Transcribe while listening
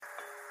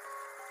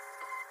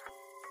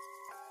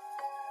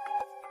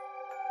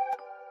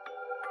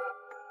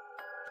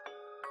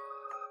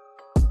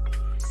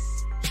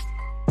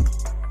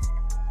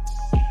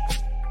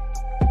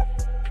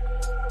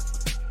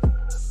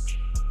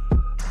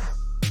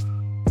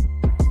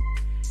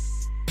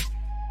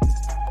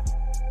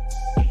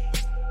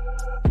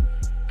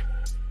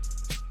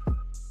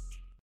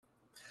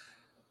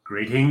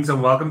Greetings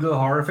and welcome to the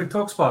Horrific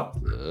Talk Spot.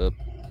 Yep.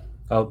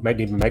 I might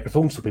need a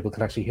microphone so people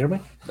can actually hear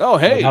me. Oh,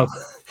 hey.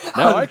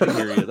 Now I can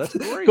hear you. That's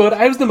great. Good.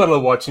 I was in the middle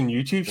of watching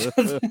YouTube.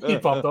 You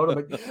popped on. I'm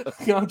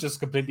like, I'm just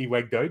completely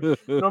wigged out.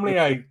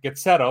 Normally I get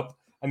set up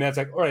and then it's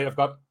like, all right, I've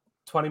got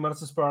 20 minutes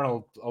to spare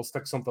and I'll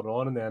stick something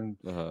on and then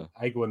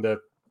I go into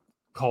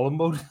column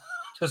mode.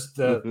 Just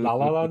La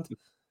La Land.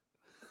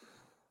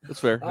 That's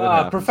fair.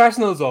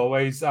 Professional as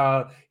always.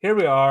 Here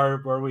we are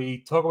where we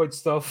talk about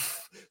stuff.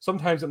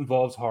 Sometimes it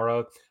involves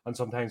horror and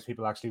sometimes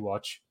people actually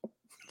watch.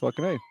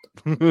 Fucking A.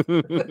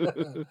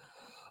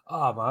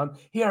 Oh man.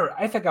 Here,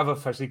 I think I've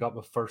officially got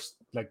my first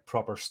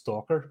proper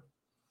stalker.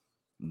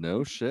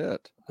 No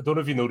shit. I don't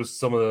know if you noticed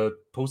some of the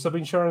posts I've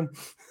been sharing.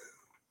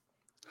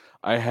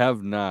 I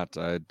have not.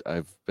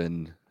 I've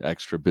been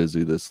extra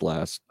busy this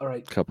last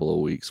couple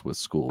of weeks with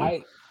school.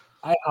 I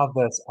have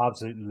this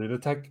absolute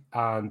lunatic,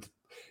 and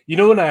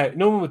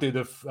when we do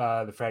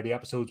the Friday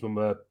episodes when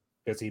we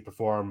basically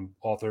perform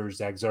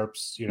authors'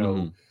 excerpts,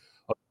 of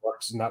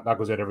works, and that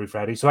goes out every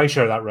Friday. So I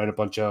share that around a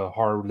bunch of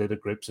horror-related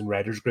groups and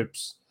writers'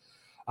 groups.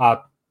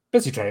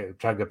 Basically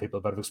try to get people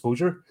a bit of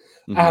exposure.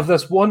 I have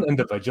this one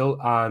individual,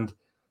 and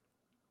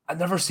I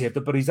never saved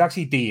it, but he's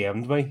actually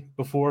DM'd me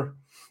before,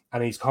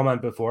 and he's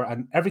commented before,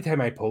 and every time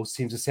I post,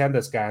 seems to send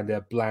this guy into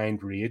a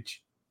blind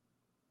rage.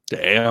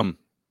 Damn.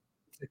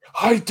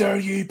 How dare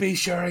you be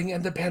sharing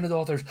independent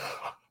authors?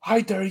 How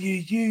dare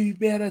you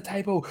made a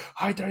typo?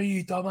 How dare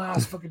you,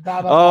 dumbass, fucking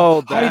blah, blah, blah.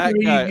 Oh, that How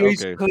dare guy. you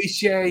use Okay.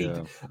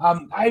 cliched? Yeah.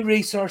 I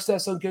researched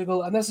this on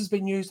Google, and this has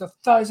been used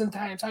 1,000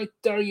 times. How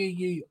dare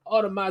you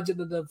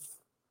unimaginative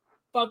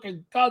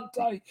fucking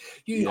cunt,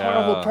 you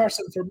horrible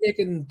person for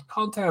making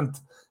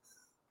content.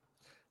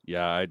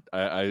 Yeah,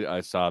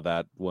 I saw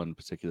that one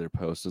particular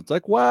post. It's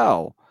like,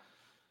 wow,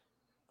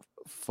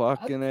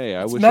 fucking A.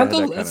 I wish mental.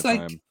 I had that kind it's of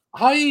like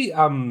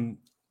time.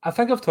 I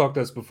think I've talked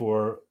this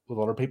before with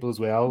other people as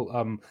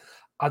well.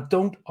 I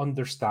don't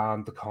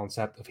understand the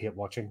concept of hate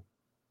watching.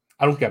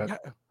 I don't get it.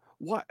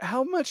 What?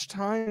 How much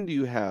time do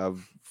you have,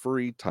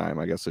 free time,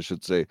 I guess I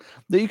should say,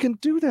 that you can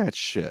do that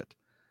shit?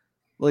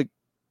 Like,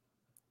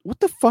 what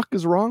the fuck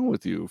is wrong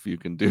with you if you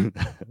can do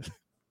that?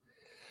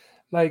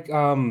 Like,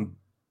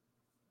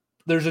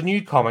 there's a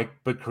new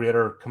comic book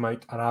creator come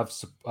out, and I've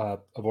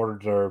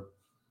ordered their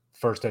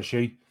first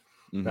issue.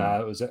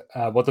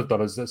 What they've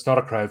done is it's not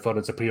a crowdfund;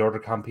 it's a pre-order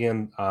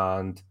campaign,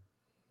 and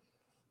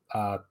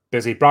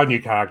busy brand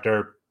new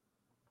character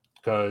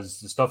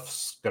because the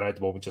stuff's got out at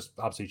the moment just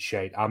absolute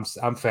shite. I'm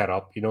fed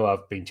up.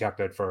 I've been checked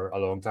out for a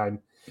long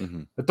time.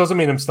 It doesn't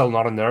mean I'm still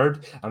not a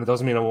nerd, and it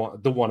doesn't mean I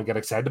don't want to get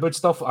excited about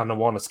stuff and I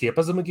want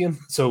escapism again.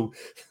 So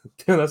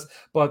do this,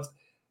 but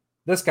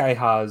this guy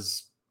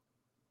has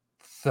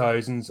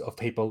thousands of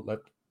people that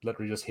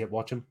literally just hate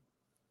watch him.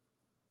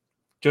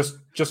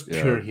 Just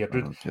pure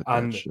hatred,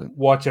 and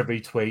watch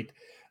every tweet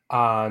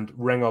and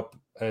ring up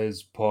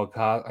his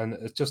podcast, and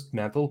it's just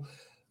mental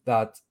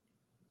that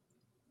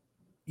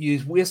you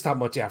waste that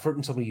much effort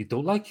on something you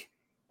don't like.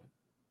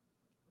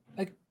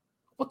 Like,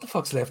 what the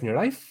fuck's left in your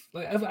life?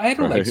 Like, if I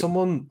don't like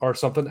someone or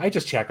something, I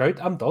just check out.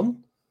 I'm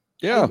done.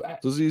 Yeah,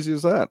 it's as easy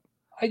as that.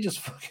 I just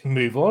fucking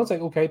move on. It's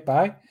like, okay,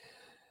 bye.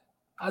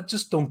 I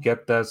just don't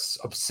get this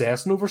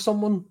obsession over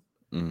someone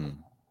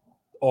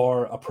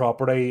or a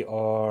property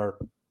or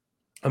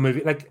a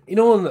movie. Like, a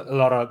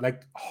lot of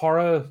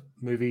horror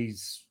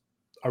movies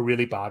are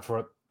really bad for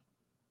it.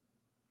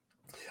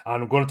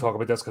 And I'm going to talk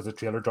about this because the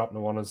trailer dropped and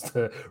I want us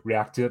to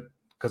react to it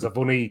because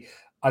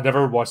I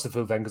never watched the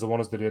full thing because I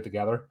want us to do it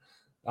together.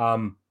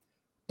 But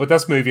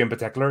this movie in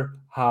particular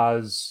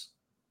has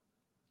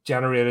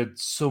generated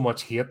so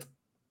much hate.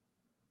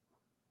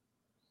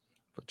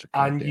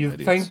 And you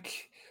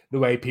think the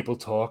way people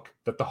talk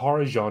that the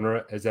horror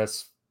genre is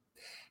this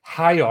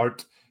high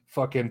art,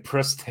 fucking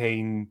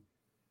pristine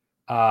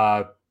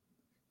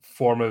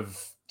form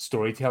of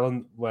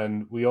storytelling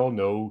when we all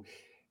know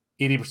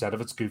 80% of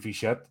it's goofy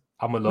shit.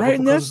 And we love it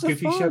because it's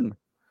goofy shit.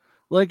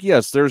 Like,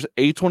 yes, there's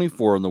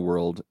A24 in the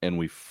world, and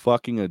we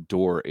fucking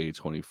adore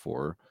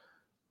A24.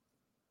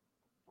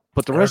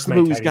 But the rest of the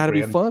movie's got to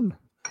be fun.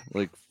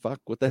 Like, fuck,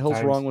 what the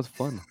hell's wrong with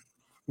fun?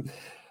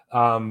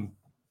 I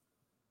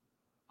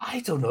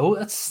don't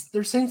know.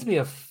 There seems to be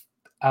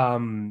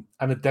an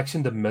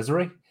addiction to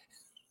misery.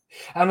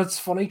 And it's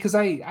funny because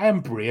I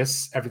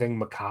embrace everything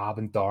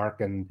macabre and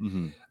dark,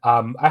 and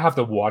I have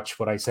to watch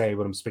what I say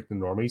when I'm speaking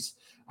to normies.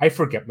 I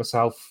forget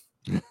myself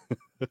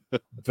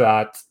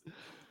that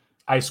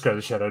I scare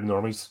the shit out of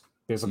normies,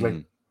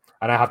 basically.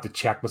 And I have to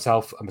check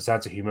myself and my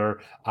sense of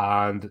humor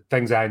and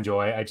things I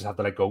enjoy. I just have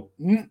to go,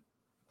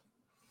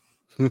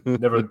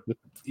 never,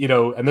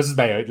 and this is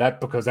my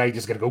outlet because I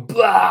just got to go,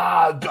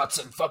 blah, guts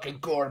and fucking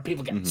gore and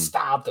people getting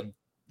stabbed. And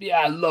yeah,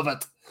 I love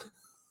it.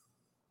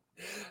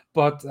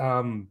 But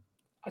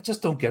I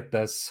just don't get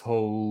this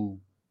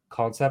whole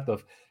concept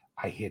of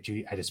I hate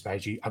you, I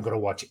despise you. I'm going to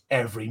watch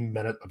every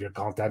minute of your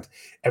content,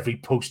 every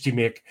post you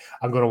make.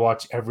 I'm going to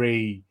watch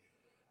every...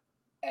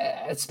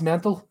 it's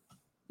mental.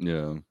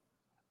 Yeah.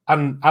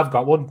 And I've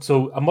got one,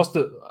 so I must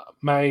have...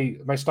 My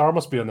star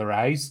must be on the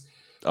rise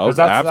Oh,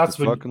 that's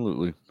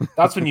absolutely.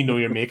 That's when you know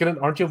you're making it,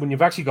 aren't you? When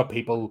you've actually got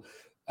people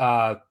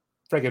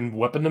friggin'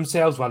 whipping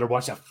themselves while they're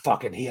watching. I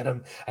fucking hate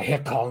him. I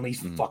hate calling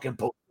these fucking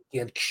posts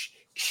again.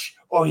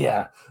 Oh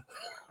yeah.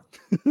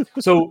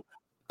 So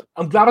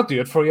I'm glad I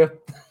do it for you.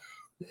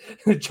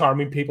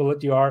 Charming people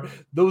that you are.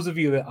 Those of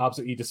you that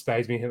absolutely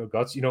despise me and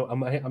guts,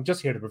 I'm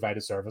just here to provide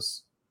a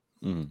service.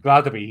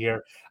 Glad to be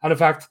here. And in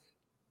fact,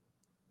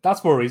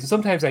 that's more reason.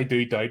 Sometimes I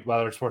do doubt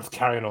whether it's worth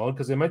carrying on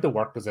because the amount of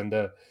work goes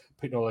into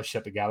putting all this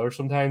shit together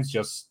sometimes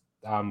just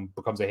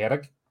becomes a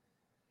headache.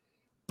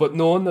 But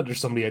knowing that there's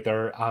somebody out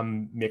there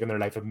making their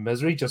life a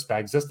misery just by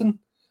existing,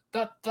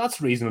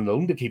 that's reason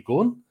alone to keep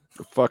going.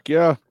 Fuck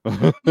yeah.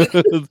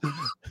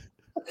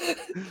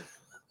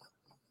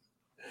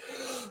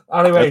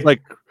 Anyway, that's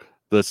like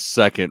the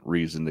second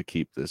reason to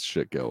keep this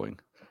shit going.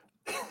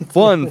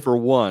 Fun for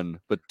one,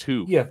 but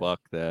two, fuck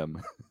them.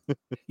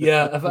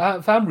 Yeah,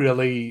 if I'm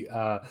really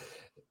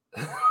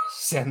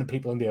sending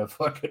people into a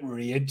fucking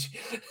rage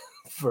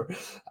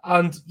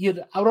I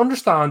would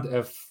understand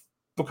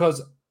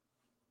because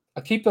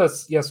I keep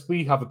this. Yes,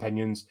 we have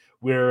opinions.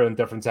 We're on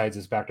different sides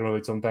of the spectrum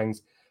about some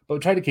things, but we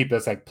try to keep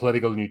this like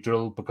political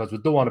neutral because we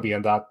don't want to be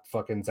in that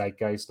fucking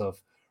zeitgeist of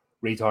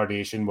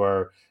retardation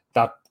where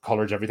that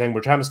colors everything.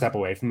 We're trying to step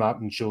away from that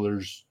and show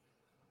there's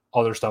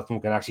other stuff and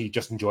we can actually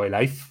just enjoy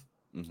life,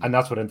 and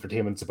that's what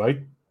entertainment's about.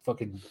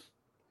 Fucking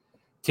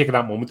taking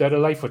that moment out of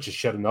life, which is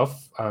shit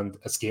enough, and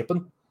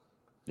escaping.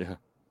 Yeah.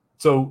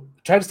 So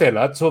try to stay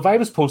alert. So if I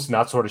was posting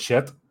that sort of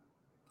shit,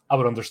 I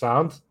would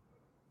understand.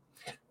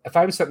 If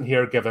I was sitting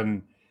here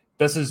giving,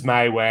 this is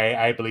my way,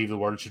 I believe the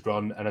world should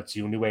run, and it's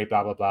the only way,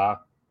 blah, blah, blah,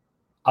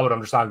 I would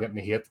understand getting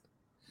the hate.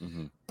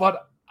 And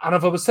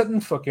if I was sitting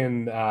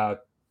fucking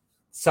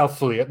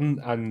self-flating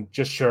and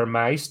just share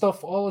my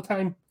stuff all the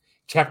time,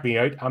 check me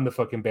out, I'm the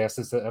fucking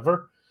bestest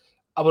ever,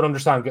 I would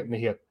understand getting the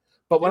hate.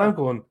 But when I'm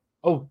going,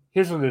 oh,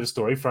 here's a little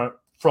story from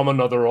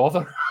another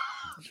author.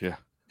 Yeah.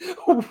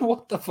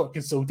 What the fuck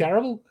is so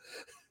terrible?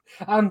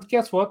 And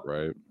guess what?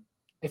 Right.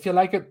 If you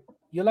like it,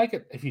 you like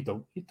it. If you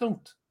don't, you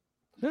don't.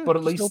 Yeah, but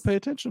at least don't pay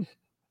attention.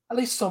 At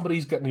least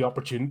somebody's getting the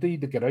opportunity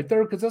to get out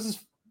there because this is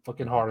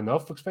fucking hard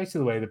enough, especially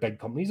the way the big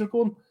companies are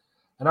going.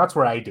 And that's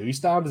where I do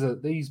stand, is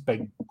that these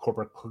big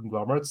corporate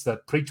conglomerates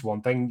that preach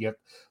one thing, yet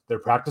their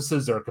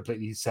practices are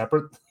completely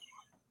separate.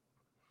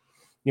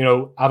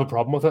 I have a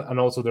problem with it. And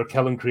also they're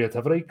killing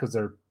creativity because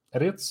they're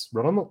idiots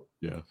running it.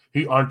 Yeah.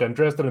 Who aren't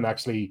interested in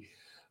actually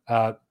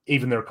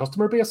even their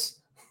customer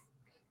base.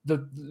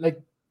 Going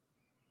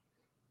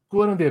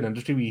into an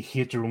industry where you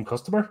hate your own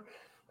customer.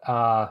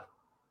 I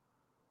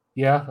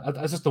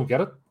just don't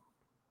get it.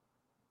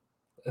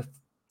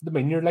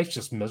 Your life's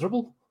just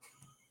miserable.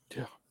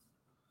 Yeah.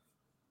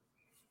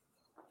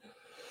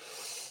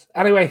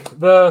 Anyway,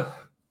 the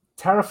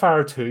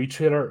Terrifier 2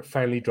 trailer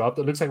finally dropped.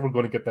 It looks like we're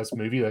going to get this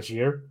movie this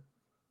year.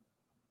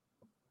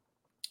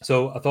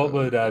 So I thought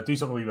we'd do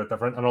something a wee bit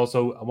different. And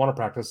also, I want to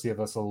practice, see if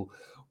this will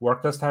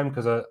work this time,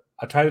 because I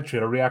tried a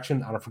trailer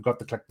reaction and I forgot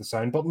to click the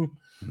sound button.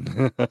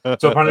 So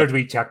apparently there's a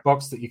wee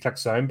checkbox that you click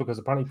sound, because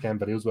apparently playing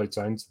videos without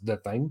sound's the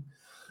thing.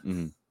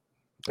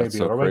 That's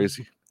so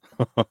crazy.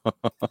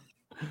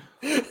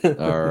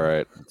 All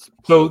right.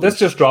 So this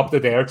just dropped a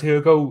day or two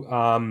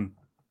ago.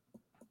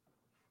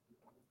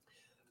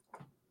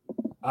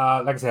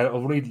 Like I said, I've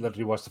only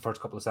literally watched the first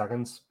couple of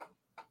seconds,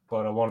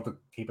 but I wanted to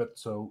keep it.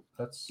 So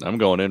I'm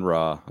going in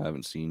raw. I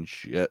haven't seen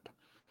shit.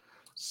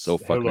 So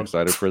fucking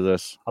excited for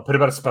this. I'll put a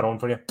bit of spit on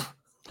for you.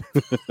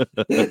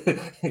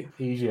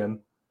 Easy in.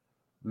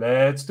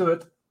 Let's do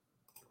it.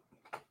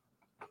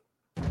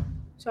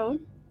 So,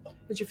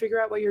 did you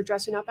figure out what you're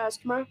dressing up as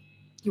tomorrow?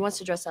 He wants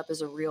to dress up as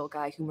a real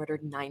guy who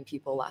murdered 9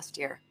 people last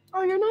year.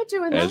 Oh, you're not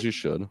doing that? As you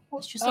should. Well,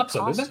 it's just a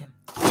costume.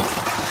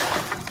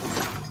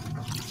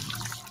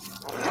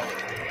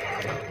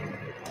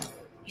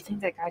 You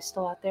think that guy's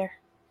still out there?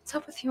 What's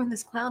up with you and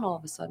this clown all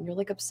of a sudden? You're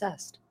like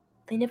obsessed.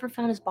 They never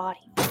found his body.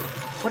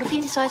 What if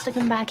he decides to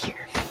come back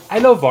here? I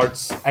love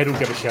Art's I don't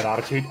give a shit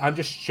attitude. I'm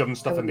just shoving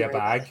stuff in their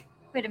bag.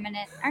 Wait a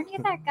minute. Aren't you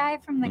that guy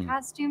from the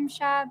costume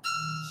shop?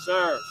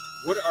 Sir,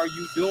 what are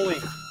you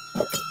doing?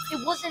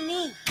 It wasn't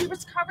me. He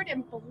was covered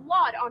in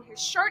blood on his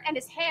shirt and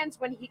his hands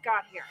when he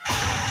got here.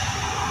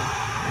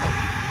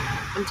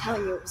 I'm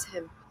telling you, it was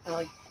him,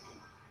 Ellie.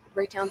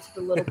 Right down to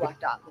the little black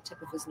dot on the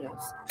tip of his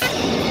nose.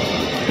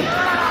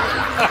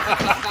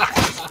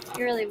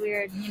 You're really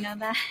weird. You know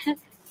that?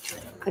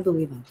 I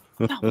believe him.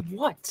 No,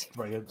 what?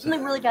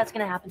 Something really bad's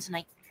gonna happen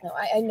tonight. No,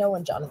 I know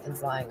when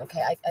Jonathan's lying,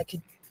 okay? I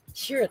could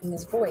hear it in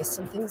his voice.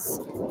 Something's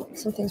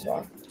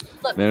wrong.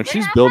 Look, man,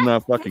 she's building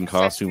that fucking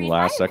costume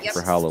last second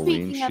for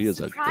Halloween. She is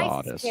a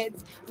goddess.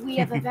 Kids, we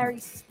have a very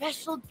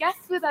special guest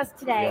with us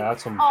today. Yeah,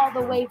 all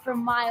the way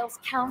from Miles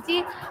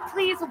County.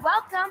 Please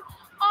welcome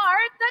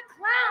Art the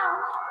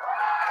Clown.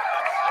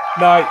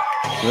 Night.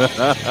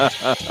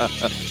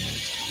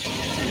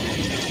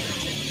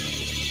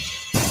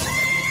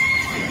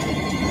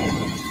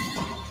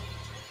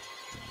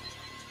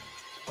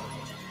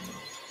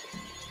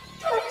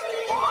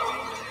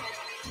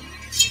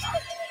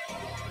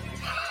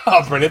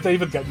 Oh, brilliant. They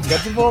even get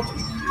involved.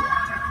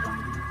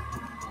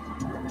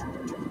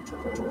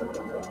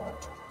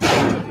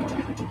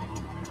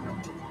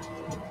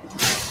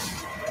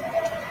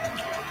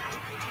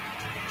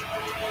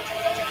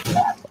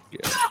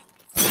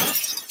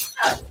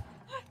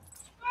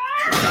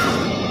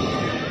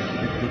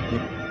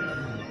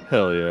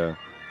 Hell yeah.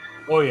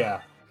 Oh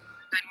yeah.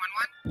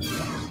 911. You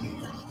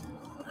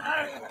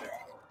have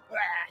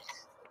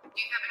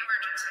an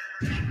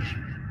emergency.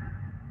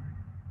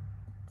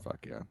 Fuck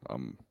yeah.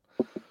 I'm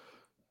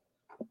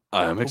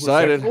October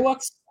excited. 6th. Oh,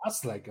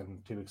 that's like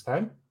in 2 weeks'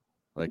 time.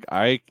 Like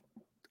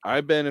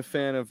I've been a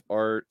fan of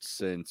art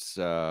since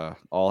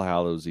All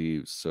Hallows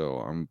Eve, so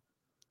I'm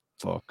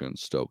fucking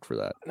stoked for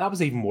that. That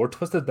was even more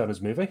twisted than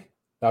his movie.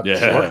 That Yeah.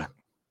 short.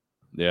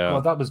 Yeah.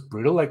 God, that was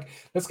brutal. Like,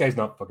 this guy's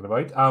not fucking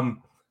about.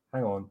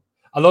 Hang on.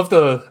 I love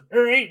the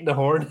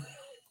horn.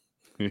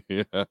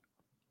 Yeah.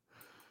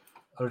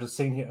 Or just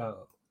seeing here.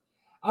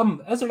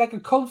 Is there like a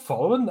cult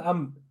following?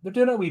 They're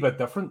doing it a wee bit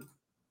different.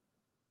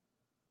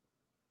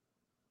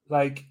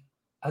 Like,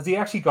 has he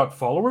actually got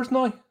followers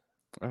now?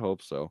 I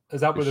hope so. Is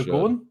that where they're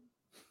going?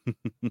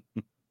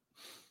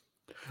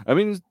 I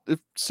mean, if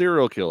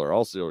serial killer,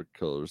 all serial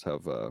killers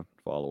have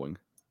following.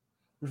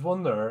 There's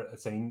one there,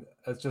 saying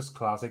it's just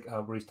classic,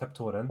 where he's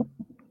tiptoeing in.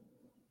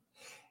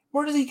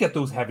 Where does he get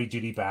those heavy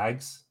duty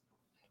bags?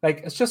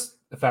 Like, it's just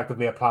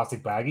effectively a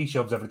plastic bag he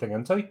shoves everything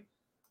into.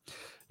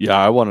 Yeah,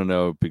 I want to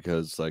know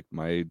because like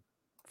my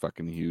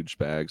fucking huge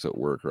bags at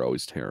work are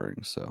always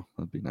tearing, so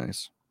that'd be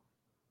nice.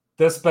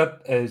 This bit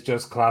is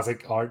just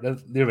classic art. You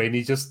know what I mean?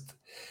 He's just,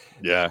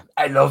 yeah,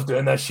 I love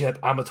doing this shit.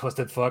 I'm a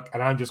twisted fuck,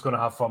 and I'm just gonna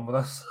have fun with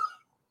this.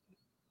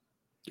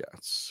 Yeah,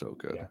 it's so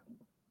good. Yeah.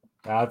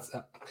 That's,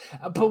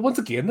 but once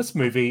again, this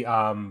movie,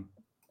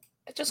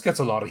 it just gets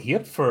a lot of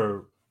hate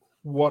for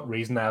what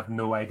reason I have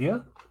no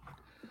idea.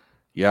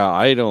 Yeah,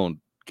 I don't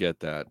get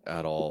that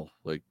at all.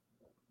 Like,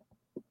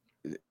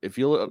 if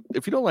you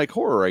don't like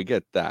horror, I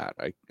get that.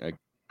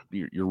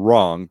 You're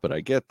wrong, but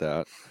I get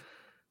that.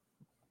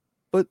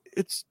 But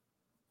it's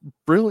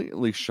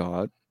brilliantly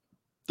shot.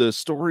 The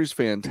story's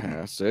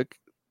fantastic.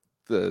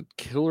 The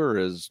killer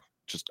is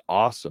just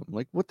awesome.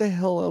 Like, what the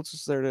hell else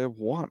is there to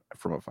want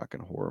from a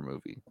fucking horror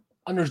movie?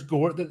 And there's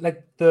gore.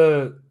 Like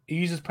he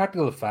uses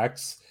practical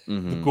effects.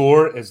 Mm-hmm. The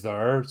gore is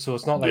there, so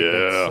it's not like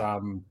it's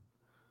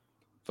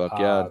fuck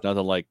yeah,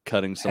 nothing like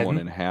cutting someone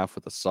in half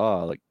with a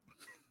saw. Like,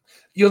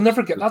 you'll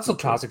never get. That's a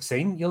classic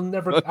scene. You'll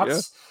never.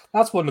 Yeah.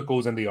 That's one that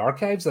goes in the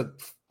archives at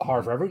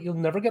Horror Forever. You'll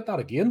never get that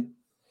again.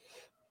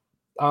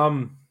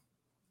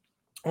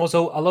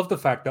 Also, I love the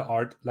fact that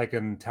Art, like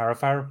in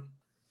Terrifier,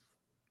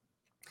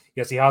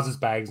 yes, he has his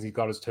bags and he's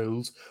got his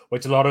tools,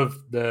 which a lot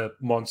of the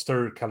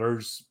monster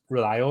killers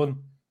rely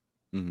on.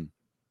 Mm-hmm.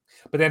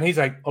 But then he's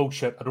like, "Oh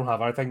shit, I don't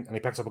have anything," and he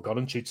picks up a gun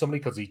and shoots somebody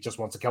because he just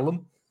wants to kill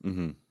them.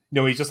 Mm-hmm. You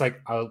know, he's just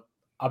like,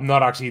 "I'm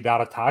not actually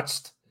that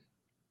attached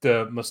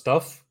to my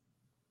stuff."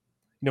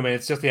 You know, I mean,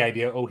 it's just the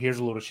idea. Oh, here's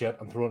a load of shit.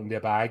 I'm throwing it in the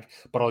bag,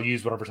 but I'll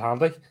use whatever's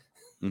handy.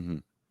 Mm-hmm.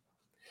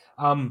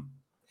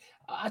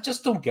 I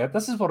just don't get.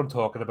 This is what I'm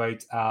talking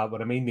about.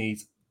 What I mean,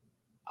 these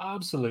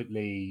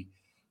absolutely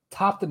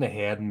tapped in the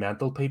head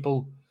mental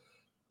people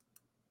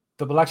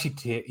that will actually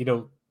take,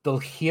 they'll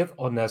hate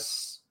on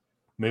this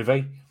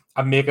movie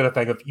and make it a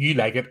thing of, you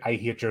like it, I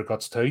hate your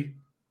guts too.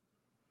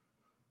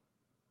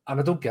 And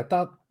I don't get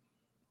that.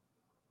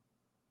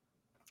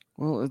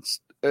 Well, it's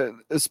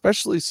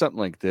especially something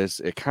like this.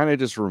 It kind of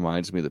just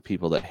reminds me of the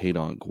people that hate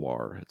on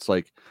Gwar. It's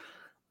like,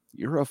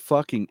 you're a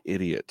fucking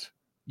idiot.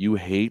 You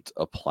hate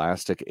a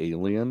plastic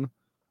alien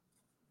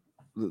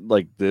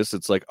like this.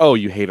 It's like, oh,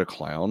 you hate a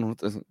clown?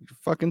 You're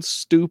fucking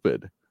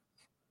stupid.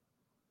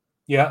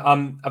 Yeah,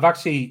 I've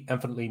actually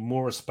infinitely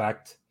more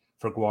respect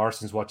for Gwar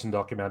since watching the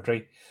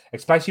documentary,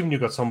 especially when you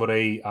got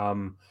somebody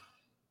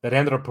that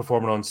ended up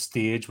performing on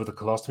stage with a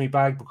colostomy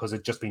bag because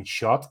it'd just been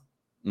shot,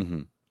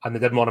 mm-hmm. and they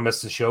didn't want to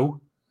miss the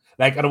show.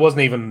 Like, and it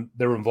wasn't even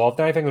they were involved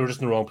in anything; they were just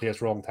in the wrong place,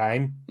 wrong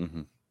time,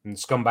 mm-hmm. and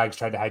scumbags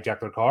tried to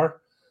hijack their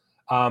car.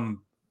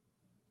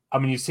 I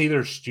mean, you see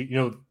their,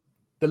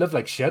 they live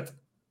like shit.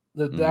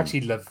 They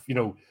actually live,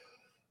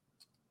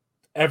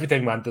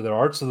 everything went to their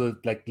art. So the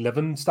like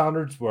living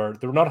standards they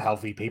were not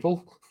healthy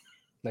people.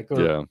 Like they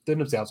were doing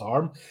themselves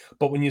harm.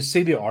 But when you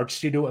see the art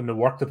studio and the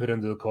work they put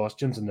into the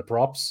costumes and the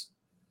props,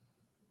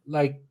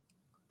 like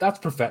that's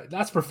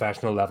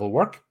professional level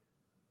work.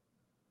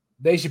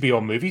 They should be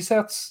on movie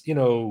sets,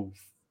 the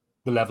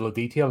level of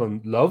detail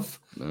and love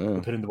they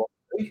put into what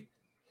they do.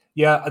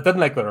 Yeah, I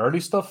didn't like their early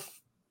stuff,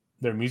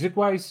 their music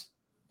wise.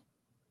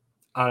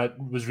 And it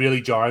was really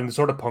jarring. The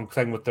sort of punk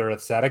thing with their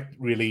aesthetic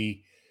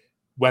really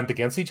went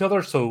against each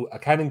other. So I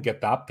kind of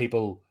get that,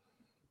 people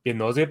being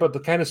nauseous, but they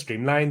kind of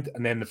streamlined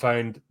and then they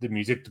found the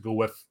music to go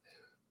with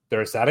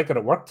their aesthetic and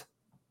it worked.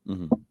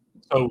 Mm-hmm.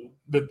 So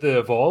they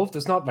evolved.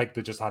 It's not like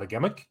they just had a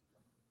gimmick.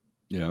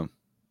 Yeah.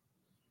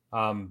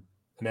 And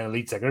then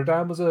Lead Singer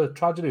dying was a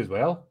tragedy as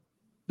well.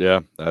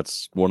 Yeah,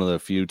 that's one of the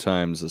few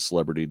times a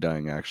celebrity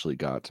dying actually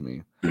got to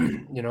me.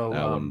 That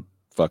one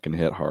fucking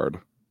hit hard.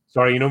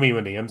 Sorry, you know me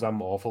with names.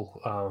 I'm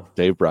awful.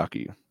 Dave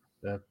Brocky.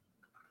 Yeah.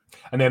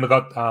 And then we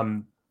got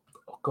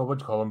what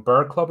do you call him?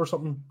 Bear Club or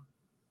something?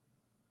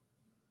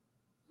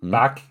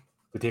 Back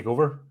to take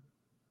over.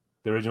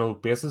 The original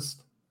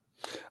bassist.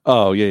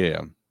 Oh,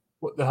 yeah.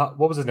 What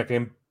was his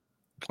nickname?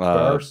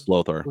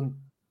 Lothar.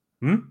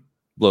 Hmm?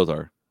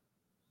 Lothar.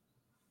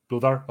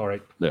 Lothar? All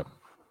right. Yeah.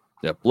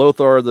 Yeah,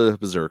 Blothar the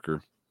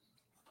Berserker.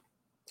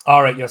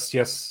 All right, yes.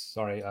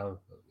 Sorry,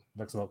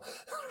 mix them up.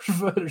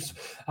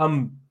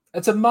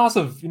 It's a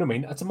massive, you know what I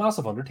mean? It's a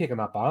massive undertaking,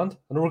 that band.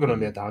 I know we're going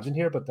on a tangent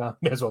here, but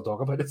may as well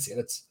talk about it.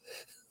 It's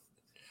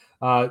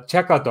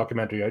check that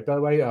documentary out, by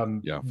the way.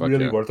 Yeah,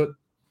 really worth it.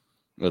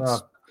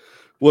 That's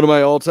one of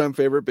my all-time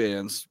favorite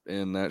bands,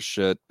 and that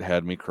shit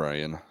had me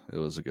crying. It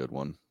was a good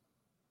one.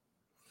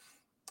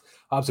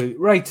 Absolutely.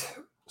 Right.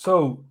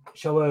 So,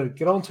 shall we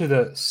get on to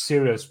the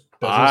serious business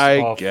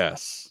I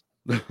guess.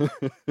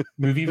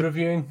 movie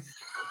reviewing?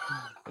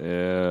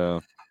 Yeah.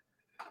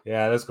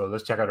 Yeah, let's go.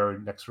 Let's check out our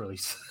next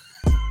release.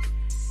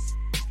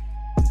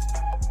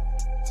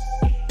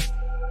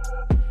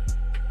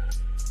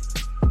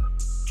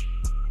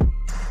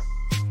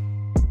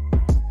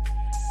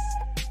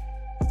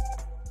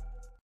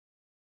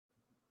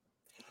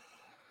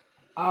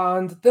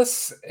 And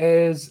this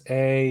is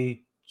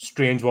a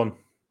strange one.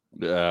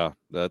 Yeah,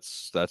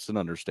 that's an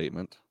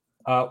understatement.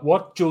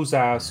 What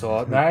Josiah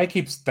saw. Now I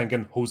keep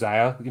thinking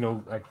Hosea, you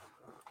know, like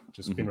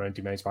just been around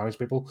too many Spanish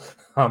people.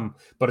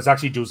 But it's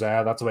actually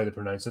Josiah, that's the way they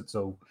pronounce it.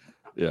 So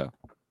yeah.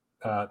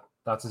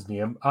 That's his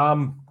name.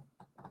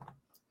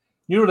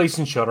 New release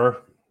in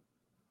Shudder.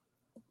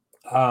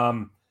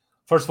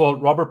 First of all,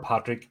 Robert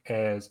Patrick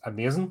is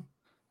amazing.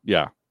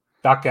 Yeah.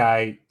 That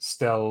guy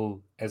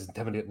still is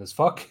intimidating as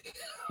fuck.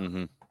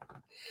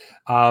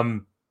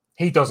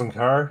 He doesn't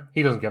care.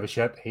 He doesn't give a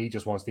shit. He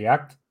just wants to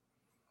act.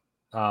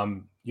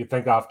 You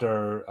think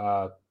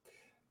after,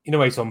 you know,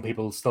 why some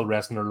people still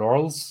rest in their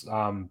laurels.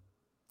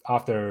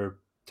 After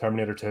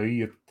Terminator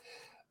 2,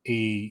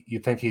 you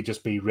think he'd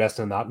just be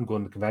resting on that and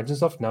going to convention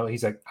stuff. No,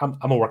 he's like, I'm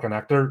a working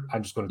actor.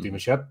 I'm just going to do my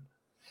shit.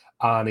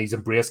 And he's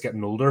embraced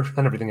getting older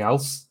and everything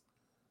else.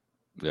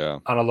 Yeah.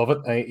 And I love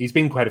it. He's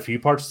been quite a few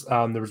parts.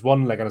 There was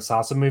one, like an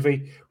assassin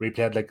movie, where he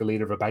played like the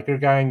leader of a biker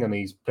gang, and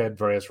he's played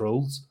various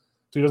roles.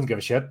 So he doesn't give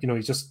a shit. You know,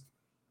 he's just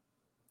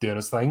doing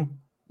his thing.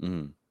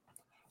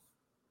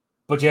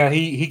 But yeah,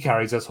 he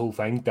carries this whole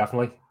thing,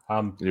 definitely.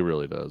 He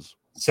really does.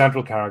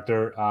 Central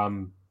character.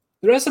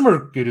 The rest of them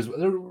are good as well.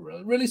 They're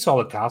really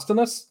solid cast in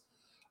this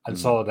and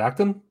solid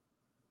acting.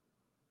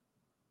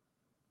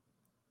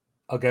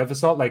 I'll give.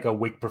 It's not like a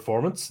weak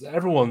performance.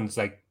 Everyone's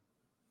like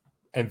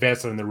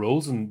invested in the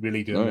roles and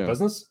really doing the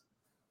business.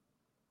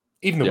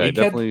 Even the wee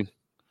kid,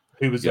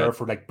 who was there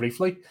for like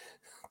briefly,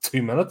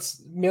 2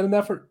 minutes, made an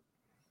effort.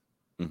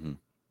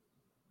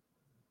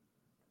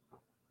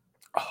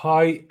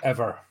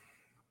 However,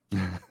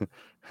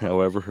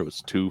 it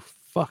was too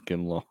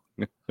fucking long.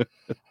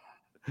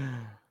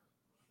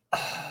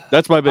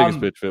 That's my biggest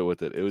bitch fit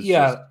with it. It was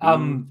just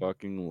too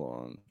fucking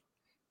long.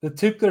 They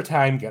took their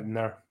time getting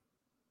there.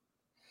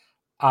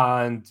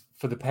 And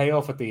for the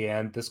payoff at the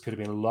end, this could have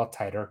been a lot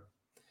tighter.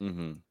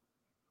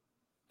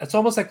 It's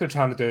almost like they're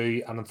trying to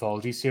do an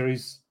anthology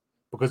series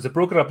because they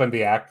broke it up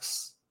into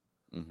acts.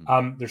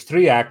 There's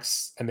 3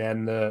 acts, and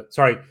then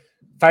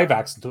 5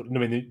 acts. I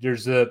mean,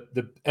 there's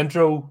the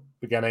intro,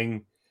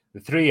 beginning, the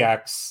 3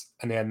 acts,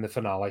 and then the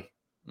finale.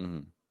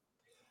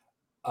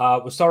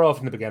 We'll start off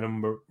in the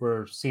beginning.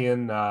 We're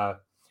seeing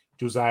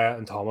Josiah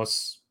and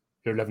Thomas.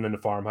 They're living in a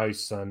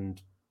farmhouse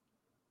and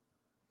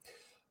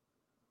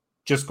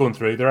just going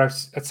through.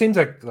 It seems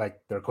like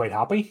they're quite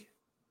happy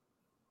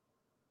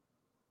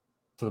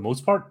for the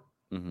most part.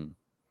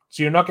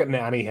 So you're not getting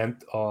any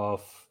hint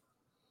of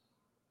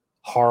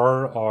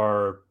horror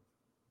or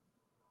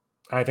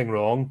anything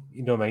wrong.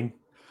 You know what I mean?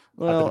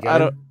 Well,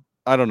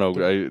 I don't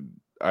know.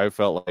 I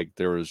felt like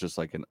there was just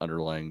like an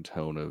underlying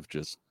tone of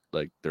just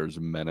like there's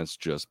menace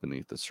just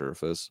beneath the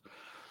surface.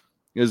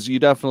 Because you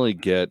definitely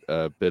get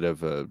a bit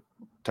of a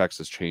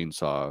Texas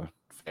Chainsaw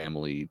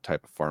family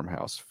type of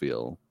farmhouse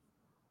feel.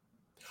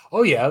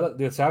 Oh yeah,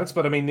 the aesthetics,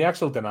 but I mean the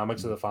actual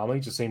dynamics of the family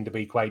just seem to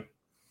be quite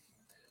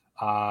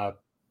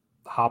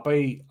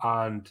happy,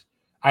 and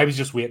I was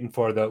just waiting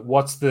for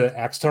what's the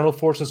external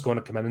forces going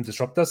to come in and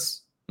disrupt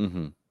this.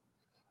 We've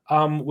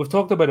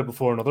talked about it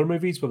before in other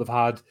movies where they've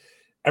had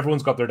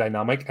everyone's got their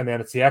dynamic, and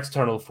then it's the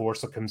external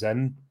force that comes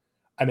in,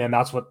 and then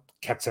that's what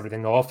kicks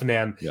everything off, and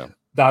then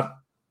that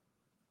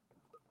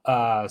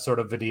sort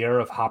of veneer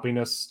of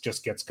happiness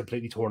just gets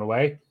completely torn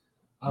away.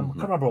 I can't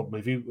remember what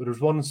movie. There's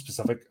one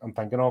specific I'm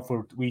thinking of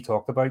where we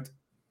talked about,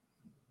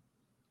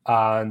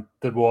 and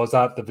there was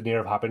the veneer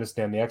of happiness,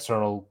 then the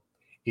external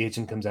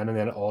agent comes in, and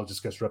then it all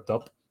just gets ripped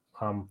up.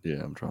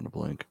 Yeah, I'm trying to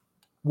blank.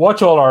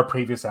 Watch all our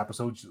previous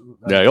episodes.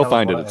 Yeah, you'll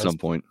find it at some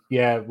point.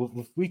 Yeah,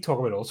 we talk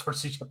about all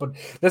sorts of shit, but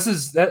this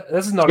is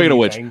not. Speaking of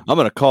which, I'm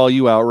going to call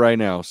you out right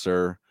now,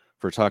 sir,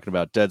 for talking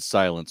about Dead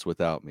Silence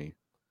without me.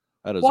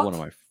 That is one of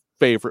my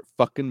favorite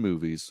fucking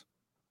movies.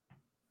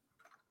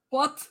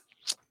 What?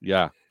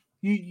 Yeah.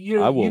 You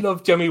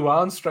love Jimmy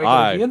Wan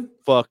striking again?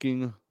 I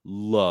fucking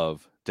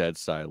love Dead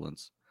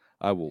Silence.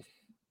 I will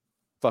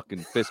fucking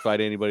fist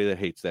fight anybody that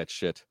hates that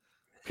shit.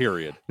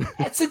 Period.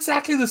 It's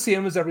exactly the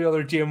same as every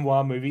other Jim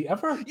Wan movie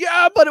ever.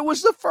 Yeah, but it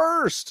was the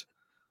first.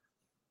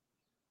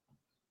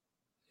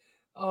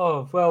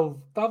 Oh,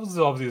 well, that was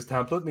obviously his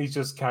template, and he's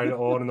just carried it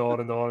on and on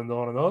and on and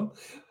on and on.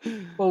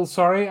 Well,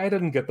 sorry, I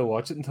didn't get to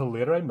watch it until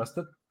later. I missed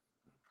it.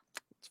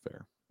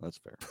 fair. That's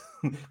fair.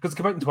 Because it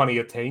came out in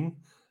 2018,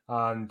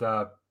 and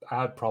I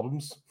had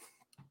problems.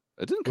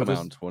 It didn't come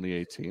out in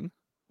 2018.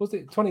 Was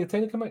it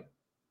 2018 it came out?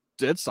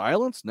 Dead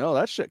Silence? No,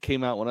 that shit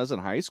came out when I was in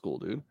high school,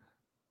 dude.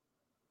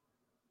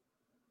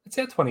 It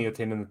said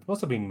 2018, and it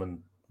must have been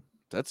when...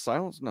 Dead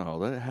Silence? No,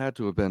 that had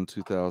to have been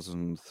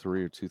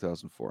 2003 or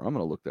 2004. I'm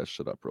gonna look that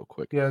shit up real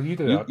quick. Yeah, you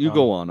do that. You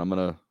go on. I'm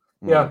gonna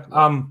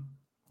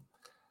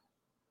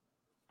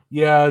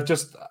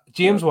just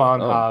James Wan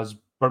has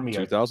burnt me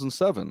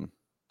 2007. out.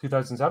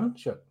 2007?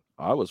 Shit.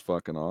 I was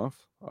fucking off.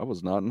 I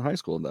was not in high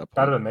school at that point.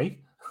 Better than me.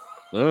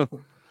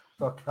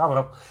 Fuck, I don't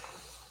know.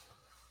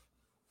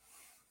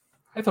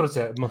 I thought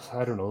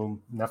I don't know.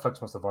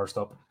 Netflix must have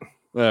arsed up.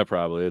 Yeah,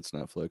 probably. It's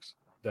Netflix.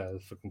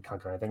 Fucking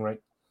can't do anything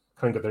right.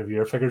 Can't get their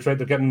viewer figures right.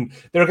 They're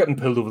getting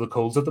pulled over the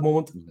coals at the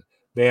moment.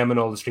 Them and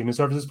all the streaming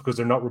services because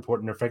they're not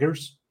reporting their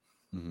figures.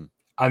 And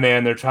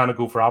then they're trying to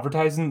go for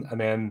advertising. And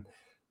then,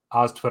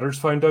 as Twitter's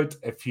found out,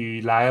 if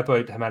you lie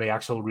about how many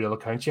actual real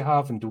accounts you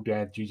have and don't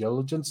do due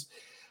diligence,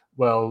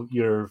 well,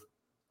 you're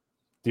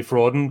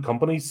defrauding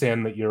companies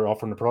saying that you're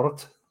offering a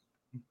product.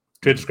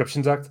 Trade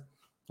Descriptions Act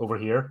over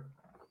here.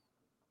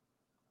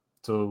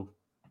 So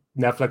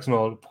Netflix and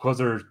all, because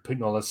they're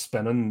putting all this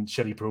spin and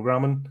shitty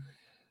programming,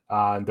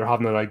 and they're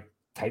having to like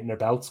tighten their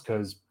belts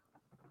because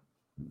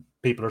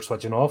people are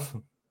switching off.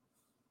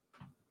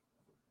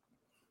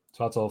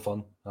 So that's all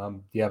fun. But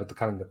they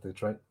kind of get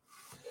this right.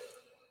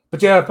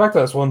 But yeah, back to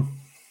this one.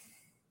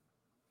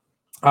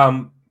 We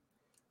kind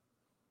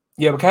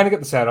of get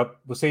the setup.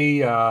 We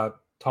see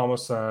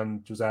Thomas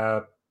and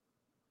Josiah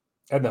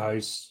in the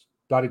house,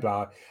 blah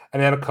blah,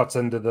 and then it cuts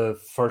into the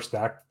first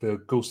act, the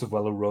Ghost of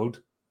Willow Road.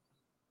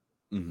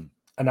 And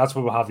that's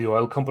where we'll have the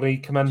oil company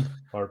come in.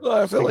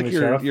 I feel like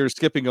you're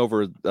skipping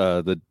over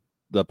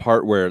the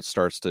part where it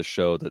starts to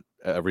show that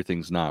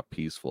everything's not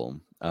peaceful.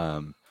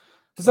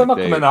 Does that not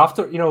come in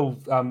after?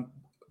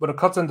 When it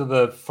cuts into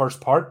the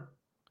first part,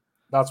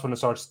 that's when it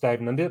starts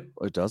diving into it.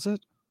 Oh, does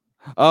it?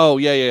 Oh,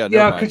 yeah.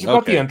 Yeah, because you've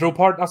got the intro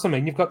part. That's what I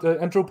mean. You've got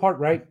the intro part,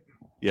 right?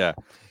 Yeah.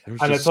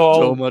 And it's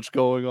all so much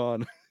going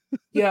on.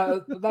 Yeah,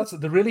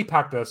 they really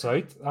packed this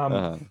out.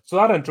 So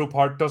that intro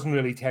part doesn't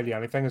really tell you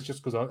anything. It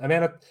just goes on, and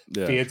then it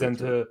fades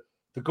into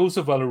the Ghost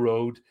of Willow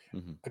Road.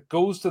 It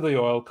goes to the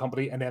oil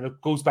company, and then it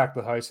goes back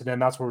to the house, and then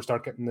that's where we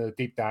start getting the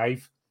deep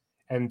dive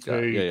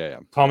into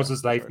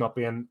Thomas's life not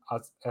being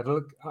as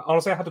idyllic.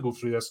 Honestly, I had to go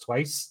through this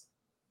twice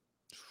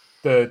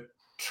to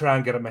try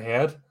and get it in my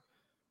head.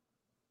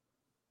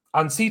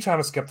 And trying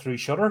to skip through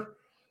Shudder.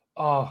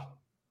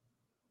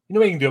 You know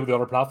what you can do with the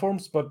other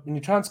platforms, but when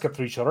you try and skip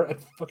through Shudder, it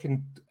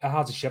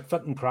has a shit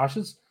fit and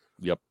crashes.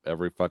 Yep,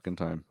 every fucking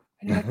time.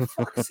 And you're like,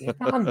 fuck's sake,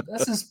 man,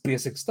 this is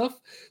basic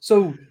stuff.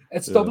 So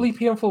it's doubly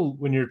painful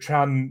when you're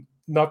trying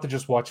not to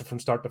just watch it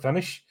from start to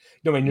finish.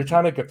 You know, when you're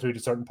trying to get through to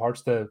certain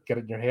parts to get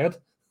it in your head.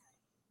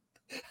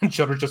 And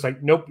Shudder's just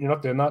like, nope, you're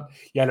not doing that.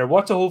 You either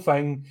watch the whole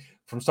thing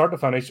from start to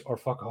finish or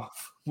fuck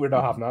off. We're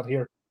not having that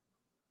here.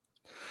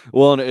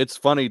 Well, and it's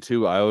funny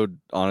too. I would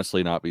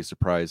honestly not be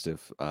surprised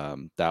if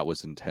that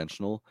was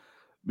intentional,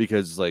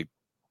 because, like,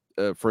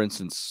 for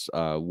instance,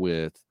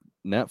 with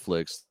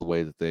Netflix, the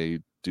way that they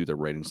do their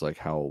ratings, like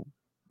how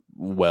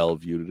well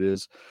viewed it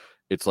is,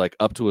 it's like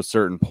up to a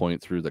certain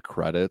point through the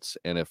credits,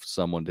 and if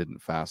someone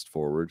didn't fast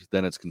forward,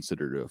 then it's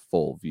considered a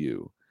full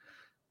view.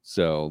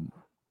 So,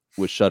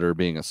 with Shudder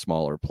being a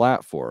smaller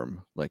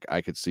platform, like,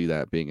 I could see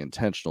that being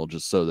intentional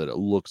just so that it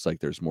looks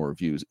like there's more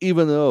views,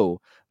 even though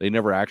they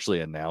never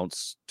actually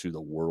announced to the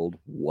world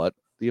what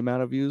the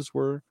amount of views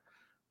were.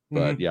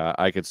 But yeah,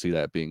 I could see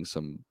that being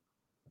some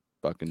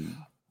fucking...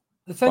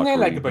 The thing I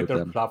like about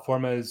their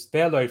platform is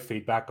they allow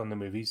feedback on the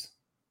movies.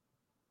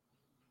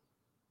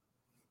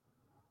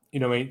 You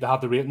know, they have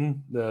the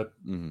rating, the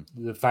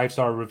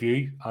 5-star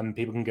review, and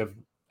people can give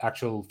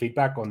actual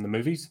feedback on the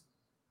movies.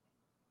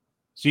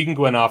 So you can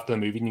go in after the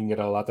movie and you can get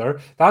all that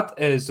there. That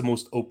is the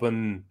most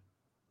open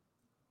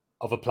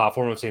of a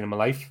platform I've seen in my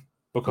life,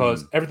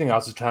 because everything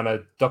else is trying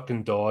to duck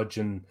and dodge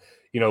and,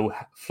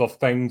 fluff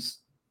things.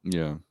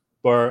 Yeah.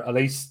 Where at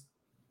least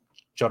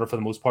Shudder, for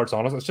the most part, is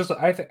honest. It's just,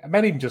 I think it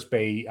might even just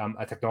be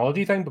a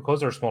technology thing, because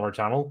they're a smaller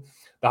channel.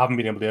 They haven't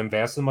been able to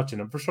invest as much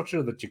in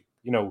infrastructure that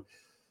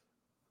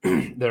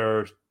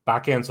their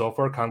back-end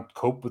software can't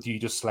cope with you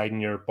just sliding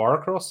your bar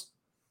across.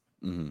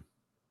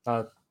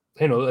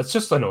 It's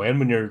just annoying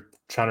when you're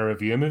trying to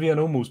review a movie. I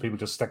know most people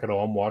just stick it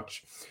on,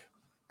 watch,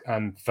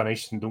 and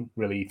finish and don't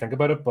really think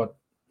about it. But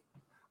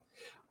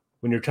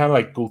when you're trying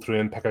to go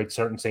through and pick out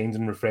certain scenes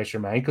and refresh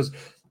your mind, because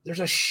there's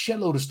a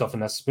shitload of stuff in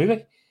this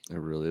movie. It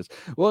really is.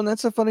 Well, and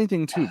that's a funny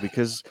thing too,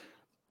 because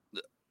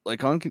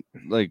on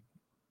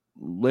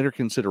later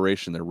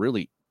consideration, there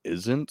really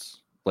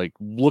isn't. Like,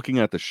 looking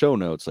at the show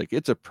notes,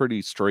 it's a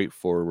pretty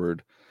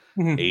straightforward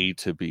A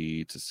to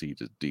B to C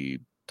to D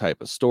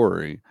type of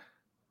story.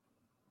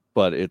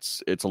 But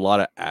it's a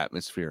lot of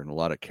atmosphere and a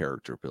lot of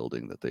character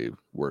building that they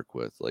work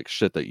with, like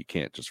shit that you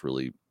can't just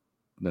really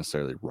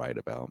necessarily write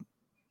about.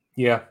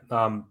 Yeah,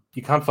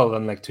 you can't fill it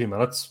in 2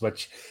 minutes,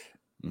 which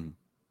in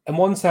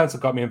one sense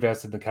it got me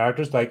invested in the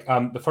characters.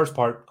 The first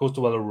part, Ghost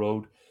of Willow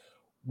Road,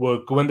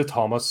 we'll go into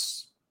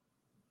Thomas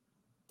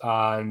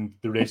and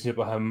the relationship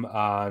with him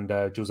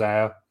and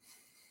Josiah.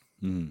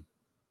 Mm.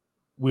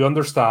 We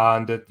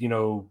understand that,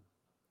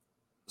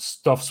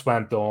 stuff's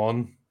went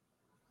on,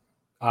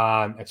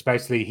 and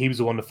especially he was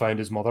the one that found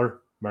his mother,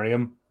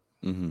 Miriam,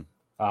 Mm-hmm.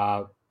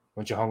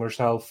 When she hung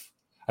herself.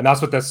 And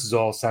that's what this is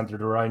all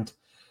centered around.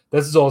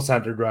 This is all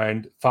centered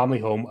around family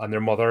home and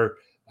their mother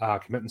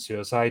committing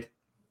suicide.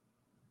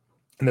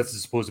 And this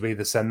is supposed to be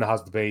the sin that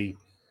has to be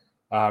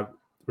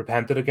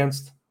repented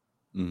against.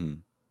 Mm-hmm.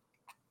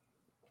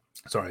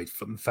 Sorry,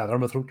 feather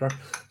in my throat there.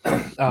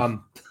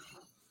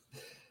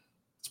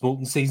 It's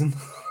molten season.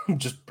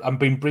 I've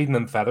been breathing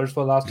in feathers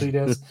for the last 2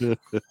 days.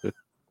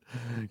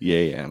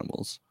 Yay,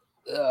 animals.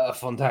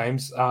 Fun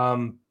times.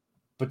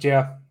 But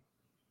yeah.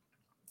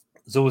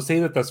 So we'll say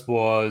that this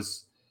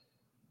was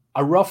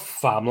a rough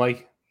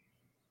family,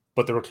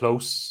 but they were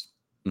close.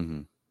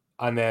 Mm-hmm.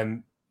 And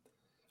then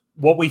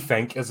what we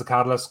think is the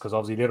catalyst, because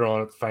obviously later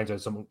on it finds out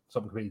something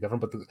completely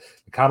different, but the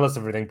catalyst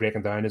of everything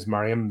breaking down is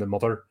Miriam, the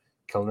mother,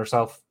 killing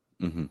herself.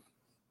 Mm-hmm.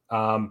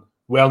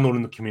 Well known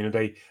in the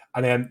community.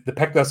 And then they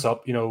pick this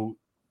up,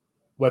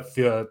 with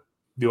the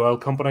oil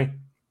company.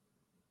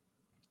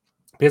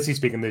 Basically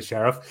speaking to the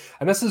sheriff.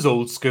 And this is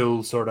old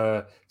school, sort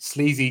of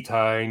sleazy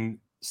town,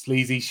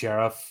 sleazy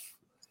sheriff.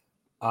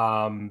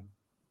 Bully,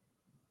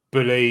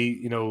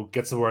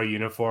 gets to wear a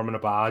uniform and a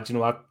badge,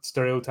 that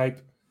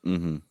stereotype.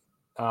 Mm-hmm.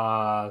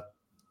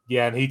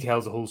 Yeah, and he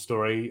tells the whole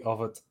story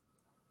of it.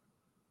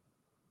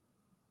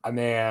 And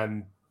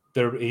then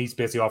he's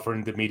basically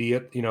offering to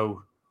mediate, because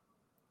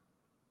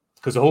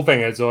the whole thing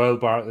is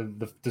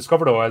the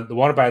discovered oil, they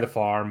want to buy the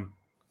farm,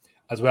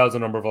 as well as a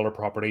number of other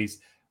properties,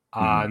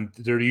 and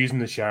they're using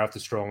the sheriff to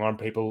strong arm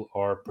people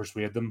or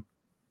persuade them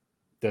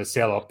to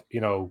sell up,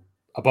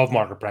 above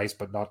market price,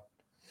 but not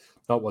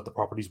what the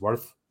property's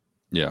worth.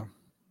 Yeah.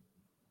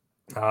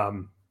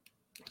 So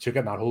you're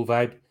getting that whole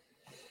vibe.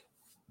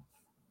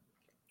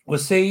 We'll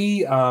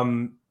see.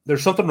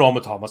 There's something wrong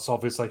with Thomas,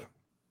 obviously.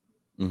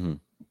 Mm-hmm.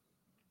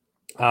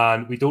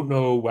 And we don't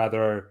know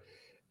whether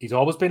he's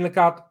always been like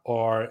that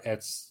or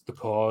it's the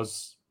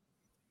cause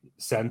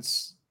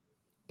since,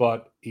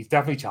 but he's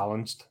definitely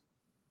challenged.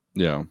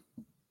 Yeah.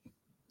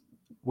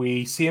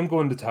 We see him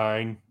going to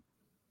town.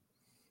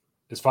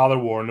 His father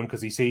warned him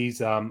because he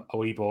sees a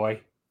wee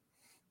boy.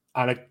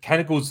 And it kind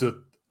of goes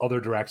the other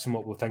direction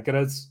what we think it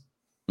is.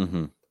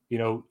 Mm-hmm.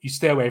 You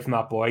stay away from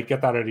that boy,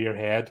 get that out of your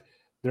head.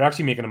 They're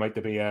actually making him out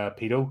to be a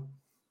pedo.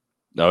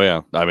 Oh,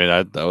 yeah. I mean,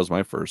 that was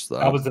my first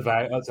thought. That was the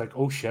vibe. I was like,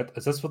 oh, shit.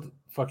 Is this what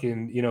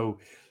fucking,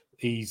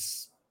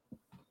 he's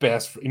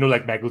best...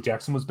 like Michael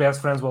Jackson was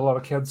best friends with a lot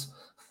of kids.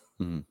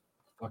 Mm-hmm.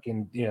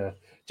 Fucking, yeah.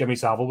 Jimmy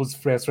Savile was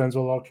best friends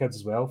with a lot of kids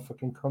as well.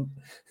 Fucking cunt.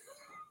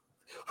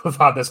 We've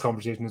had this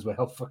conversation as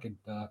well. Fucking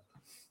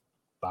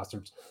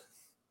bastards.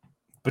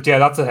 But yeah,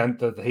 that's a hint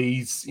that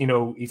he's,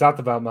 he's that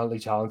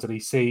developmentally challenged that he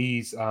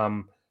sees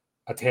a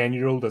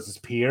 10-year-old as his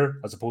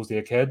peer as opposed to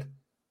a kid.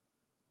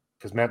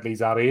 Because mentally he's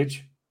that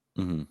age.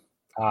 Mm-hmm.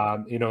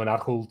 And that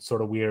whole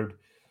sort of weird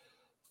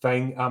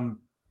thing.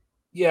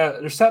 Yeah,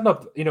 they're setting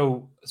up,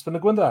 it's when they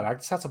go into that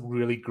act, it sets up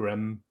really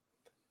grim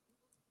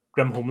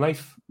home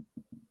life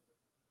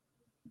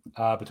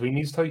between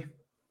these two.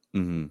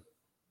 Mm-hmm.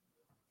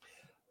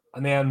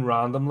 And then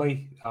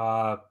randomly,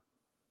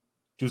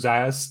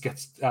 Josiah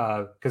gets,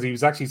 because he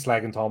was actually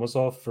slagging Thomas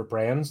off for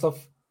praying and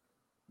stuff,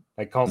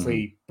 like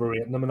constantly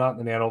berating him and that,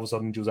 and then all of a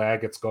sudden Josiah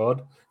gets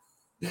God,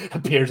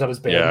 appears at his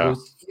bed and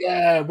goes,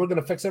 yeah, we're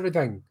going to fix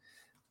everything.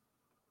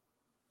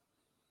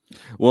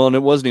 Well, and it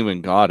wasn't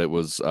even God. It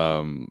was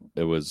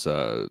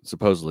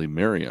supposedly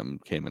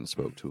Miriam came and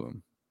spoke to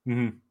him.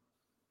 Mm-hmm.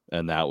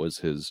 And that was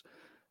his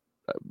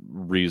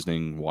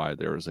reasoning why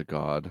there is a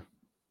God.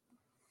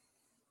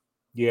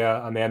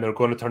 Yeah, and then they're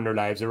going to turn their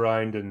lives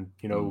around and,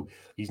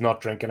 he's not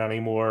drinking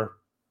anymore.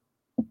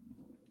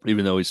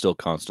 Even though he's still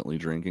constantly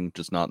drinking,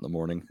 just not in the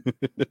morning.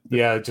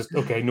 Yeah, just,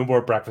 okay, no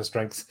more breakfast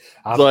drinks.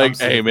 It's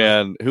hey,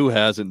 man, who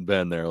hasn't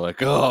been there?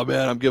 Like, oh,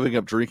 man, I'm giving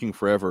up drinking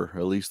forever,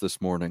 at least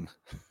this morning.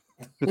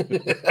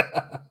 It's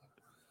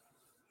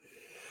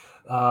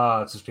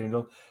a strange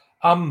one.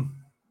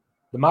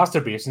 The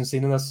masturbation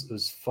scene in this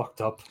is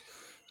fucked up.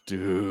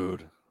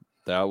 Dude,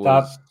 that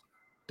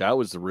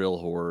was the real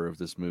horror of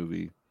this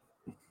movie.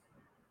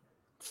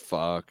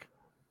 Fuck.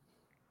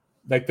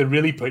 Like, they're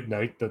really putting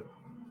out that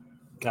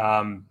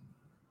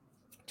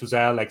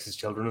Josiah likes his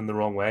children in the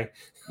wrong way.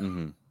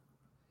 Mm-hmm.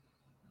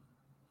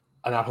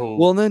 And that whole...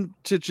 Well, and then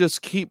to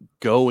just keep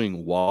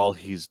going while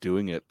he's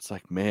doing it, it's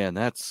like, man,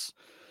 that's...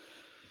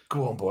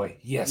 Go on, boy.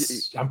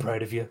 Yes, I'm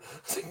proud of you.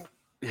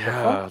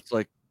 Yeah, it's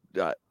like,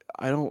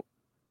 I don't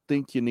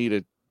think you need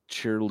a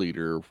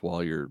cheerleader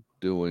while you're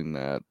doing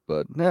that,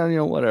 but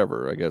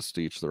whatever. I guess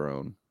to each their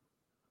own.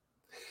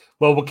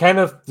 Well, we'll kind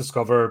of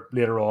discover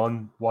later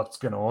on what's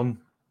going on.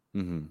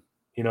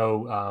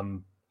 Mm-hmm.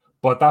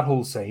 But that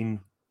whole scene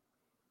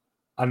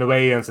and the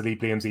way he instantly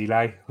blames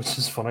Eli, which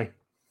is funny.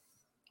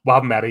 We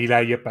haven't met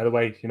Eli yet, by the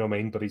way, you know what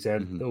I mean? But he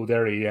said, oh,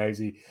 there Eli is.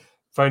 He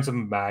found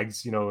some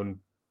mags, and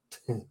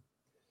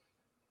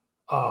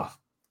oh,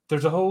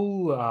 there's a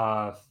whole,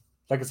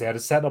 like I said,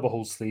 it's setting up a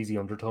whole sleazy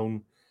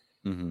undertone.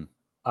 Mm-hmm.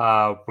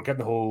 We're getting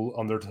the whole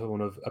undertone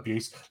of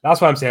abuse.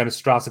 That's why I'm saying it's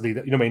drastically. You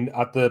know what I mean?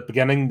 At the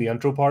beginning, the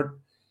intro part,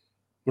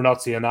 we're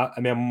not seeing that. I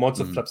mean, once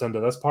it flips into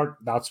this part,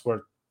 that's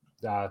where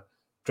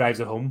drives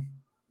it home.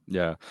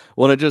 Yeah.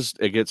 Well,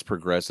 it gets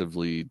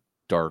progressively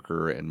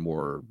darker and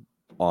more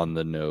on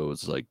the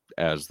nose, like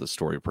as the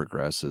story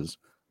progresses.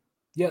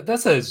 Yeah,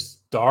 this is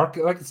dark.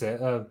 Like I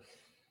said,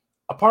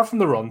 apart from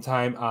the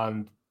runtime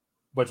and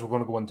which we're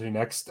going to go into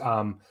next,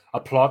 a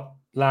plot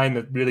line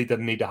that really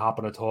didn't need to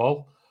happen at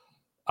all.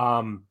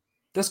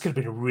 This could have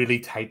been a really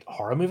tight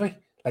horror movie,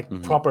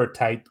 like proper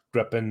tight,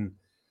 gripping,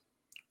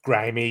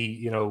 grimy,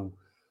 you know,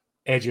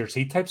 edge of your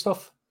seat type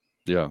stuff.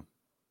 Yeah.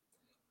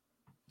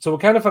 So we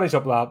kind of finish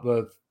up that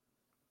with.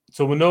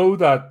 So we know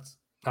that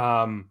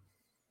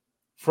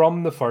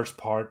from the first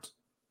part,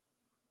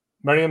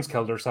 Miriam's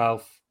killed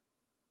herself.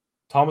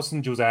 Thomas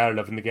and Josiah are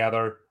living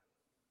together.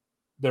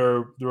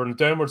 They're in a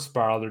downward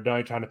spiral. They're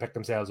now trying to pick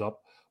themselves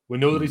up. We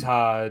know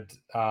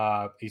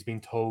that he's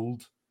been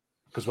told,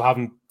 because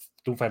we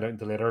don't find out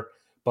until later,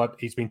 but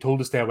he's been told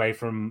to stay away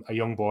from a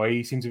young boy.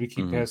 He seems to be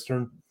keep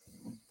pestering.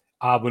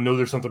 We know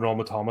there's something wrong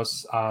with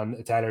Thomas, and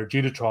it's either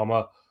due to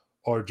trauma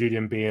or due to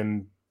him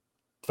being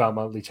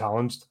developmentally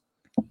challenged.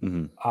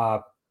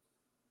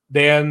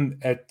 Then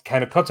it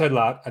kind of cuts out a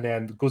lot and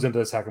then goes into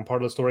the second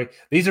part of the story.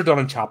 These are done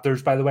in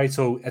chapters, by the way,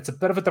 so it's a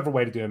bit of a different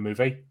way to do a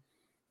movie.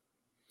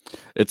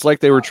 It's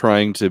like they were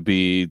trying to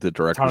be the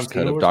director's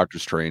cut Tarantino of Doctor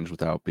Strange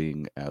without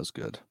being as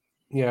good.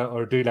 Yeah,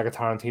 or do like a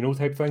Tarantino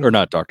type thing. Or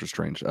not Doctor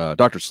Strange,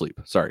 Doctor Sleep.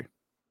 Sorry.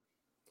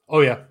 Oh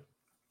yeah,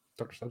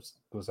 Doctor Sleep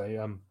was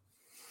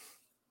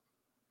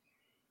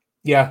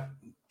yeah,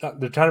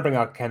 they're trying to bring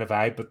that kind of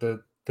vibe, but they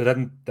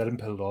didn't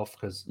pull it off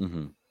because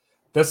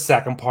this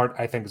second part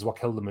I think is what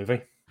killed the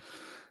movie.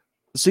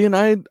 See, and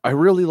I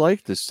really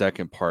liked this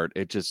second part.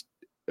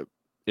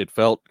 It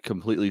felt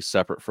completely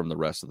separate from the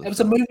rest of the film. It was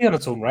film. a movie on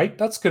its own, right?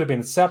 That's could have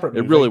been a separate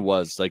movie. It really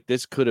was. Like,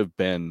 this could have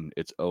been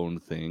its own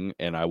thing,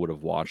 and I would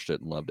have watched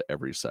it and loved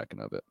every second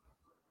of it.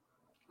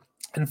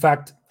 In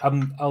fact,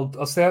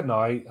 I'll say it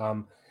now.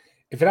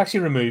 If it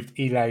actually removed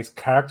Eli's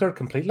character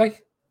completely,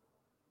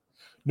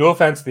 no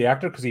offense to the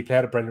actor because he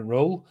played a brilliant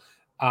role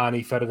and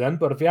he fitted in,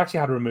 but if he actually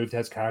had removed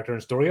his character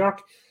and story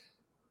arc,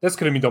 this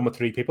could have been done with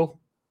 3 people.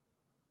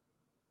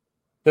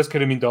 This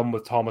could have been done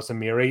with Thomas and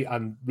Mary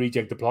and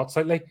rejigged the plot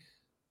slightly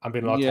and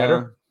been a lot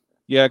tighter.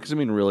 Yeah, because I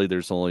mean, really,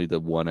 there's only the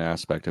one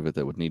aspect of it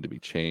that would need to be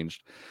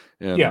changed,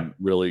 and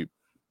really,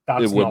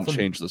 it wouldn't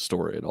change the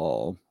story at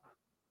all.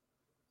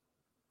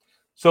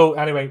 So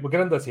anyway, we'll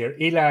get into this here.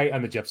 Eli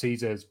and the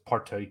Gypsies is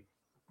part 2,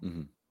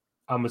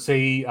 and we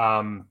see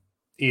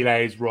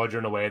Eli's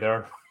rogering away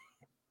there.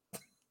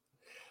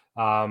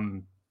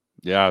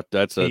 Yeah,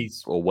 that's a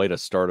way to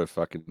start a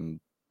fucking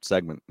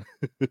segment.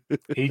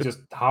 He's just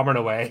hammering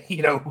away,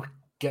 you know,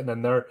 getting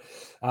in there.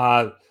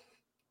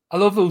 I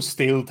love those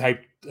steel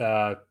type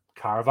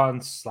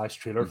caravans /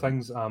 trailer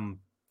things.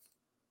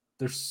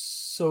 They're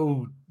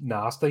so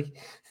nasty.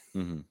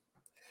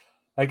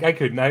 Like I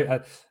couldn't.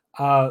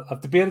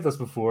 I've debated this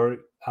before.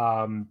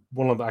 One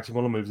of the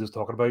movies I was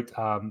talking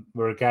about,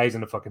 where a guy's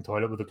in a fucking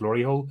toilet with a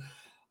glory hole.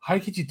 How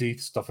could you do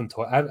stuff in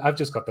toilet? I've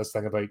just got this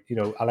thing about, you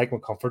know, I like my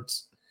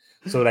comforts.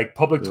 So like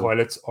public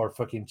toilets are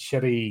fucking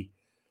shitty.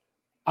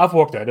 I've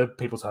walked out of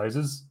people's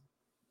houses,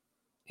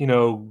 you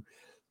know,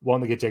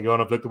 wanting to get jiggy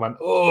on. I've looked and went,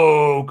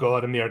 oh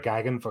god, I'm near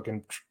gagging,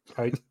 fucking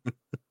out.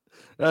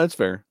 That's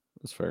fair.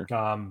 That's fair.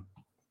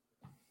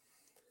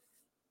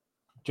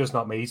 Just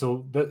not me.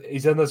 So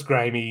he's in this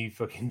grimy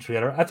fucking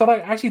trailer. I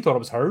actually thought it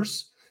was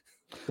hers.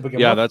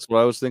 Yeah, that's what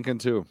I was thinking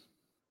too.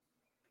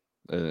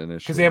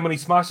 Because then when he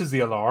smashes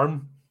the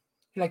alarm,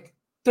 you're like,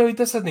 dude,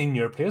 this isn't in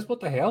your place. What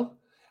the hell?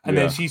 And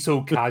then she's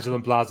so casual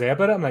and blasé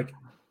about it. I'm like,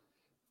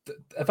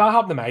 if that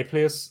happened to my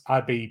place,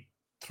 I'd be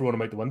throwing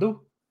him out the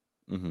window.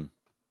 You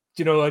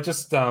know, I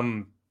just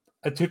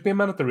it took me a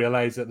minute to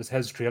realize it was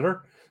his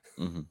trailer,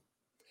 and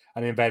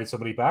he invited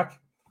somebody back,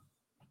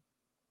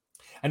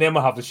 and then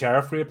we'll have the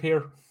sheriff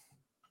reappear.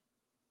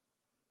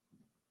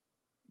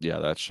 Yeah,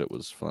 that shit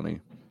was funny.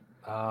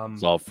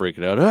 It's all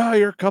freaking out.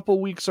 You're a couple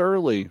weeks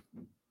early.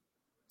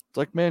 It's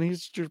like, man,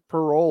 he's your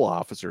parole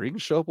officer. He can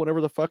show up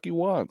whenever the fuck he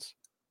wants.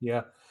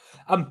 Yeah.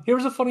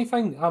 Here's a funny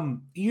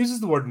thing. He uses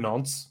the word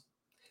nonce.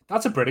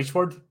 That's a British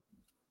word.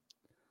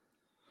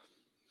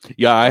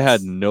 Yeah, I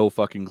had no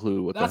fucking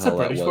clue what the hell that was.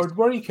 That's a British word.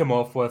 Where he came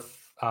off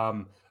with,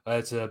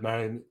 it's a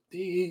man.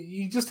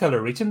 You just tell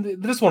her reaching. They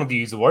just wanted to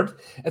use the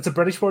word. It's a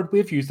British word.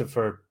 We've used it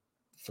for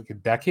fucking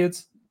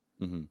decades.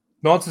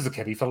 Nonce is a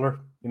kiddie filler.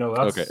 You know,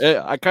 that's... Okay.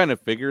 I kind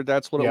of figured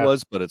that's what it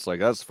was, but it's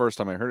like, that's the first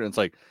time I heard it. It's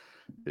like,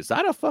 is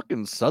that a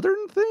fucking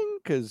Southern thing?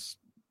 Because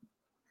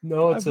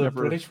no, it's a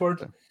British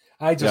word.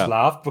 I just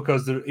laughed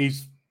because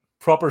he's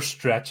proper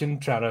stretching,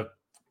 trying to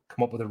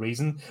come up with a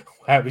reason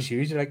why it was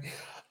used. You're like,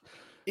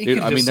 dude,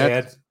 I mean,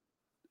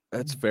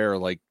 that's fair.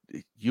 Like,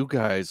 you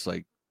guys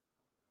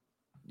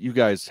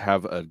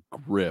have a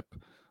grip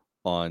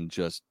on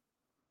just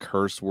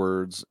curse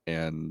words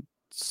and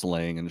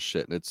slang and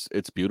shit. And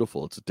it's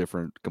beautiful. It's a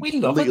different, We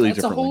love it. completely It's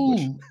a different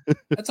language. whole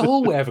it's a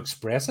whole way of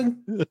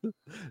expressing.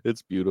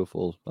 It's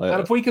beautiful.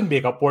 And if we can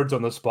make up words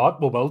on the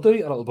spot, we will do, and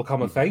it'll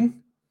become a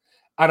thing.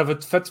 And if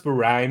it fits with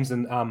rhymes,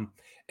 and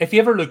if you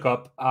ever look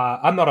up,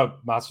 I'm not a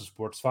massive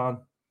sports fan.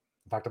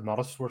 In fact, I'm not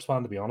a sports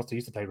fan, to be honest. I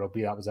used to play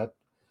rugby, that was it.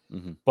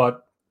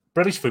 But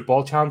British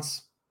football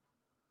chants,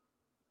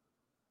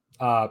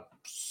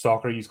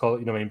 soccer, you call it,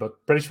 you know what I mean?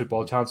 But British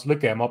football chants,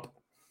 look them up.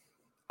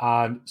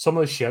 And some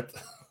of the shit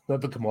that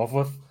they come off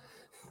with,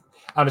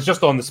 and it's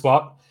just on the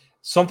spot.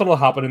 Something will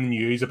happen in the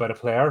news about a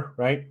player,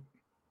 right?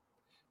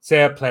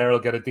 Say a player will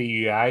get a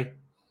DUI.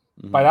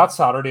 By that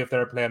Saturday, if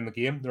they're playing the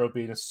game, there will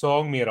be a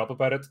song made up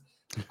about it,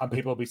 and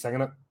people will be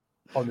singing it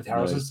on the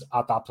terraces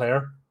at that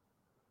player.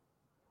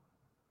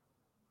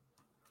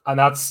 And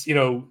that's,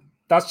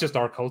 that's just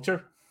our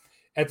culture.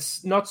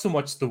 It's not so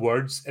much the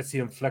words, it's the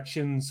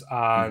inflections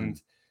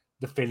and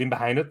the feeling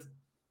behind it.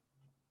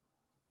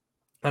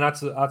 And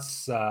that's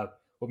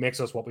what makes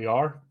us what we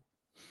are.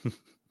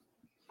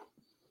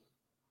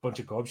 Bunch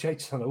of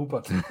gobshites, I know,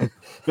 but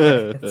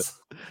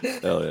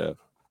hell yeah.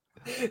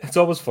 It's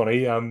always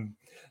funny.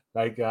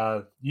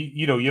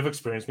 You've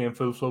experienced me in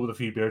full flow with a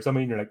few beers. I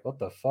mean, you're like, what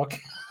the fuck?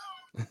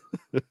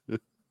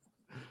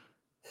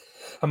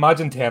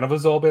 Imagine 10 of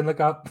us all being like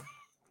that.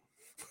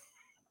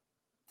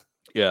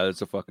 Yeah,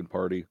 it's a fucking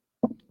party.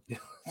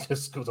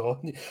 Just goes on.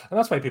 And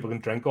that's why people can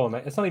drink all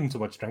night. It's not even so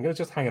much drinking, it's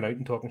just hanging out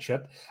and talking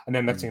shit. And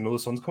then next thing you know, the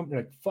sun's coming,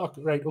 you're like, fuck,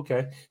 right,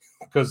 okay.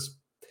 Because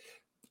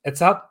it's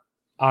that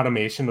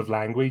animation of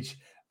language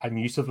and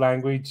use of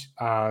language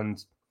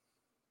and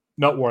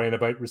not worrying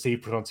about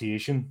received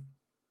pronunciation.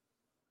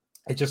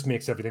 It just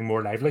makes everything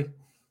more lively.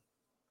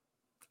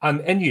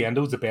 And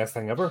innuendo is the best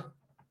thing ever.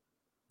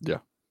 Yeah.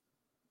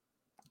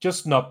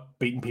 Just not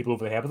beating people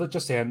over the head with it,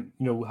 just saying,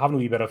 having a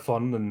wee bit of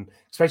fun, and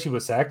especially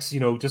with sex,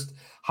 just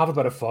have a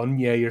bit of fun.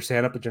 Yeah, you're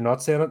saying it, but you're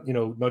not saying it,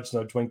 nudge,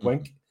 nudge, wink,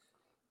 wink.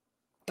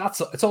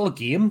 It's all a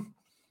game.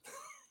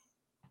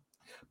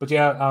 But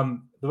yeah,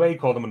 the way you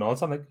called him a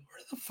nonce, I'm like,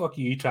 where the fuck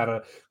are you trying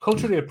to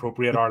culturally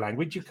appropriate our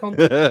language, you cunt?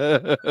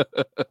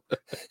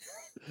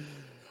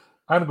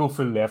 I'm gonna go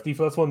full lefty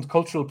for this one.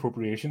 Cultural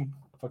appropriation.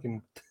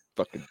 Fucking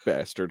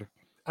bastard.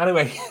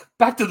 Anyway,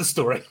 back to the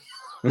story.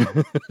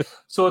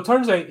 So it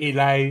turns out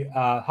Eli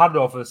had it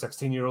off with a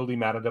 16-year-old he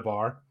met at a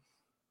bar.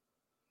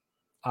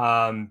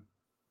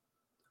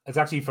 It's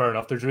actually fair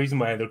enough. There's a reason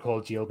why they're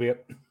called jailbait.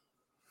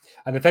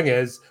 And the thing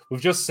is,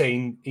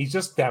 he's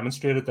just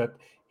demonstrated that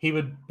he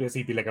would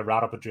basically be like a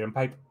rat up a drain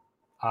pipe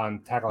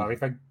and tackle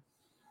anything.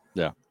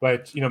 Yeah.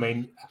 But,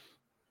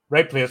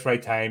 right place,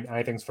 right time,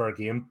 anything's fair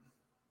game.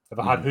 If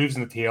I had hooves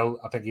in the tail,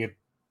 I think he'd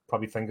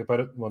probably think about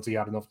it once he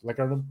had enough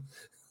liquor in him.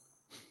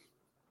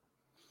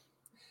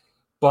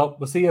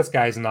 But we see this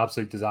guy's an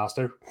absolute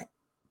disaster.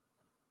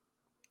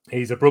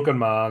 He's a broken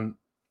man.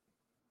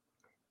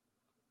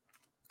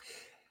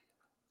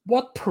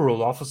 What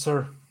parole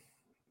officer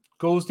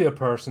goes to a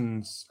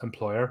person's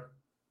employer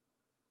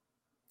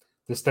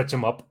to stitch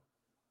him up?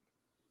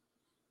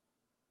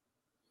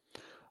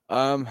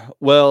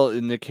 Well,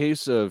 in the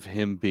case of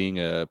him being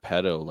a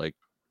pedo, like,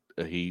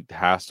 he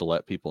has to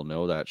let people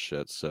know that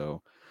shit.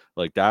 So,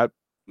 like, that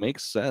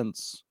makes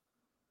sense.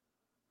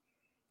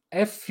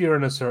 If you're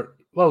in a certain...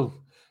 Well,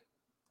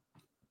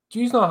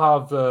 do you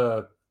not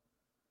have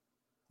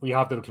we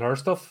have to declare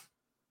stuff?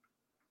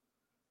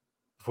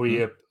 Before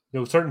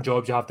certain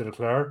jobs you have to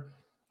declare.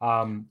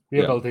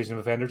 Rehabilitation of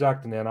Offenders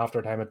Act, and then after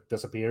a time it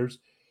disappears.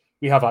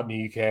 We have that in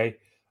the UK.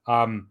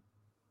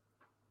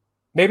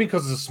 Maybe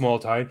because it's a small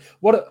town.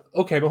 My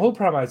whole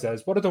premise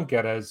is, what I don't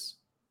get is,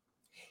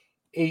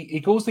 he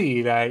goes to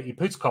Eli, he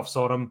puts cuffs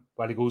on him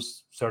while he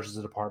goes searches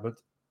his apartment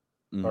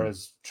or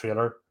his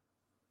trailer,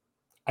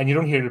 and you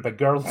don't hear the big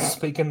girl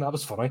speaking. That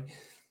was funny.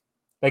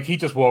 Like, he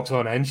just walks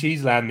on in,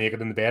 she's lying naked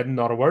in the bed and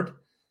not a word.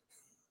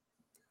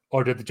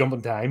 Or did they jump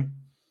in time?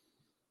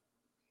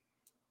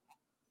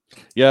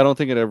 Yeah, I don't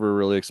think it ever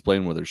really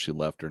explained whether she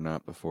left or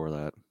not before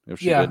that. If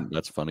she didn't,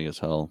 that's funny as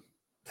hell.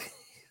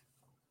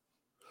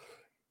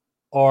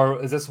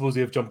 Or is this supposed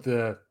to have jumped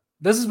the...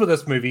 This is where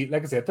this movie,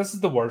 like I said, this is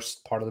the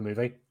worst part of the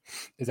movie,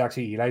 is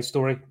actually Eli's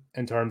story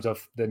in terms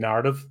of the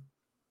narrative.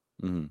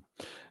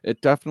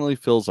 It definitely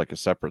feels like a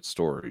separate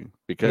story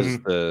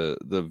because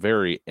the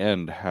very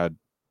end had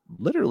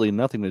literally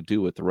nothing to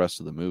do with the rest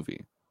of the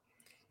movie.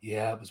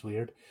 Yeah, it was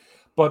weird.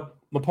 But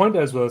my point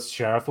is with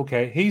Sheriff,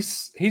 okay,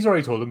 he's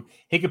already told him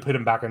he could put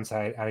him back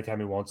inside anytime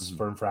he wants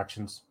for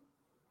infractions.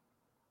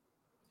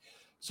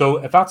 So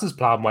if that's his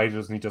plan, why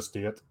doesn't he just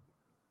do it?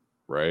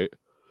 Right.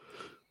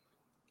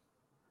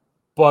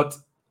 But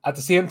at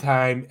the same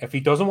time, if he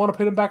doesn't want to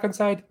put him back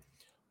inside,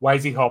 why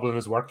is he hobbling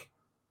his work?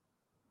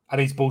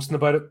 And he's boasting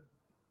about it.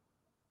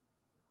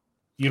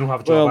 You don't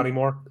have a job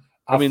anymore.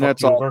 I mean,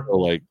 that's also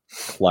like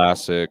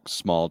classic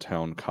small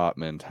town cop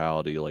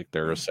mentality. Like,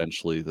 they're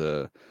essentially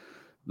the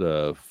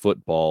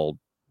football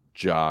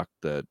jock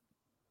that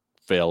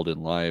failed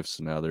in life,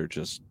 so now they're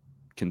just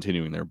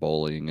continuing their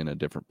bullying in a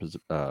different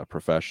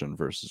profession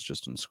versus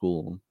just in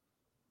school.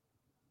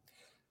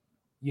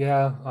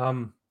 Yeah.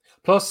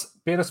 Plus,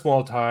 being a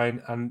small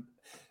town, and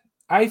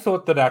I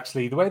thought that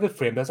actually the way they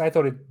framed this, I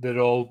thought they'd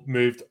all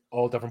moved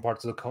all different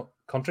parts of the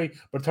country,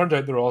 but it turned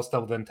out they're all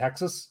still within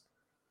Texas,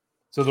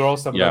 so they're all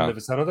still within the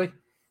vicinity.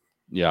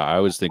 Yeah, I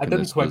was I thinking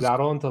didn't this twig was that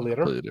on until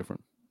later. completely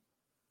different.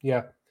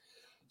 Yeah.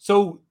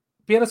 So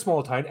being a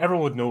small town,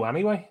 everyone would know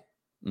anyway,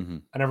 Mm-hmm.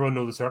 and everyone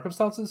know the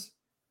circumstances.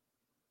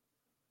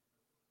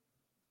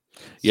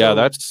 Yeah,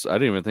 So I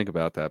didn't even think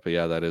about that, but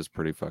yeah, that is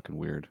pretty fucking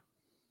weird.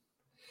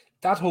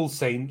 that whole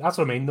scene, that's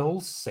what I mean. The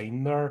whole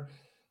scene there,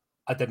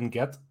 I didn't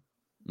get.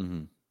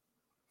 Mm-hmm.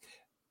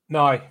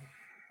 Now,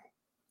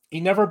 he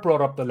never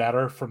brought up the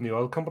letter from the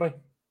oil company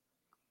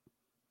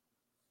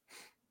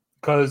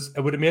because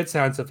it would have made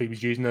sense if he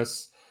was using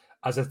this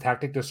as a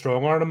tactic to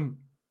strong arm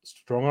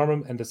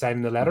him into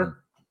signing the letter. Mm-hmm.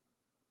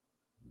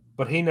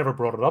 But he never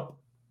brought it up,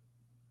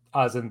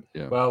 as in,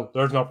 well,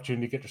 there's an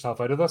opportunity to get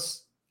yourself out of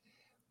this.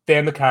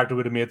 Then the character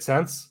would have made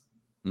sense.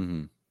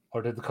 Mm-hmm.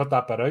 Or did they cut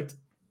that bit out?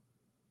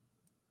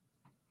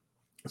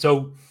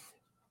 So,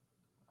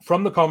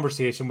 from the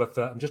conversation with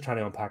I'm just trying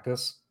to unpack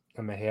this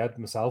in my head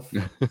myself.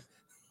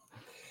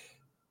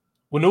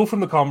 We know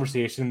from the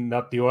conversation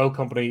that the oil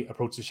company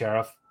approached the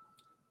sheriff.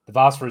 They've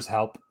asked for his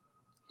help.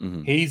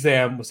 Mm-hmm. He's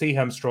we see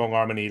him strong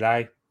arming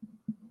Eli.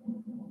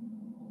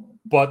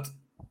 But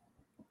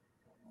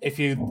if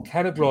you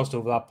kind of glossed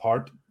over that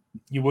part,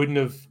 you wouldn't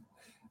have,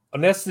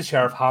 unless the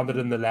sheriff handed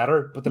in the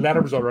letter, but the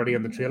letter was already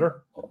in the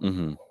trailer.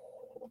 Mm-hmm.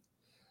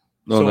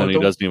 No, So then he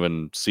doesn't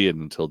even see it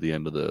until the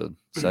end of the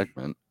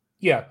segment.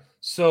 Yeah.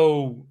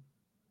 So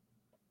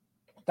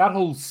that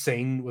whole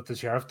scene with the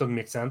sheriff doesn't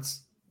make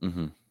sense.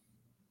 Mm-hmm.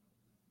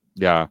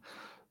 Yeah.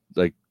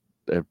 Like,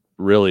 it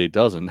really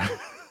doesn't.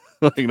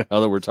 Like, now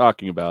that we're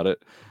talking about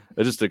it,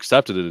 I just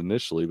accepted it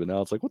initially, but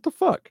now it's like, what the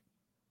fuck?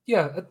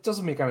 Yeah, it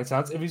doesn't make any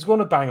sense. If he's going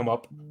to bang him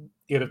up,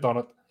 he'd have done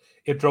it.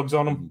 He had drugs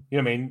on him. Mm-hmm. You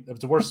know what I mean? It was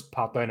the worst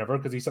pat down ever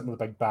because he's sitting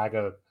with a big bag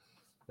of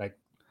like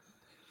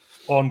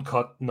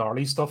uncut,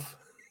 gnarly stuff.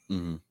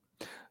 Mm-hmm.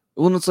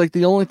 Well, it's like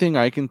the only thing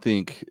I can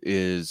think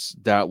is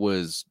that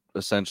was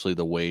essentially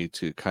the way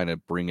to kind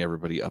of bring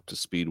everybody up to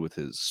speed with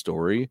his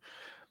story.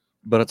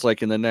 But it's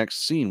like in the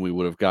next scene, we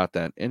would have got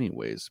that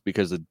anyways,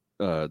 because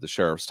the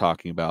sheriff's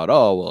talking about,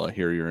 oh, well, I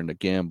hear you're into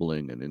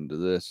gambling and into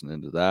this and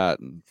into that,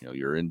 and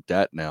you're in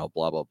debt now,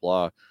 blah, blah,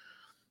 blah.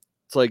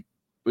 It's like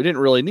we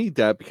didn't really need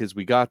that because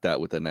we got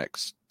that with the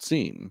next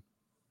scene.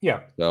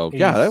 Yeah. So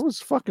yeah, that was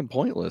fucking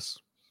pointless.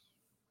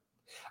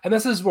 And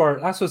this is where,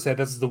 that's what I said,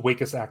 this is the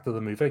weakest act of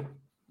the movie.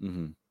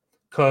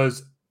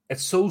 Because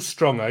it's so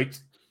strung out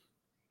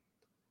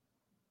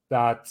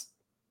that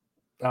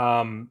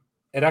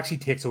it actually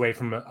takes away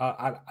from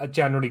a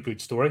generally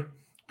good story.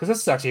 Because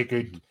this is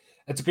actually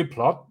it's a good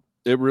plot.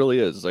 It really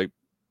is. Like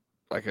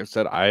I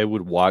said, I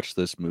would watch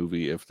this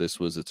movie if this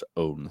was its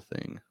own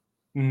thing.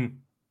 Mm-hmm.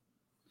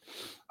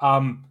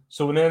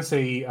 So when then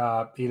see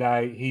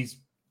Eli, he's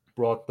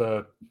brought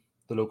the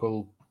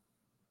local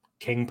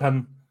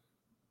kingpin.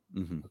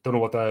 Mm-hmm. I don't know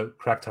what the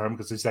correct term,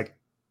 because he's like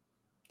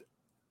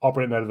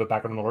operating out of the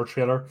back of another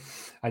trailer,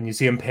 and you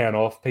see him paying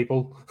off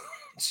people.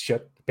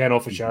 Paying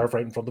off a sheriff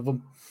right in front of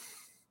him,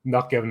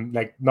 not giving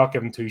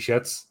two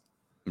shits.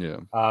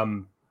 Yeah.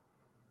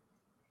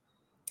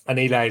 And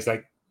Eli's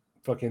like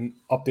fucking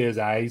up to his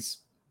eyes.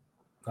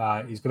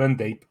 He's been in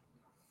deep.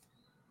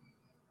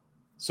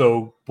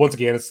 So once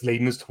again, it's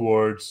leading us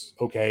towards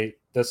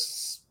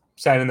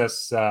signing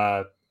this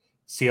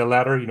sale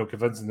letter,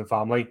 convincing the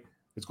family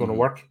it's going to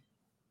work.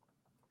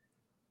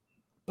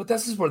 But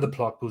this is where the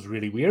plot goes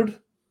really weird.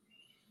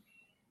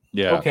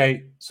 Yeah.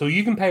 Okay, so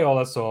you can pay all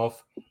this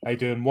off by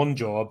doing one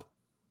job.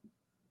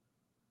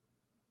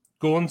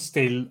 Go and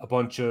steal a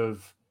bunch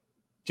of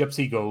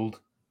gypsy gold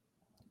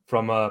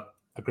from a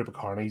group of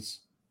carnies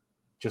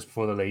just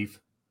before they leave.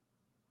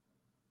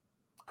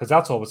 Because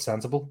that's always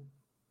sensible.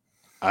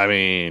 I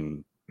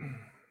mean,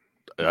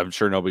 I'm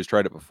sure nobody's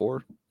tried it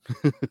before.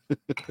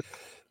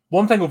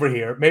 One thing over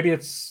here, maybe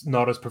it's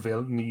not as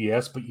prevalent in the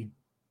US, but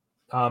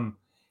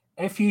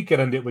if you get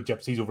into it with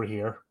gypsies over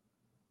here,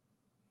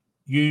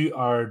 you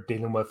are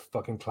dealing with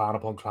fucking clan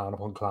upon clan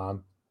upon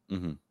clan.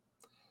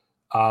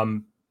 Mm-hmm.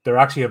 They're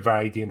actually a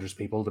very dangerous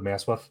people to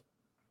mess with.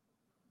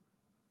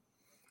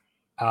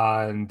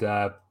 And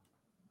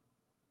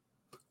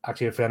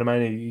actually, a friend of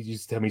mine, he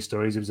used to tell me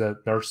stories. He was a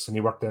nurse and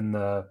he worked in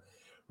the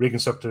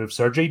reconstructive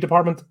surgery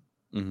department.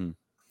 Mm-hmm.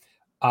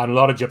 And a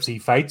lot of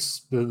gypsy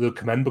fights, they'll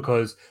come in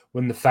because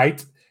when they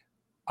fight,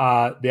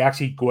 they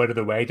actually go out of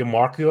their way to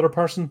mark the other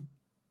person.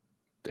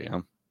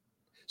 Damn.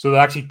 So they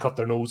actually cut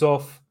their nose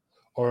off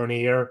or an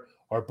ear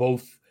or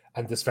both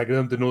and disfigure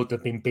them to know that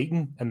they've been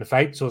beaten in the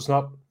fight. So it's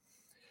not...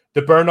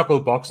 The bare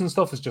knuckle boxing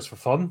stuff is just for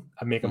fun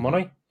and making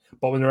money.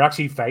 But when they're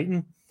actually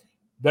fighting,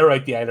 they're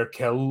out to either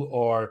kill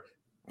or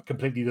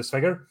completely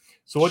disfigure.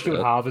 So what you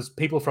would have is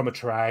people from a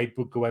tribe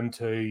would go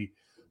into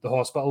the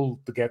hospital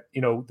to get,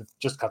 they've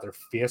just got their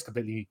face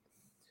completely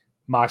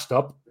mashed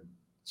up.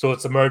 So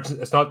it's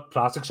emergency. It's not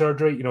plastic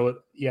surgery,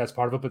 it's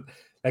part of it, but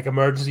like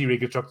emergency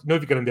reconstruction.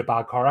 If you get into a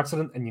bad car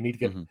accident and you need to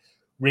get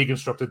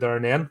reconstructed there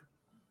and then.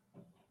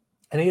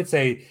 And he'd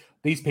say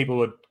these people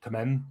would come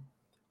in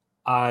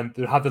and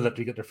they'd have to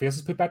literally get their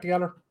faces put back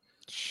together.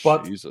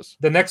 But Jesus.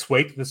 the next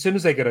week, as soon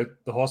as they get out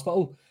the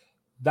hospital,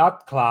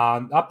 that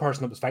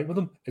person that was fighting with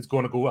them is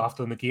going to go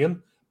after them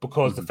again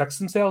because they fixed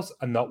themselves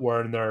and not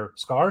wearing their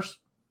scars.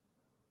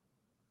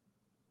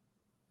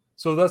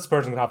 So this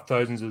person could have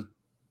thousands of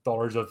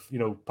dollars of,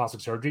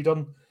 plastic surgery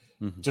done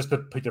just to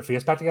put their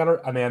face back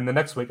together. And then the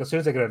next week, as soon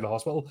as they get out of the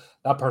hospital,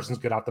 that person's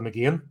good at them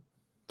again.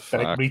 They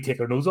like retake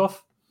their nose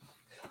off.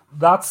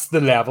 That's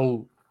the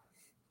level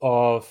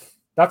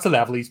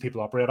these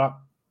people operate at.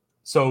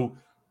 So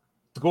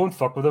to go and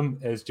fuck with them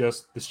is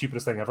just the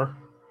stupidest thing ever.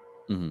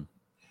 Mm-hmm.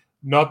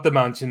 Not to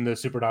mention the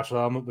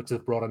supernatural element, which is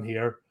brought in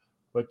here,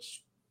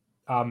 which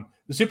the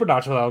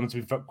supernatural elements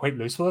have been quite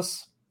loose with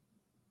this.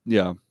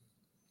 Yeah.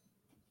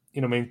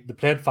 They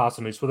played fast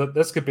and loose with it.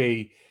 This could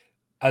be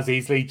as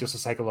easily just a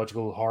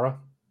psychological horror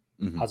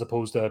as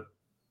opposed to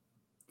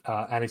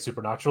any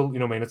supernatural.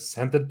 It's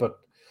hinted, but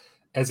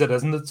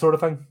isn't it sort of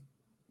thing?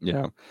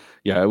 Yeah.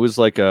 Yeah, it was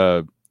like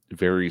a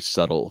very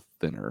subtle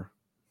thinner.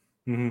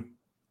 Mm-hmm.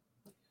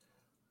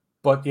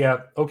 But yeah,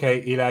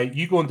 okay, Eli,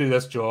 you go and do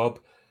this job.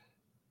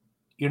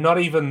 You're not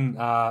even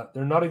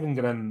they're not even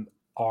getting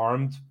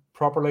armed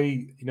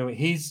properly.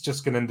 He's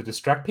just going in to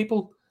distract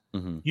people.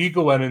 You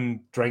go in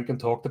and drink and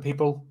talk to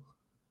people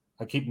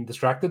and keep them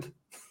distracted.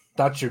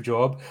 That's your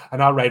job.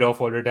 And I'll write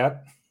off all your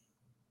debt.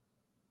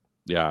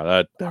 Yeah,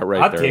 that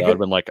right there. That would have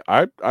been like,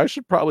 I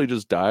should probably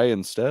just die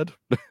instead.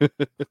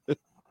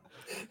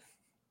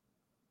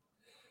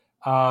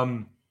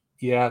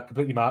 Yeah,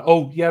 completely mad.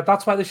 Oh, yeah,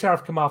 that's why the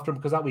sheriff came after him,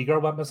 because that wee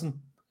girl went missing.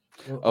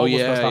 Oh,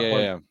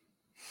 yeah.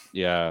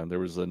 Yeah, there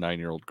was a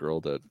 9-year-old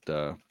girl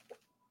that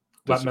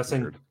went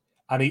missing.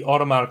 And he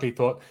automatically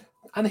thought,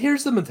 and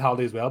here's the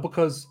mentality as well,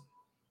 because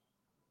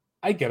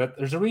I get it.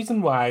 There's a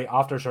reason why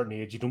after a certain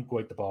age you don't go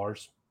out to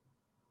bars.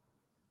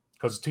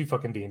 Because it's too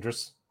fucking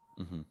dangerous.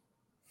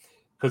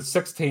 Because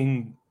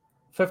 15,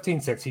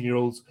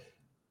 16-year-olds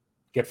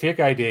get fake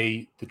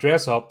ID, they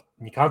dress up,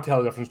 and you can't tell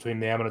the difference between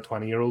them and a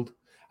 20-year-old.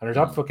 And there's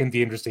that fucking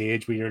dangerous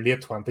age where you're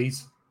late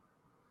 20s,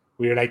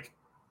 where you're like,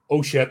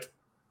 oh shit,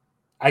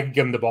 I could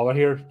give him the bother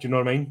here. Do you know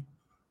what I mean?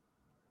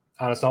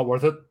 And it's not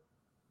worth it.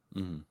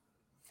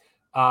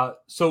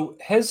 So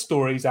his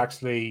story is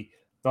actually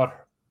not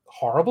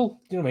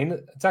horrible. Do you know what I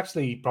mean? It's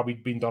actually probably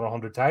been done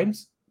 100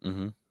 times. I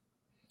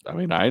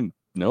mean, I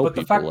know but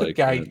people the fact like the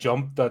guy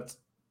jumped that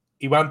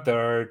he went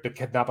there to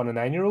kidnap a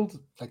 9-year-old,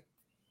 like,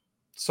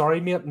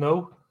 sorry, mate,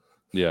 no.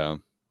 Yeah.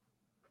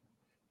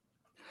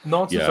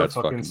 Nonsense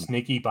are fucking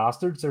sneaky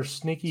bastards. They're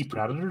sneaky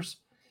predators.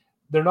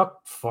 They're not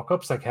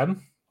fuck-ups like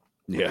him.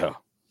 Yeah.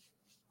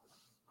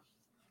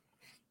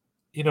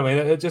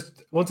 It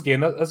just, once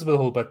again, that's the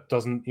whole bit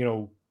doesn't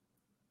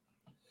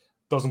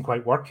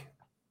quite work.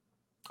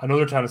 I know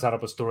they're trying to set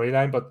up a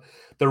storyline, but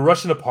they're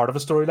rushing a part of a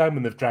storyline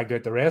when they've dragged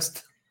out the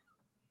rest.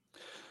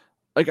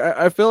 Like,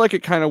 I feel like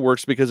it kind of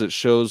works because it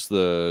shows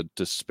the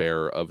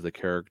despair of the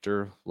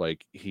character.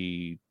 Like,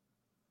 he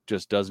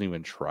just doesn't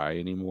even try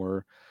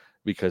anymore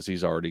because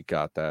he's already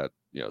got that,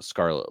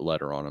 scarlet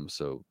letter on him.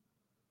 So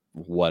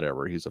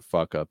whatever, he's a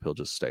fuck up. He'll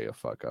just stay a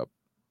fuck up.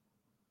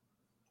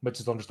 Which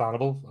is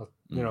understandable.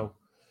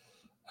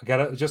 I get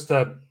it. Just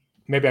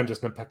maybe I'm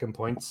just nitpicking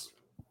points,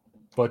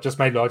 but just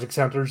my logic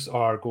centers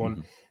are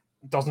going,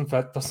 doesn't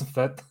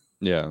fit.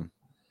 Yeah.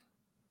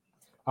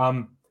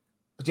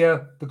 But yeah,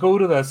 they go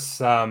to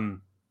this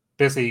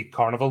busy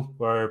carnival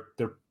where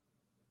they're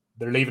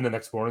leaving the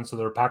next morning, so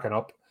they're packing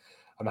up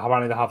and they're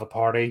wanting to have a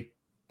party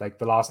like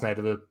the last night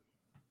of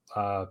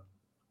the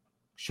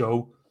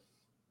show,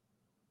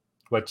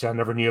 which I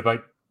never knew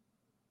about.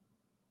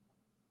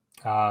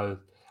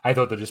 I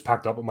thought they just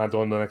packed up and went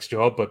on to the next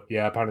job, but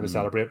yeah, apparently they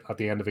celebrate at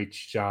the end of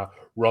each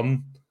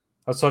run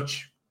as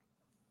such.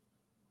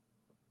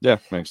 Yeah,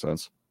 makes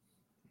sense.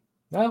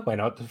 Yeah, why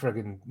not?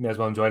 Freaking may as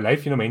well enjoy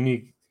life. You know what I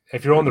mean?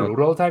 If you're on the road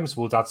all the time, I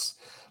suppose that's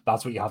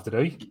what you have to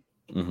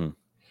do.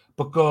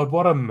 But God,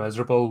 what a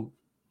miserable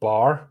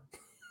bar.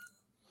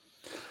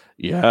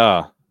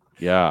 Yeah.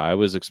 I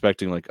was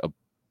expecting like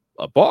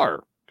a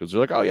bar because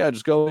they're like, oh yeah,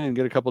 just go in and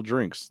get a couple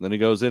drinks. And then he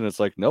goes in, and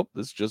it's like, nope,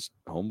 this is just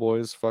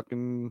Homeboy's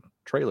fucking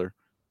trailer.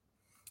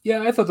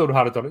 Yeah, I thought they would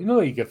have had it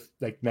done. You get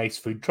like nice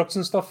food trucks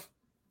and stuff.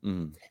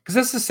 Because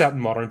this is set in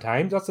modern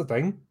times. That's the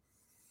thing.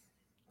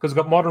 Because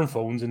we've got modern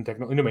phones and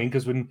technology. You know what I mean?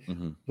 Because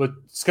when we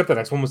skip the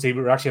next one, we'll see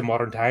we're actually in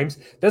modern times.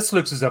 This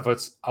looks as if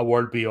it's a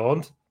world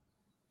beyond.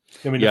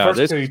 I mean, the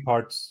first two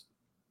parts.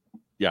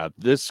 Yeah,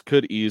 this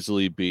could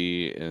easily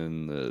be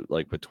in the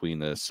between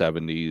the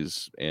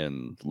 70s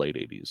and late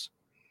 80s.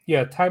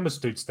 Yeah, time has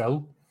stood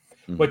still,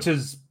 which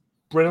is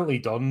brilliantly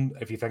done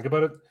if you think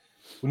about it.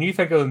 When you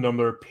think of the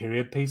number of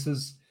period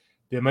pieces,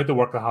 the amount of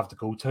work they have to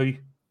go to,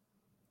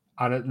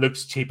 and it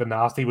looks cheap and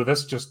nasty. With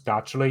this, just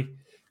naturally,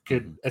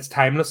 it's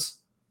timeless.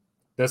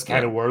 This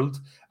kind of world,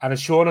 and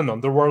it's showing an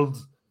underworld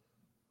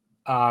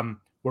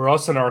where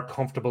us in our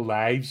comfortable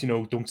lives,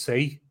 don't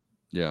see.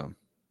 Yeah.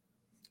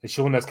 It's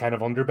showing this kind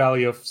of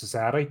underbelly of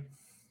society,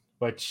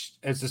 which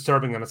is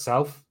disturbing in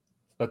itself,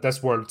 that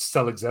this world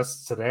still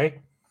exists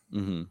today.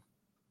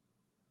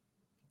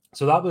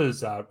 So that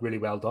was really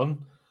well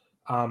done.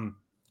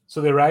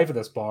 So they arrive at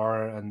this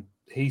bar, and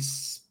the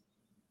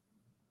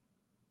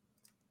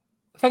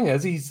thing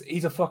is,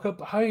 he's a fuck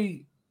up.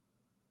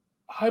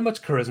 How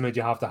much charisma do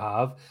you have to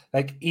have?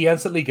 Like, he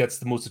instantly gets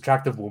the most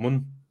attractive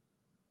woman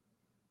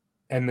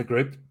in the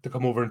group to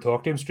come over and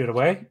talk to him straight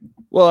away.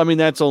 Well, I mean,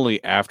 that's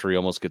only after he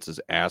almost gets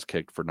his ass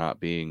kicked for not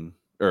being,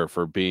 or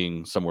for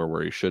being somewhere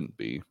where he shouldn't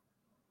be.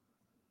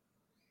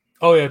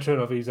 Oh yeah, true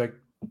enough. He's like,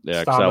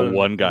 yeah, because that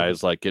one guy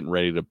is like getting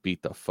ready to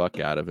beat the fuck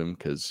out of him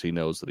because he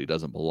knows that he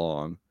doesn't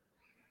belong.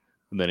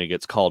 And then he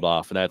gets called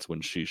off, and that's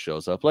when she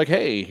shows up. Like,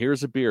 hey,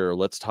 here's a beer.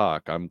 Let's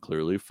talk. I'm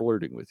clearly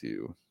flirting with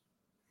you.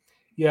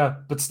 Yeah,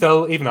 but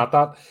still, even at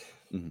that,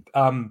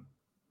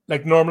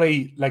 like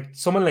normally, like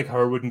someone like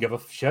her wouldn't give a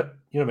shit.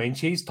 You know what I mean?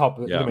 She's top.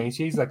 You know what I mean?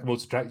 She's like the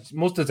most attractive,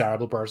 most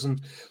desirable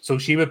person. So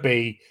she would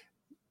be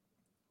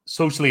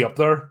socially up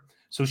there.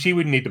 So she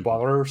wouldn't need to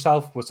bother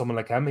herself with someone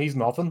like him. He's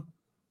nothing.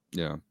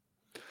 Yeah.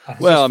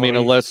 Well, I mean,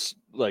 unless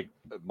like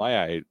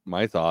my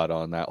thought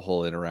on that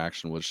whole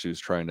interaction was she was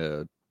trying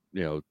to,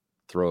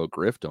 throw a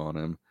grift on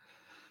him,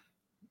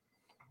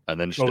 and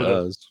then she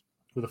does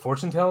with a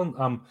fortune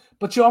telling.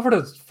 But she offered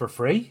it for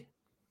free.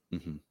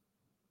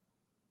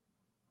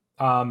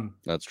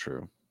 That's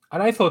true.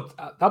 And I thought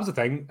that was the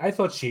thing. I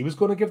thought she was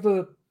going to give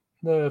the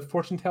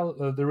fortune tell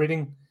the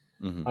reading.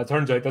 It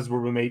turns out that's where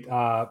we meet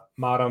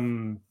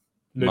Mama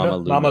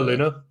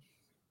Luna,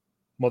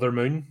 Mother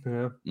Moon.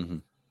 Yeah.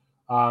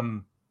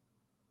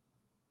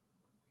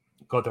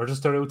 God, there's a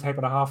stereotype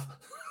and a half.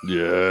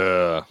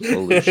 Yeah,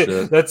 holy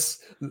shit.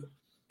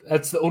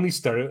 That's the only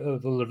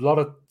there's a lot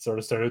of sort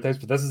of stereotypes,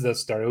 but this is a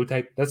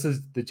stereotype. This is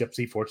the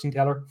gypsy fortune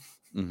teller,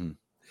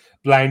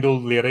 blind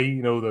old lady,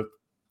 that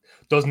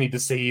doesn't need to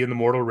see in the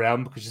mortal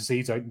realm because she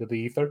sees out into the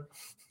ether.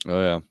 Oh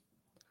yeah,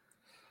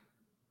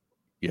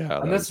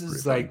 yeah. And this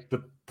is like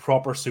the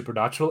proper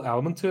supernatural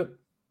element to it.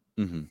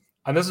 And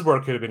this is where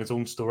it could have been its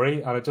own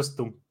story, and I just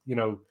don't,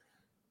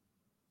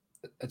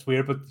 it's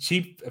weird, but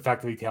she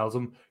effectively tells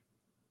him,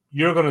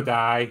 "You're going to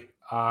die,"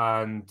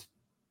 and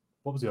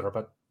what was the other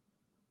bit?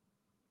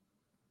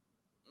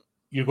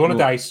 You're going to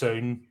die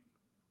soon.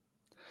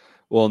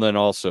 Well, and then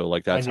also,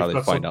 like, that's how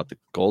they find out the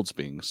gold's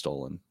being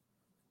stolen.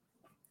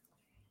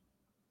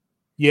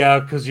 Yeah,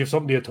 because you have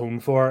something to atone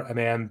for, and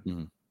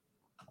then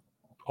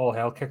all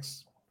hell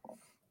kicks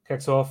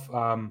off.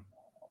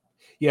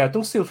 Yeah,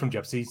 don't steal from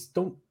gypsies.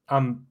 Don't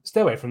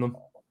stay away from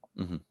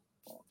them.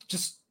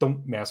 Just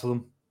don't mess with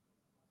them.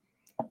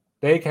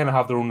 They kind of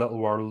have their own little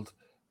world.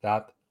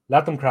 That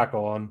let them crack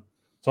on.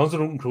 As long as they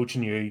don't encroach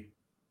on you,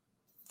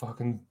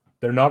 fucking.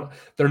 They're not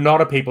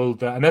a people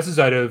that, and this is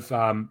out of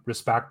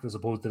respect as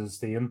opposed to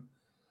disdain.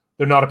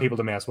 They're not a people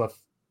to mess with.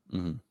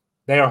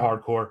 They are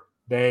hardcore.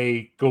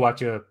 They go at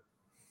you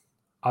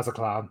as a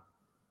clan.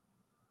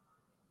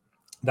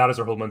 That is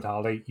their whole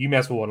mentality. You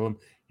mess with one of them,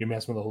 you're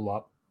messing with a whole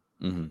lot.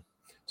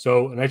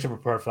 So, and I should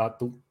prepare for that.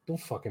 Don't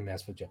fucking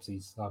mess with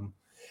gypsies.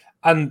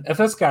 And if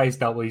this guy's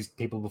dealt with these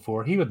people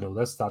before, he would know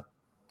this. That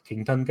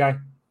Kington guy.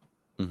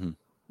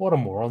 What a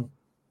moron.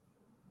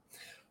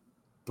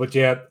 But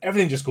yeah,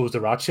 everything just goes to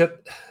rat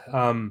shit.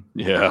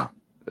 Yeah,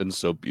 and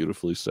so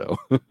beautifully so.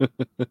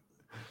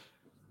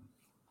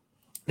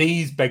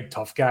 These big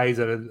tough guys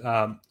that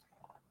are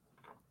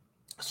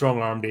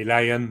strong-armed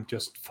alien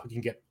just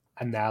fucking get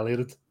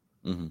annihilated.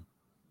 And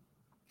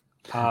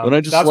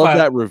I just love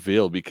that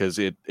reveal because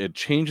it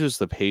changes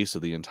the pace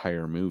of the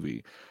entire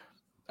movie.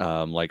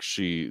 Like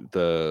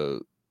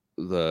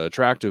the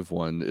attractive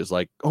one is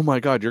like, oh my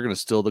god, you're gonna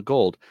steal the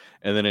gold,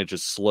 and then it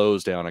just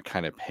slows down and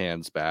kind of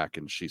pans back,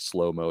 and she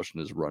slow motion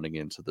is running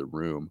into the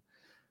room,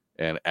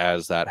 and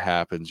as that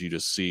happens, you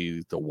just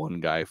see the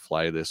one guy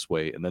fly this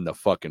way, and then the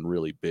fucking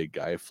really big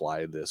guy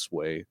fly this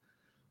way,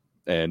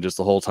 and just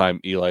the whole time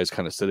Eli's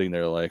kind of sitting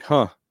there like,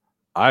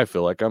 I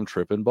feel like I'm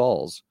tripping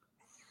balls,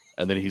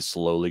 and then he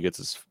slowly gets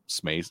his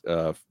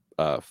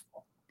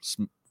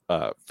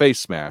face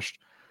smashed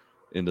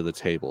into the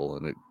table,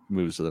 and it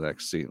moves to the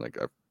next scene. Like,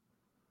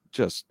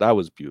 that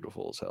was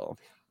beautiful as hell.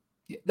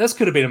 This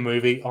could have been a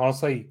movie,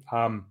 honestly,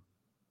 in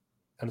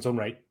its own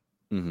right.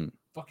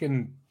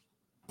 Fucking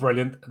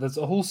brilliant. There's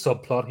a whole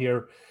subplot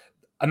here,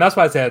 and that's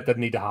why I said it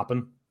didn't need to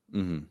happen,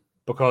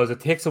 because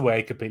it takes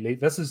away completely.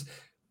 This is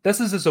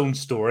its own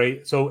story,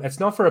 so it's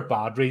not for a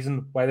bad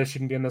reason why this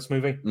shouldn't be in this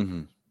movie.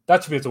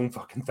 That should be its own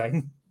fucking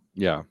thing.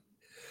 Yeah,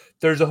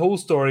 there's a whole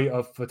story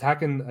of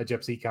attacking a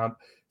gypsy camp,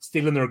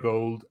 stealing their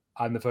gold,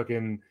 and the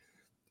fucking.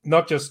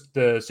 Not just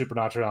the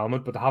supernatural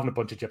element, but having a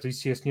bunch of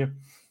gypsies chasing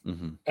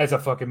you. It's a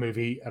fucking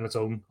movie in its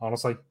own,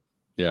 honestly.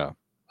 Yeah.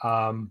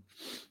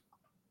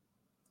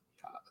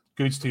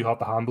 Good's too hot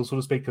to handle, so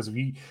to speak, because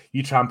if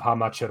you try and palm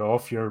that shit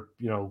off, you're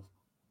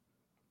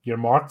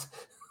marked.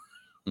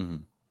 Mm-hmm.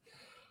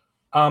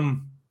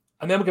 And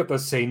then we get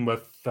this scene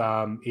with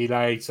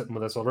Eli sitting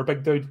with this other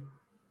big dude.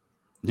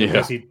 Yeah.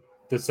 Basically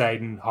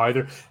deciding how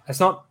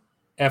it's not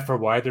if or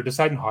why, they're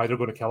deciding how they're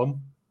going to kill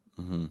him.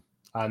 Mm-hmm.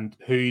 And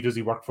who does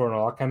he work for and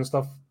all that kind of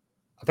stuff.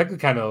 I think they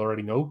kind of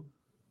already know.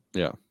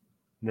 Yeah. And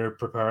they're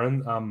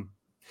preparing.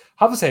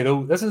 Have to say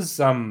though, this is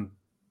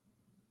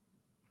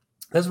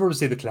This is where we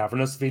see the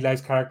cleverness of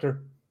Eli's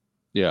character.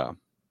 Yeah.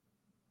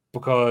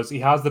 Because he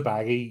has the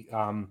baggie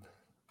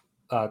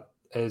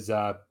his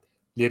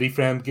lady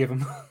friend gave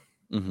him.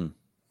 Mm-hmm.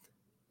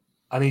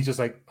 And he's just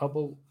like, oh,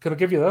 well, can I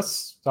give you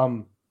this?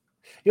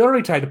 He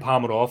already tried to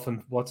palm it off,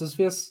 and what's his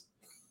face?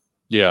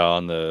 Yeah,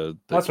 on the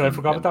That's right, I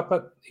forgot about that.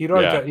 But he'd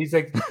already he's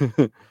like,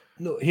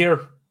 no,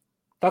 here,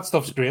 that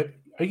stuff's great.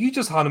 Are you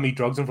just handing me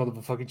drugs in front of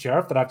a fucking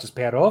sheriff that I've just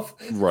paid off?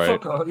 Right.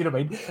 Fuck off, you know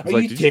what I mean? Are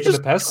like, you did taking you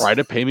the piss? Try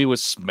to pay me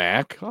with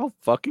smack? I'll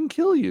fucking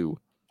kill you.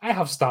 I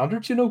have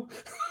standards, you know.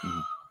 Mm-hmm.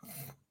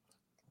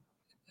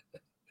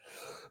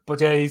 But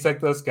yeah, he's like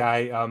this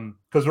guy,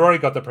 because we already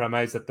got the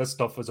premise that this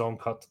stuff was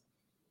uncut.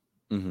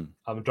 Mm-hmm.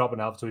 I'm dropping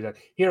out, so he's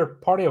like, here,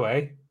 party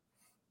away.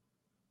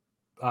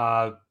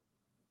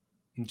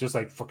 Just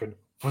like fucking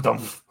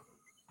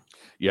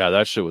yeah,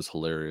 that shit was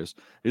hilarious.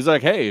 He's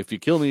like, hey, if you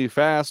kill me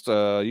fast,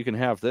 you can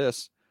have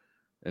this.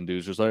 And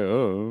dude's just like,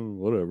 oh,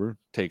 whatever.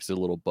 Takes a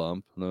little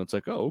bump. And then it's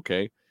like, oh,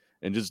 okay.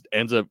 And just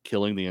ends up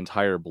killing the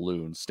entire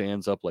balloon.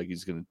 Stands up like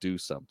he's going to do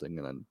something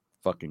and then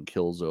fucking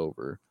kills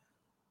over.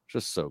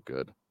 Just so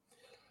good.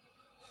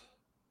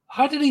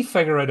 How did he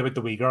figure out about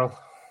the wee girl?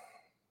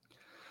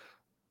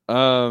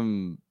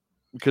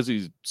 Because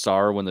he saw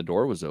her when the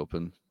door was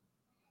open.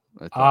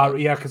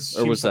 Yeah, because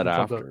or was that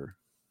after?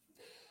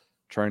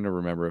 Trying to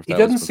remember if he that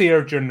didn't was see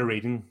her during the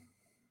reading.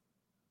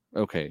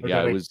 Okay,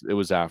 yeah, it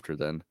was after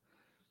then.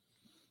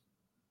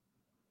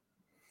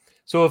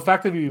 So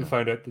effectively, we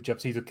found out the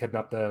gypsies had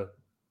kidnapped the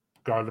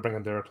girl to bring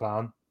into their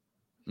clan.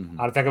 Mm-hmm.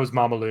 And I think it was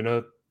Mama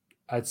Luna.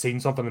 I'd seen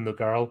something in the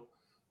girl,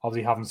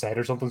 obviously having sight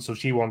or something, so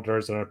she wanted her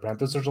as an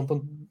apprentice or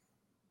something.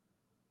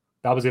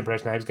 That was the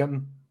impression I was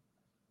getting.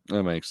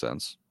 That makes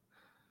sense.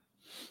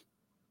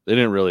 They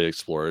didn't really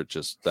explore it.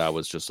 That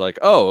was just like,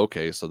 oh,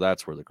 okay, so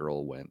that's where the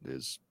girl went.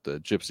 Is the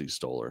gypsy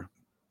stole her?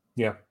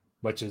 Yeah,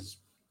 which is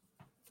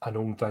a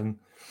known thing.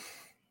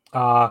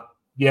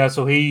 Yeah.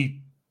 So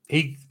he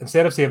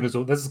instead of saving his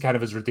own, this is kind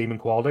of his redeeming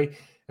quality.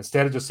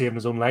 Instead of just saving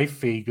his own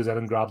life, he goes in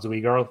and grabs a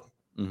wee girl,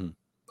 mm-hmm.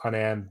 and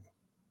then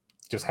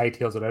just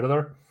hightails it out of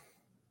there.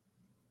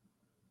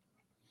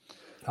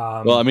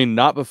 Well, I mean,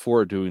 not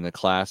before doing the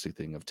classy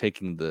thing of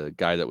taking the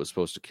guy that was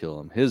supposed to kill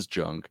him, his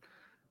junk,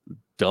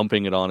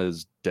 dumping it on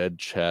his dead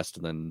chest,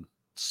 and then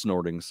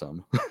snorting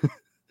some.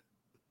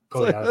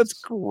 That's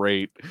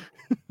great.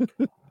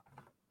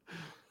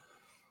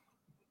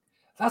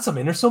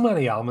 There's so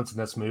many elements in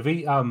this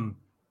movie. I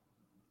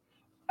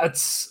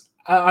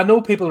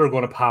know people are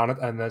going to panic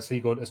and it's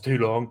too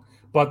long,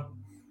 but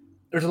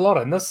there's a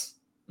lot in this.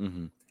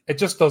 Mm-hmm. It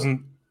just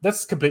doesn't.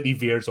 This completely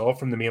veers off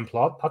from the main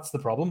plot. That's the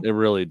problem. It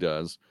really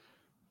does.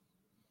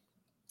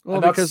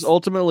 Well, because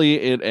ultimately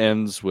it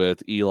ends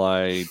with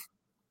Eli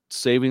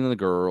saving the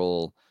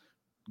girl,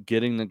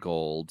 getting the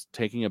gold,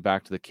 taking it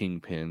back to the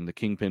Kingpin. The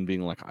Kingpin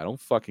being like, I don't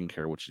fucking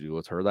care what you do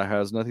with her. That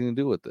has nothing to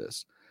do with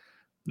this.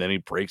 Then he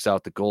breaks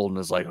out the gold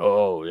and is like,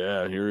 oh,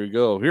 yeah, here you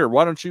go. Here,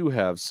 why don't you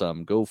have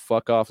some? Go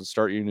fuck off and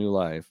start your new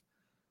life.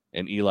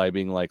 And Eli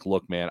being like,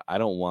 look, man, I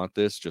don't want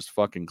this. Just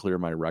fucking clear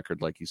my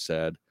record, like you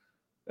said.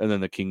 And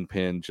then the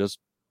Kingpin just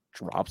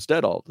drops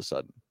dead all of a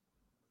sudden.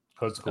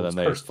 And then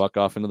they fuck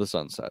off into the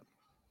sunset.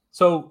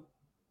 So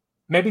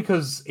maybe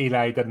because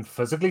Eli didn't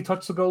physically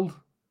touch the gold.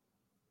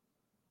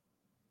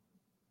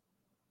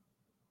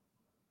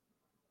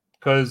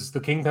 Because the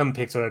Kingpin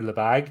takes it out of the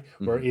bag,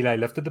 where Eli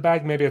lifted the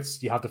bag. Maybe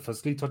it's you have to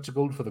physically touch the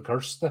gold for the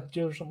curse to hit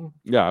you or something.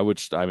 Yeah,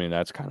 I mean,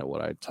 that's kind of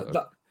what I took.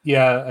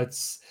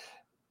 This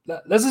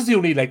is the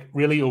only like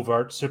really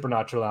overt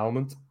supernatural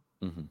element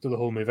to the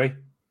whole movie.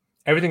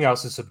 Everything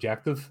else is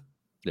subjective.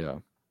 Yeah.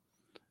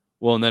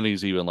 Well, and then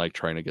he's even like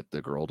trying to get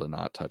the girl to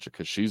not touch it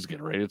because she's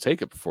getting ready to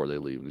take it before they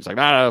leave. And he's like,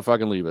 nah,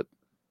 fucking leave it.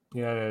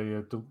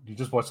 Yeah. Don't, you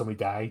just watch somebody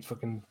die.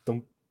 Fucking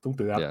don't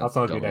do that. Yeah, that's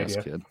not a good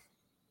idea. Kid.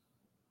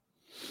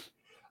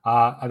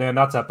 And then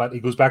that's it. But he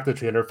goes back to the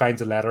trailer,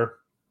 finds a letter.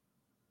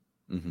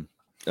 Mm-hmm.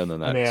 And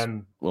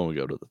then when we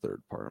go to the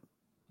third part.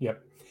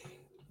 Yep.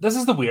 This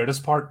is the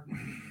weirdest part.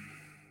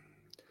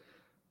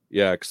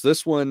 Yeah, because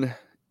this one,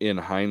 in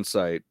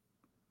hindsight,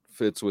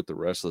 fits with the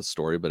rest of the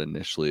story, but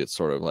initially it's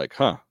sort of like,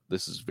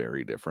 this is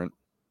very different.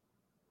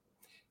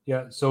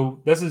 Yeah,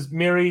 so this is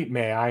Mary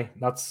May I.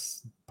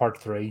 That's part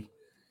 3.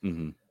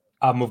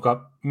 Mm-hmm. We've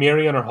got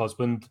Mary and her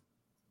husband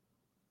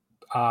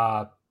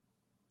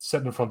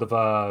sitting in front of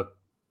a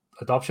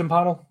adoption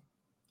panel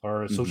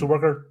or a social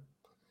worker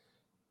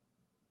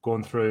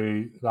going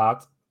through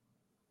that.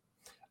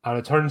 And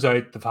it turns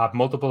out they've had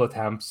multiple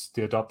attempts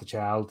to adopt a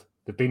child.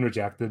 They've been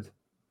rejected.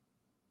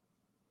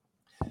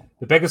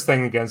 The biggest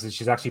thing against is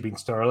she's actually been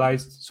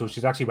sterilized. So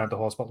she's actually went to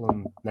hospital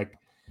and like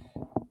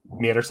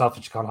made herself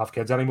that she can't have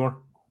kids anymore.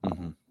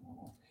 Mm-hmm.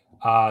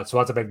 So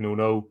that's a big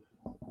no-no.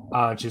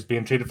 And she's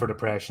being treated for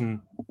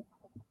depression.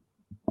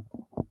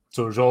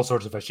 So there's all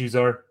sorts of issues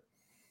there.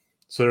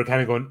 So they're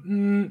kind of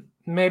going,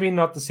 maybe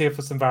not the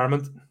safest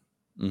environment.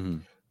 Mm-hmm.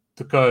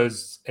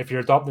 Because if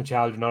you're adopting a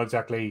child, you're not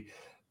exactly...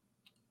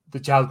 The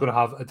child's going to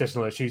have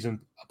additional issues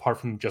apart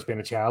from just being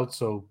a child.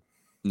 So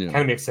it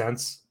kind of makes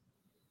sense.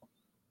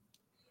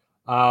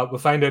 We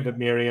find out that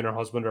Mary and her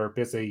husband are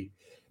busy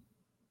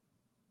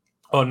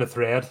on the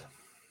thread.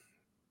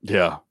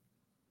 Yeah,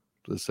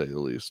 to say the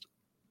least.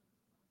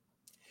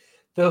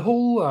 The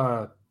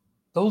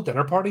whole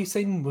dinner party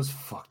scene was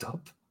fucked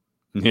up.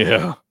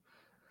 Yeah,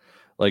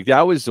 like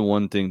that was the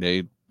one thing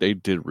they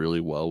did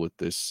really well with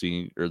this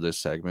scene or this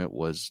segment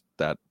was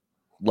that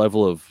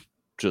level of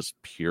just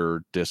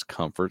pure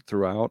discomfort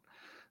throughout.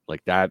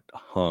 Like that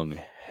hung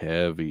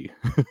heavy.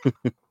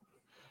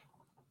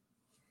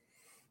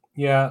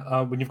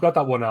 Yeah, when you've got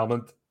that one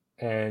element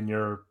in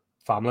your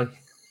family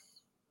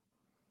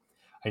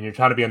and you're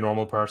trying to be a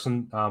normal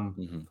person, I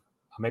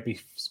might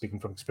be speaking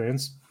from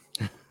experience.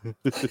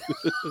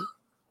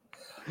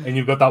 And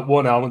you've got that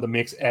one element that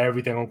makes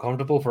everything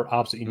uncomfortable for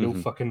absolutely no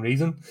fucking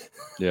reason.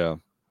 Yeah.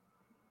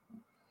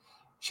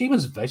 She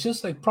was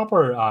vicious, like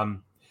proper.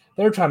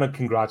 They're trying to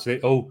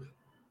congratulate. Oh,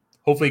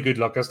 hopefully, good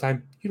luck this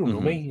time. You don't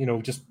know me,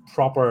 just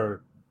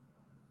proper.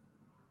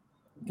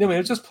 It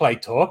was just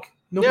polite talk.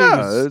 Nobody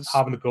was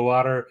having to go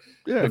at her.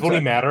 Yeah, They've only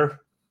met her,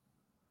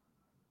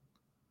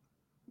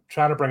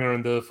 trying to bring her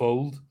into the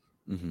fold,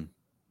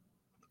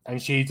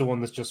 and she's the one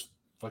that's just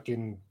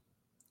fucking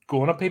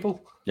going at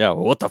people. Yeah,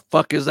 well, what the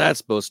fuck is that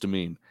supposed to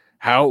mean?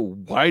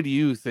 Why do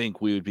you think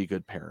we would be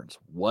good parents?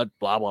 What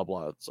blah blah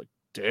blah. It's like,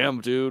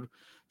 damn, dude,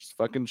 just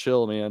fucking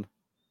chill, man.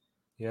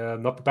 Yeah,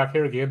 not back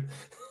here again.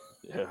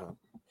 Yeah.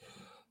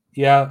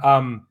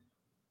 Yeah,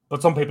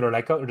 but some people are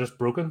like that, they're just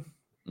broken.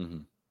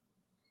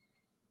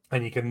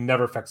 And you can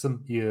never fix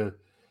them. They're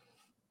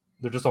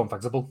just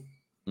unfixable.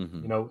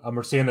 And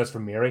we're seeing this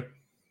from Mary.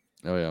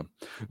 Oh yeah.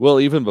 Well,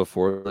 even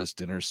before this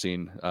dinner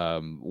scene,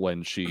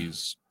 when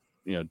she's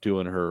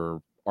doing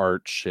her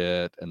art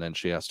shit and then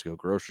she has to go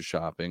grocery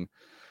shopping,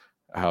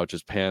 how it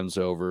just pans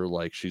over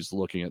like she's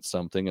looking at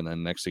something, and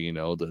then next thing you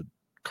know, the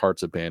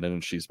cart's abandoned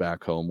and she's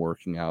back home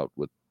working out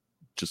with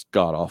just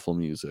god awful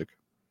music.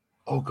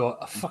 Oh god,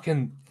 a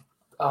fucking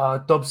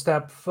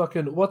dubstep,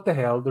 fucking what the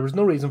hell? There was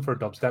no reason for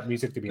dubstep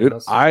music to be in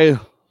this. I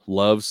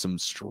love some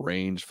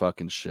strange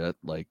fucking shit.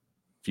 Like,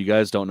 if you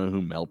guys don't know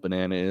who Melt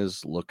Banana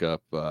is, look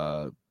up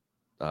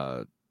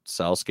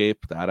Cellscape,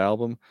 that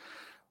album.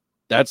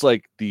 That's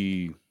like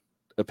the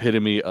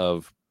epitome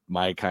of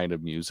my kind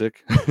of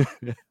music.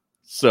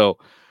 So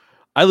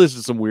I listen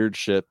to some weird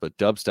shit, but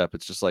dubstep,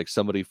 it's just like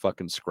somebody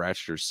fucking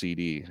scratched your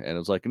CD and it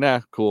was like, nah,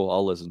 cool,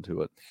 I'll listen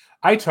to it.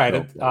 I tried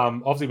it.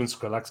 Obviously when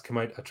Skrillex came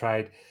out, I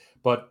tried,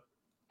 but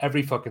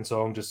every fucking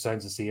song just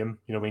sounds the same.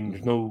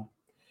 There's no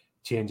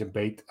change in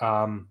beat.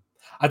 I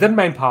didn't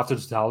mind Path to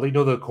Totality,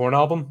 the Korn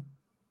album.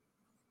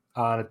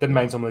 And I didn't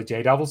mind some of the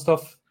J Devil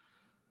stuff.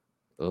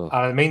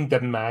 And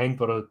didn't mind,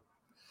 but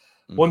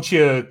once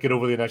you get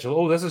over the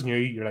initial, this is new,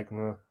 you're like,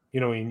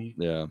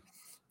 yeah.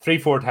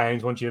 3-4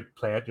 times, once you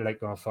play it, you're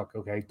like, oh, fuck,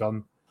 okay,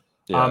 done.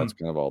 Yeah, it's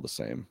kind of all the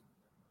same.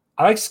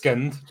 I like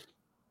Skinned.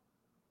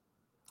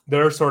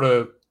 They're sort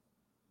of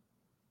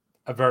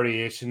a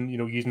variation,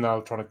 using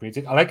electronic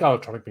music. I like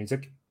electronic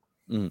music.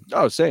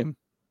 Oh, same.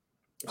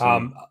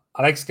 I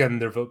like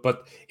Skinned,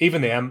 but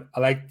even them, I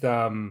liked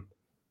the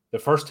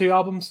first two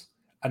albums,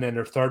 and then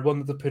their third one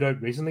that they put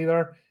out recently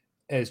there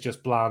is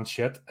just bland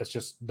shit. It's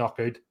just not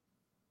good.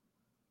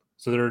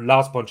 So their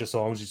last bunch of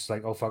songs, just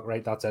like, oh, fuck,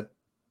 right, that's it.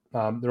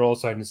 They're all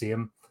sounding the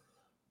same.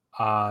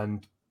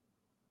 And,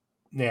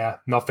 yeah,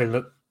 not feeling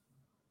it.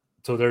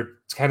 So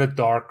it's kind of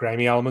dark,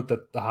 grimy element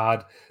that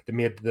that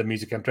made the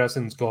music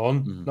interesting. It's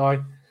gone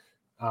now.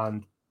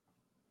 And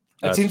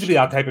it seems to be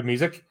that type of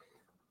music.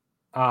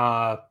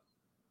 Because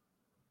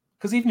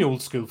even the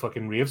old school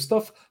fucking rave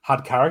stuff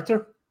had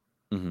character.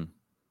 You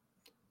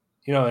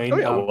know what I mean? Oh,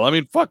 yeah. Well, I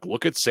mean, fuck,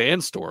 look at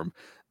Sandstorm.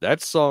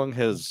 That song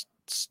has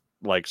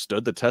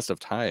stood the test of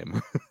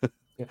time.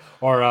 Yeah.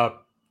 Or I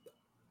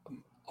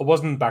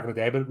wasn't back in the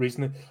day, but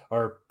recently,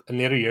 or in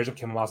later years, I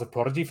became a massive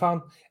Prodigy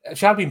fan.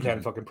 If I had been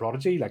playing fucking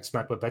Prodigy, like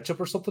Smack My Bitch Up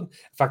or something,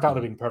 in fact, that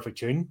would have been perfect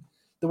tune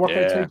to work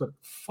out to. But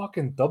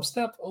fucking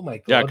dubstep, oh my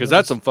god! Yeah, because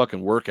that's some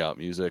fucking workout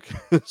music.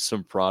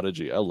 Some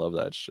Prodigy, I love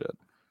that shit.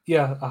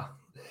 Yeah,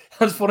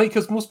 it's funny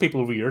because most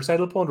people over your side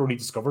of the pond are only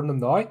discovering them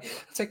now.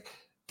 It's like,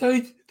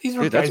 dude, these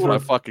are guys. That's what I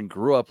fucking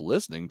grew up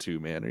listening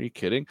to, man. Are you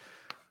kidding?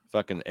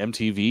 Fucking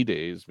MTV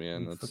days,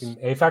 man. That's fucking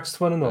Aphex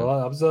Twin and all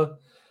that. That was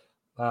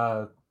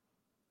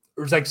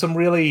there was like some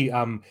really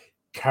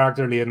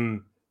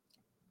character-laden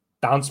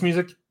dance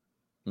music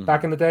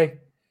back in the day.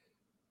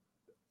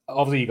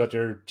 Obviously, you got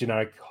your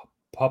generic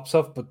pop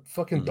stuff, but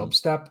fucking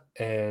dubstep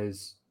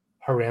is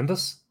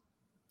horrendous.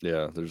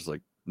 Yeah, there's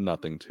like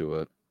nothing to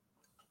it.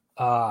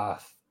 What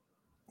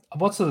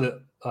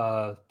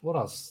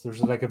else?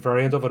 There's like a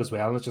variant of it as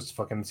well, and it's just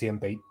fucking the same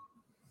beat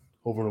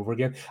over and over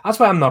again. That's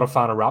why I'm not a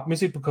fan of rap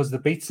music, because the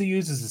beats they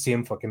use is the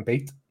same fucking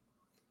beat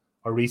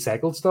or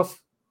recycled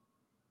stuff.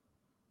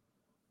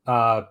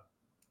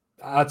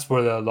 That's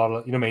where a lot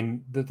of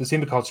they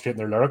seem to concentrate on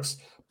their lyrics,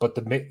 but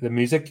the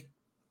music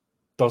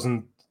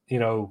doesn't.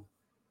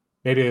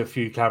 Maybe a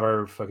few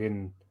clever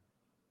fucking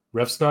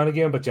riffs now and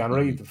again, but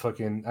generally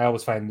I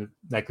always find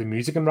like the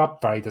music in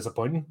rap very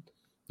disappointing.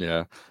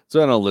 Yeah,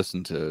 so I don't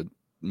listen to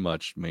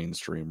much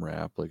mainstream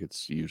rap. Like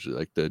it's usually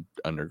like the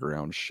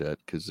underground shit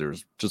because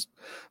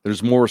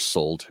there's more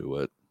soul to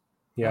it.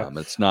 Yeah.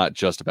 It's not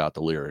just about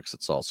the lyrics;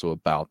 it's also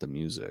about the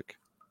music.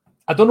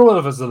 I don't know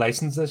whether it's a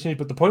license issue,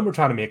 but the point we're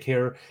trying to make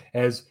here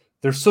is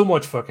there's so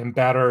much fucking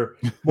better,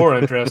 more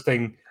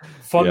interesting,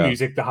 fun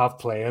music to have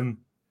playing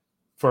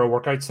for a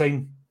workout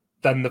scene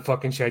than the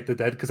fucking shit they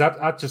did. Because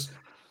that I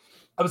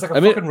was like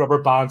a fucking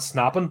rubber band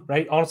snapping,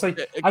 right? Honestly,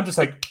 I'm just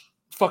like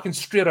fucking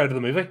straight out of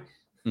the movie.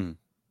 Mm.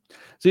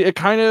 See, it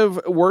kind of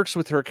works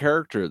with her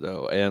character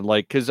though, and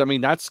like, because I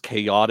mean, that's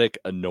chaotic,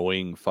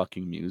 annoying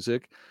fucking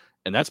music,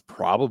 and that's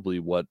probably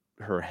what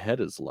her head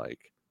is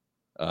like.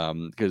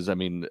 Because I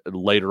mean,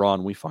 later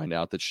on we find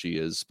out that she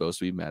is supposed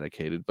to be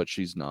medicated, but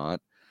she's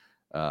not.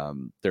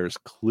 There's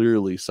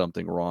clearly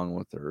something wrong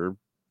with her,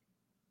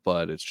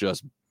 but it's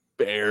just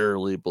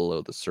barely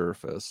below the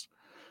surface.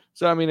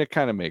 So I mean, it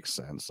kind of makes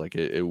sense. Like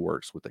it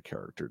works with the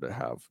character to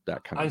have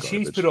that kind of. And garbage.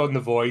 she's put on the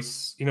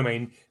voice, you know what I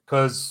mean?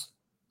 Because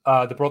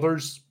the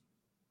brothers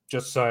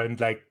just sound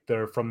like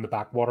they're from the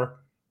backwater,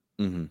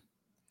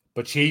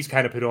 but she's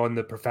kind of put on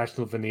the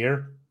professional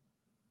veneer.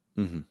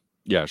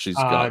 Yeah, she's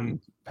gotten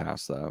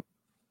past that.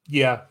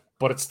 Yeah,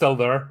 but it's still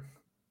there.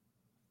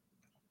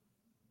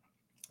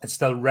 It's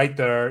still right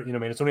there. You know what I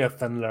mean? It's only a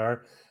thin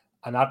layer,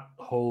 and that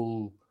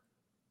whole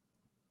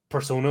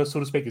persona, so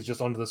to speak, is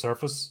just under the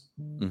surface.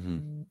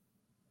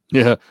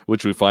 Yeah,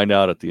 which we find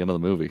out at the end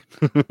of the movie.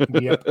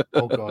 Yep.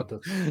 Oh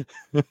god.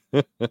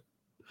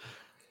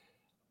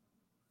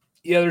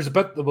 Yeah, there's a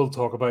bit that we'll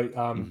talk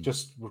about.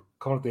 Just we're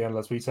coming at the end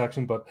of this wee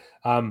section, but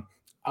I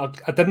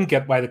didn't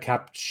get why they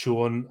kept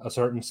showing a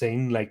certain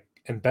scene like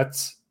in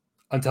bits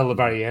until the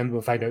very end.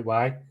 We'll find out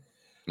why.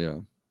 Yeah.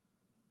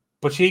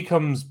 But she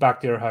comes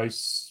back to her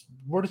house.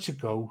 Where did she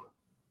go?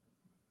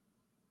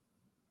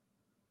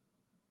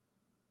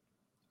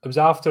 It was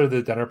after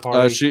the dinner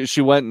party.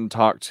 She went and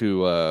talked to.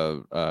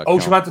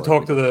 She went to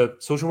talk to the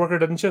social worker,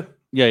 didn't she?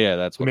 Yeah,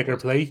 that's to what make her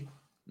plea.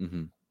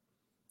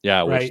 Yeah,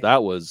 right. Which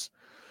that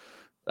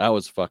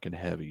was fucking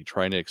heavy.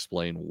 Trying to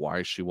explain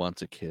why she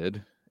wants a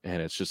kid,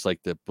 and it's just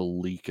like the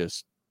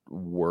bleakest,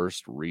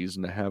 worst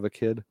reason to have a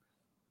kid.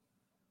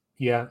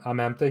 Yeah, I'm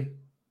empty,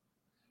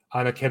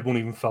 and a kid won't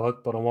even fill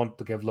it. But I want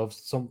to give love to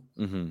some.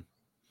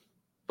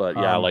 But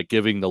yeah, like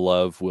giving the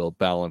love will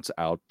balance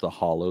out the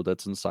hollow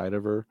that's inside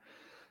of her.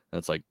 And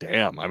it's like,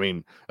 damn, I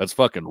mean, that's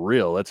fucking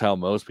real. That's how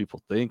most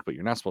people think, but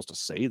you're not supposed to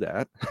say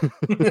that.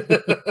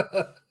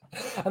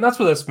 And that's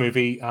where this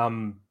movie,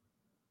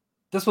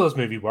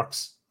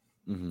 works.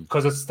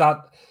 Because it's that,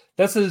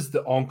 this is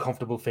the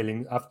uncomfortable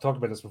feeling. I've talked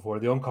about this before,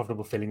 the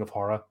uncomfortable feeling of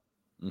horror.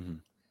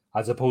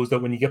 As opposed to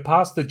when you get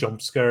past the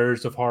jump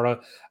scares of horror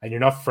and you're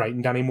not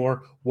frightened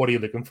anymore, what are you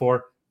looking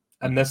for?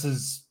 And this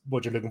is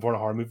what you're looking for in a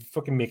horror movie,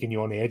 fucking making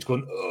you on edge,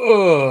 going,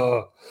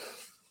 ugh.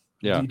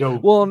 Yeah.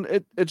 Well,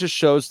 it just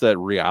shows that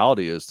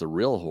reality is the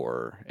real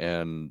horror.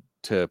 And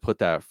to put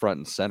that front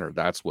and center,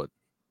 that's what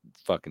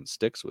fucking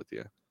sticks with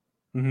you.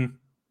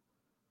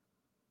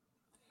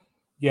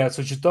 Yeah,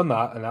 so she's done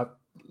that, and that,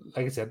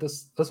 like I said,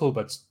 this whole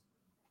bit's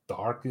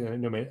dark. You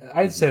know what I mean?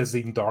 I'd say it's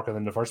even darker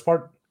than the first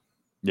part.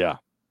 Yeah.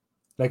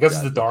 Like, this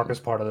is the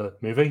darkest part of the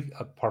movie,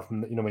 apart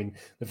from, you know what I mean,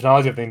 the finale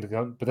of everything to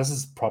come, but this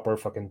is proper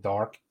fucking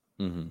dark.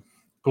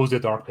 Goes to a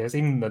dark place,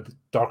 even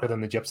darker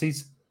than the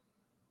Gypsies.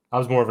 That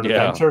was more of an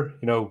adventure.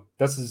 You know,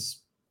 this is,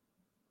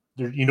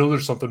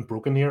 there's something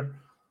broken here.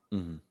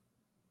 So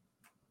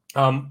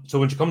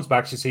when she comes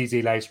back, she sees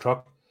Eli's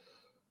truck,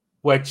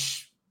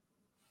 which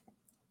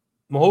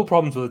my whole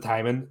problem's with the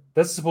timing.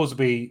 This is supposed to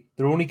be,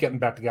 they're only getting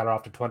back together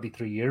after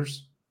 23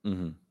 years.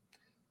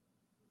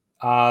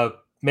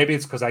 Maybe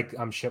it's because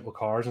I'm shit with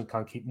cars and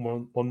can't keep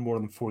one more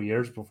than 4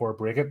 years before I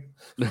break it.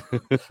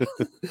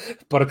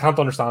 But I can't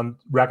understand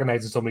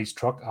recognizing somebody's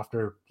truck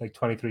after like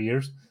 23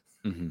 years.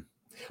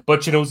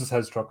 But she knows it's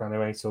his truck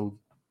anyway, so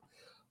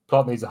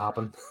plot needs to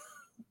happen.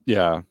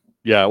 Yeah.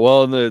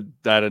 Well,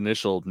 that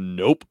initial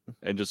nope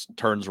and just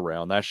turns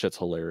around. That shit's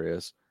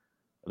hilarious.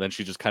 And then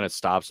she just kind of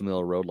stops in the middle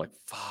of the road, like,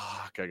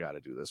 fuck, I gotta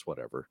do this,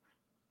 whatever.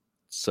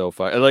 So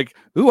fun. Like,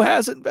 who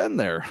hasn't been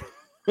there?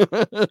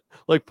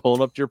 Like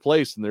pulling up to your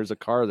place and there's a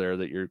car there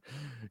that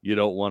you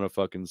don't want to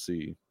fucking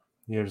see.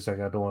 You're just like,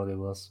 I don't want to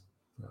do this.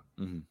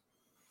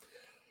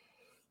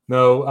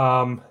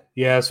 No,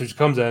 so she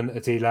comes in,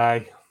 it's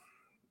Eli.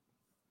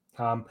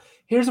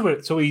 Here's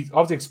what, so he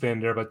obviously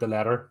explained there about the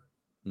letter.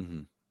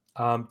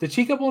 Did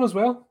she get one as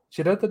well?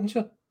 She did, didn't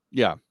she?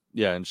 Yeah,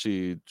 and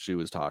she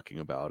was talking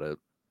about it.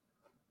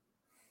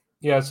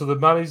 Yeah, so the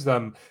managed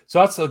them. So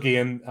that's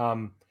again,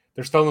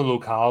 they're still in the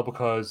locale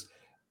because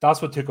that's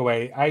what took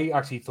away. I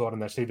actually thought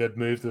initially they'd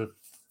moved to the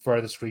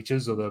furthest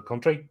reaches of the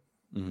country,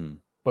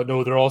 but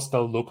no, they're all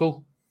still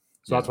local.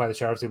 So that's why the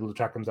sheriff's able to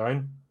track them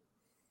down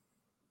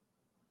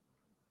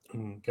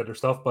and get their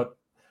stuff. But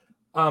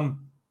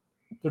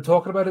they're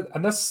talking about it,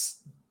 and this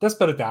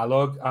bit of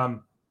dialogue.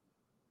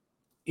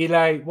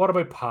 Eli, what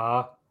about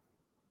Pa?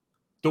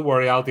 Don't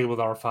worry, I'll deal with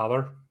our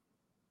father.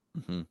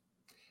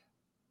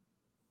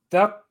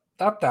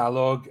 That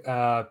dialogue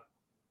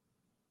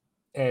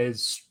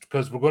is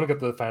because we're going to get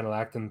to the final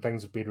act and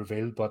things will be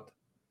revealed, but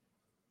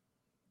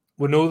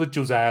we know that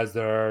Josiah's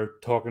there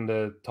talking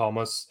to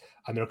Thomas,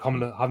 and they're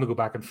having to go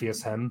back and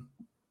face him.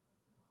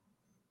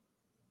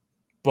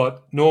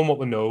 But knowing what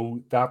we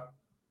know, that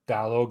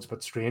dialogue's a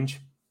bit strange.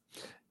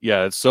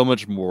 Yeah, it's so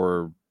much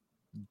more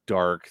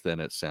dark than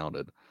it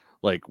sounded.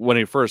 Like when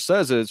he first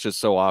says it, it's just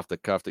so off the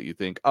cuff that you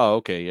think, oh,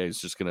 okay, yeah,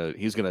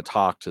 he's gonna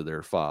talk to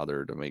their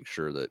father to make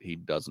sure that he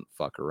doesn't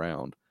fuck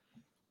around.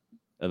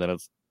 And then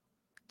as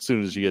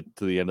soon as you get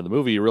to the end of the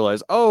movie, you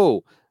realize,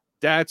 oh,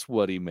 that's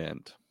what he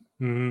meant.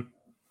 Mm-hmm.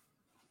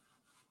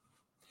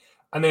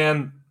 And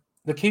then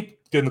they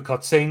keep doing the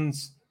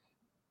cutscenes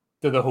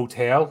to the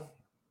hotel,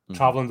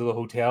 traveling to the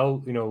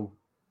hotel,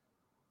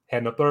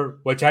 heading up there,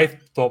 which I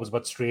thought was a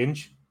bit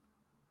strange.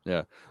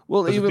 Yeah.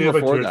 Well, even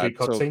before that,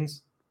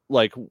 cutscenes.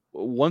 Like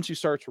once you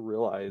start to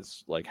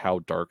realize like how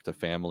dark the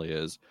family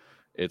is,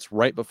 it's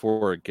right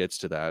before it gets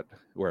to that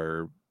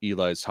where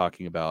Eli's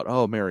talking about,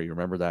 oh, Mary,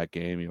 remember that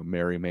game,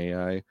 Mary May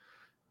I,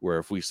 where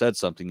if we said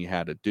something, you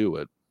had to do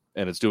it.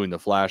 And it's doing the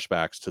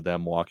flashbacks to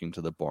them walking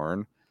to the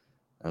barn.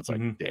 And it's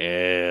like,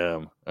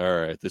 damn, all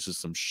right, this is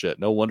some shit.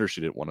 No wonder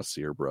she didn't want to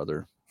see her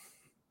brother.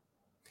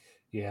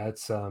 Yeah,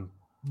 it's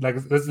like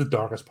this is the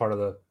darkest part of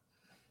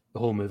the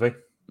whole movie.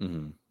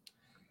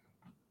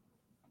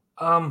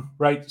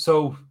 Right,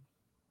 so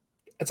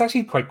it's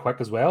actually quite quick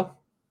as well.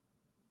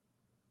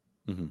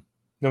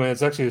 I mean,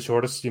 it's actually the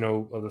shortest,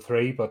 of the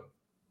three, but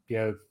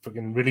yeah,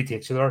 fucking really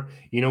takes you there.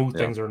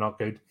 Things are not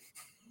good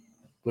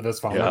with this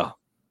family. Yeah,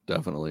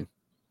 definitely.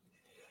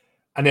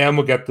 And then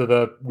we'll get to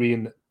the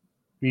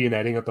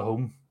reuniting at the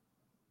home.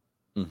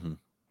 And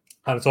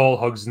it's all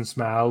hugs and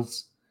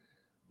smiles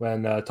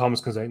when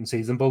Thomas comes out and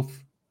sees them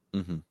both.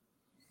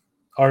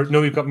 Or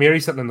no, we've got Mary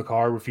sitting in the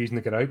car refusing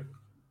to get out.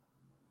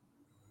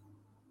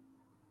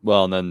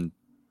 Well, and then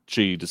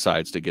she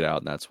decides to get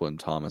out, and that's when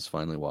Thomas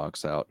finally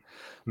walks out.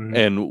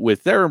 And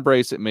with their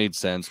embrace, it made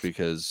sense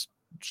because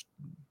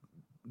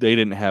they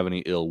didn't have any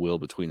ill will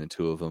between the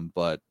two of them.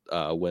 But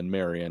when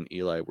Mary and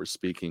Eli were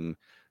speaking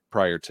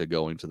prior to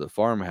going to the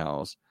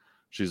farmhouse,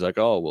 she's like,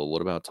 oh, well,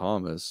 what about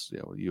Thomas?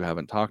 You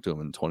haven't talked to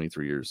him in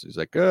 23 years. He's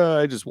like,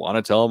 I just want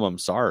to tell him I'm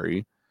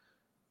sorry.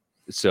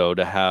 So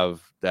to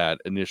have that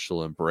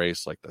initial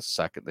embrace, like the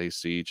second they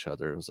see each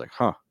other, it was like,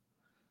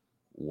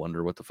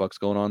 wonder what the fuck's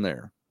going on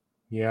there.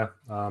 Yeah.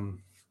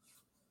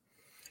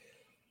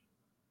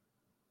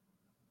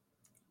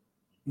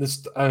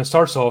 This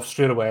starts off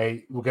straight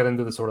away. We'll get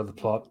into the sort of the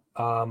plot.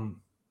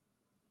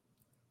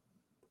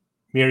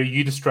 Mary,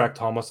 you distract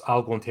Thomas.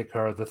 I'll go and take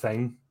care of the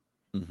thing.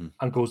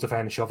 And goes to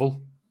find a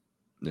shovel.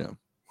 Yeah.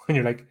 And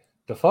you're like,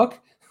 the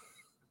fuck?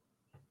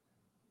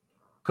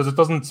 Because it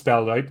doesn't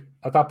spell out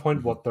at that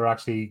point what they're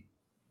actually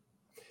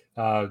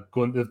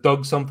going. They've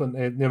dug something.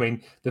 I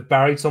mean, they've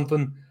buried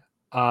something,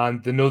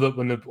 and they know that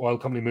when the oil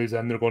company moves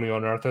in, they're going to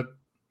unearth it.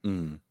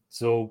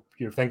 So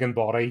you're thinking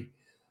body,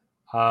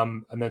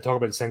 and then talk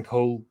about the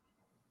sinkhole.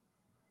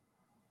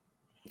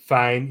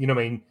 Fine, what I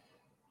mean?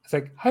 It's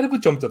like, how did we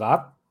jump to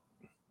that?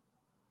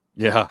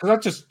 Yeah, because I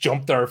just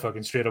jumped there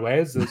fucking straight away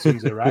as soon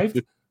as they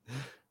arrived.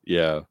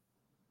 Yeah,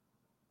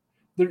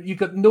 you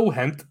got no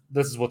hint.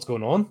 This is what's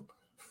going on.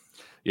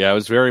 Yeah, it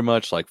was very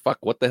much like, fuck,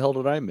 what the hell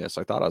did I miss?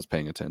 I thought I was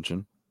paying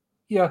attention.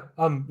 Yeah,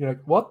 you're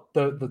like, what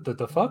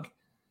the fuck?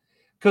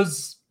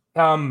 Because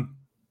I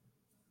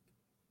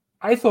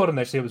thought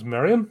initially it was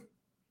Miriam,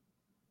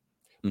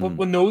 but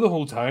we know the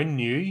whole town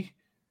knew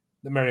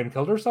that Miriam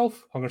killed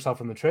herself, hung herself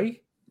from the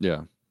tree.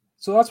 Yeah.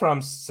 So that's where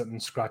I'm sitting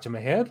scratching my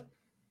head.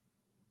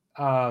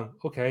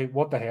 Okay,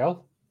 what the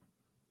hell?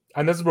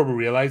 And this is where we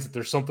realize that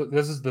there's something.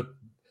 This is the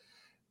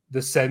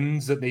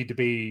sins that need to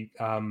be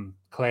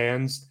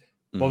cleansed.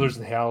 Mothers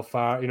in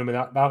hellfire. I mean,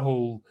 that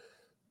whole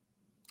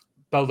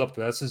build up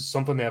to this is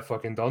something they've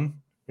fucking done.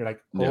 You're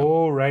like,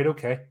 oh, right,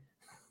 okay.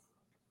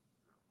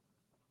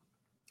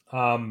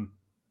 They're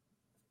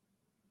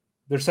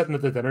sitting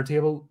at the dinner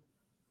table,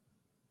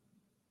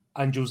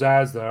 and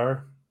Josiah's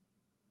there.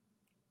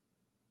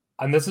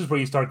 And this is where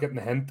you start getting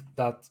the hint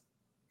that,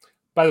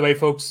 by the way,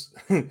 folks,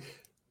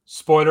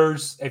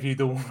 spoilers, if you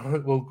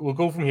don't, we'll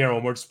go from here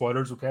onwards,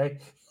 spoilers, okay?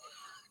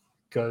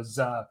 Because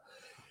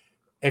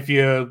if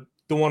you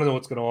don't want to know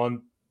what's going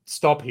on,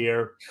 stop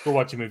here, go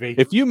watch a movie.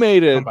 If you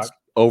made it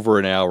over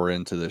an hour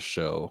into this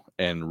show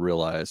and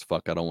realize,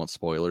 fuck, I don't want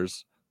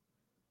spoilers,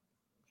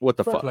 what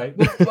the fuck? Well,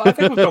 I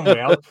think we've done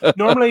well.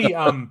 Normally,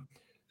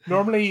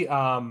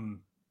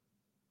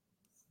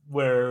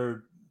 we're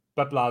a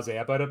bit blasé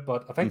about it,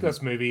 but I think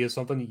this movie is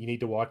something that you need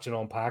to watch and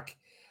unpack.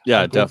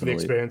 Yeah, and go definitely. for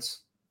the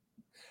experience.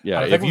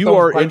 Yeah, if you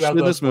are interested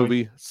in this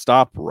movie,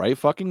 stop right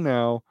fucking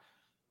now.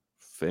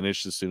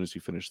 Finish as soon as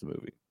you finish the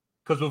movie.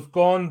 Because we've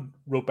gone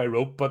rope by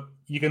rope, but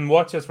you can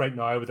watch this right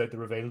now without the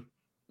reveal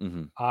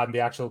and the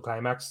actual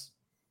climax.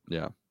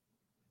 Yeah.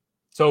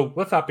 So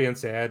with that being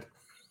said,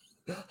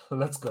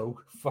 let's go.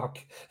 Fuck.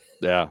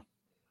 Yeah.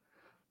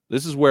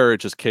 This is where it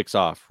just kicks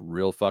off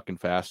real fucking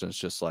fast, and it's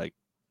just like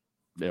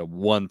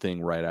one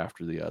thing right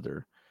after the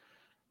other.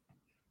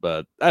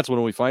 But that's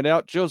when we find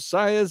out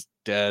Josiah's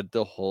dead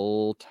the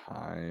whole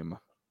time.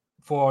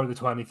 for the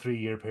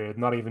 23-year period,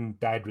 not even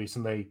died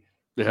recently,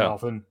 Yeah.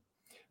 nothing.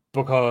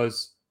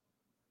 Because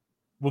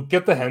we'll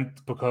get the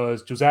hint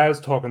because Josiah's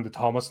talking to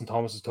Thomas and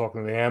Thomas is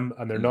talking to them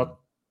and they're not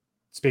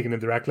speaking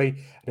indirectly.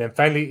 And then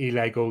finally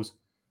Eli goes,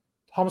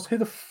 Thomas, who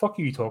the fuck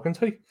are you talking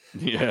to?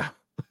 Yeah.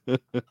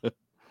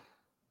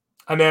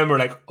 And then we're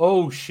like,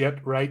 oh shit,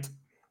 right.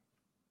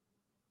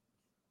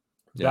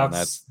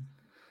 Yeah,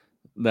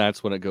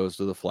 that's when it goes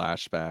to the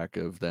flashback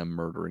of them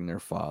murdering their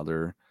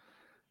father.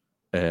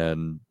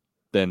 And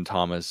then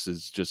Thomas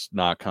is just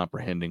not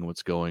comprehending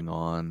what's going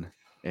on.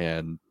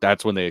 And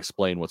that's when they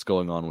explain what's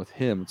going on with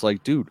him. It's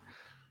like, dude,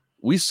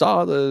 we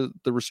saw the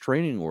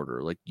restraining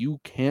order. Like, you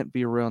can't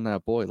be around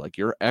that boy. Like,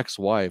 your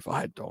ex-wife.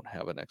 I don't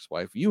have an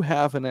ex-wife. You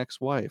have an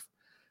ex-wife.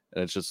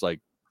 And it's just like,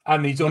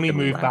 and he's only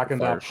fucking moved back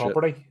into rapid-fire that shit.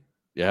 property.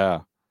 Yeah.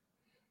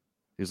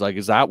 He's like,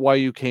 is that why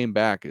you came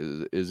back?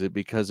 Is it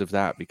because of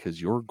that? Because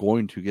you're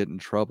going to get in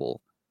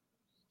trouble.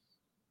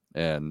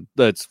 And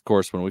that's, of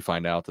course, when we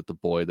find out that the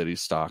boy that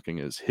he's stalking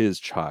is his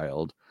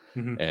child,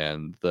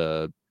 and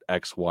the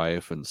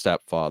ex-wife and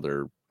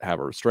stepfather have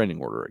a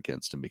restraining order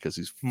against him because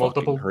he's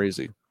Multiple. fucking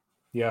crazy.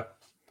 Yeah.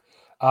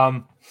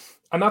 And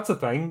that's the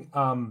thing.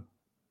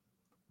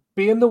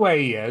 Being the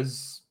way he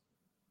is,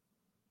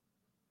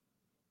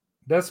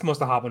 this must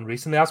have happened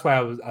recently. That's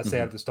why I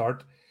said at the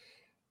start,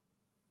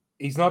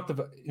 he's not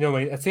the,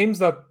 it seems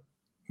that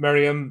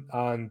Miriam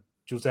and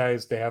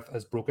Josiah's death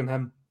has broken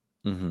him,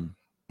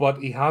 but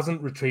he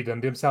hasn't retreated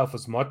into himself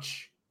as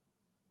much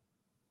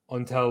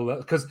until,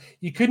 because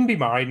you couldn't be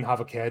married and have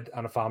a kid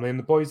and a family, and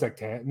the boy's like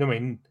 10. I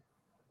mean,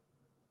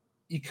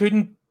 you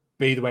couldn't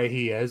be the way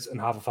he is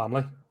and have a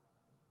family.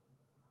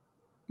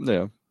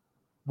 Yeah.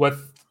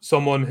 With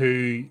someone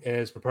who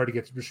is prepared to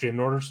get restraining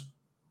orders.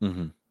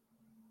 Do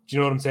you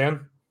know what I'm saying?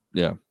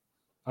 Yeah.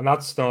 And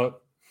that's not,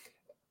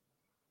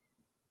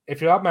 if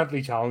you're that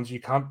mentally challenged,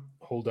 you can't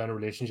hold down a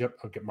relationship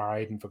and get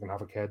married and fucking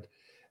have a kid.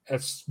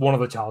 It's one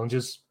of the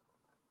challenges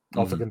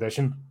of the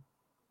condition.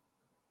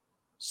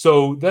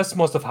 So this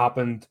must have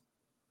happened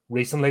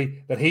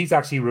recently, that he's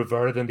actually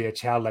reverted into a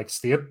childlike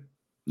state.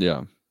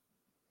 Yeah.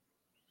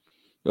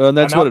 And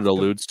that's what it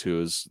alludes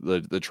to, is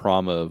the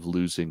trauma of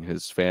losing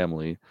his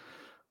family,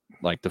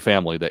 like the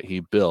family that he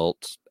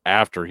built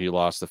after he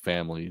lost the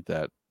family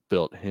that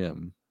built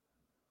him.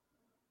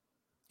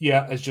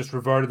 Yeah, it's just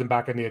reverted him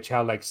back into a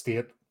childlike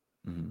state.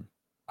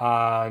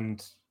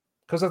 And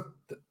because of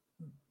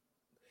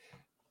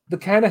the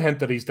kind of hint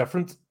that he's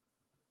different,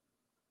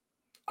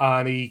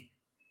 and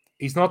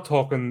he's not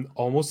talking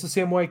almost the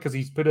same way because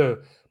he's put a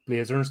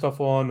blazer and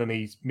stuff on and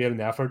he's made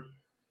an effort.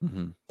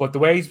 But the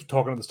way he's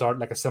talking at the start,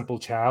 like a simple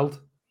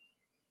child,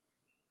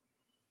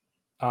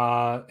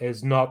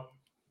 is not.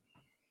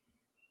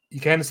 You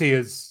kind of see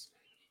his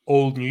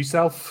old new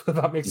self, if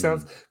that makes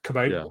sense, come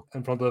out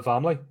in front of the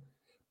family.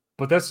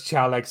 But this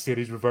childlike state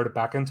he's reverted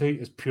back into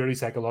is purely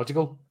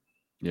psychological.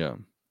 Yeah.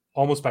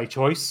 Almost by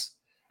choice,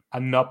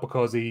 and not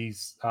because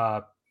he's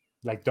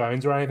like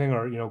Downs or anything,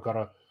 or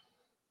got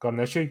an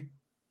issue.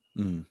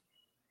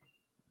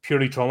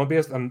 Purely trauma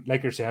based, and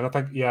like you're saying, I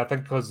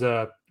think because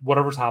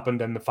whatever's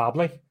happened in the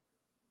family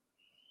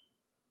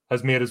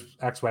has made his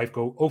ex-wife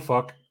go, "Oh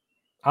fuck,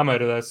 I'm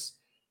out of this.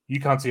 You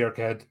can't see our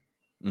kid.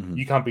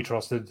 You can't be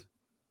trusted."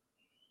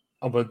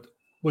 But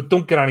we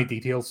don't get any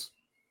details.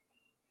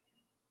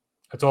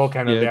 It's all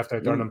kind of left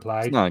out there and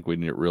implied. It's not like we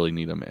really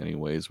need them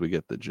anyways. We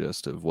get the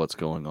gist of what's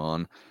going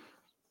on.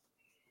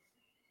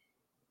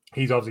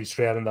 He's obviously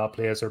strayed in that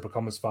place or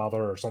become his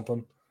father or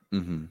something.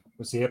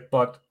 We see it,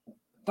 but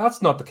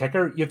that's not the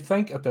kicker. You'd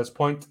think at this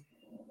point,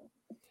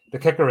 the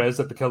kicker is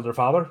that they killed their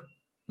father.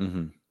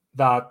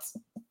 That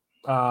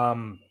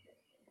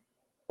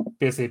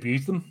basically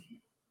abused them.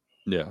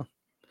 Yeah.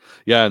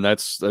 Yeah, and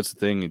that's the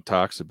thing he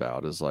talks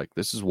about, is like,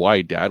 this is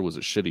why Dad was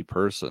a shitty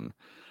person.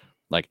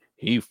 Like,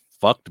 he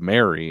fucked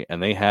Mary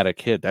and they had a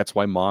kid. That's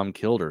why Mom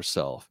killed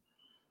herself.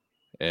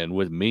 And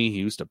with me, he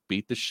used to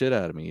beat the shit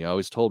out of me. He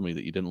always told me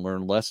that you didn't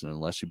learn a lesson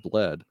unless you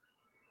bled.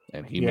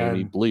 And he made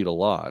me bleed a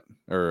lot.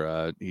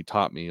 Or he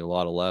taught me a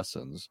lot of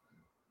lessons.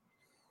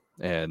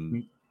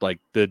 And like,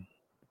 the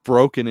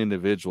broken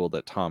individual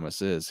that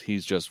Thomas is,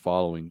 he's just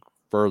following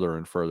further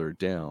and further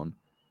down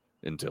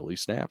until he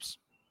snaps.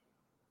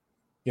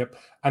 Yep.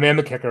 And then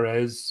the kicker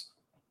is,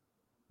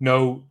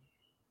 no,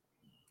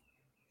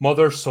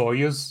 Mother saw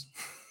yous.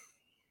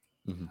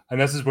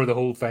 And this is where the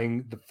whole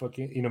thing, the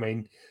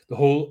fucking, the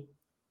whole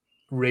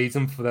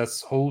reason for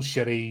this whole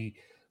shitty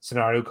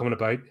scenario coming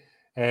about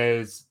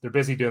is they're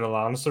basically doing the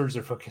Lannisters,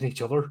 they're fucking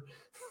each other.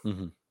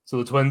 So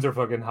the twins are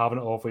fucking having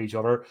it off with each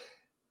other.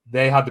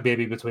 They had the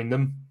baby between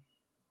them.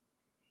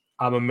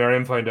 And when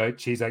Miriam found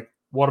out, she's like,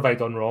 what have I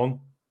done wrong?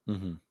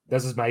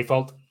 This is my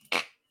fault.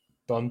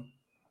 Done.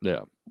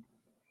 Yeah.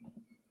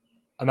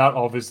 And that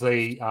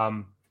obviously,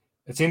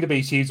 it seemed to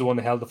be she's the one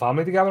that held the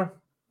family together.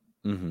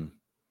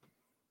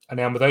 And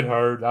then without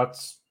her,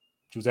 that's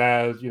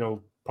Josiah,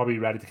 probably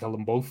ready to kill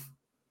them both.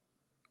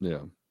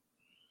 Yeah.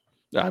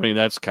 I mean,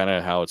 that's kind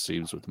of how it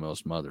seems with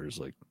most mothers.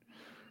 Like,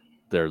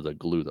 they're the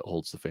glue that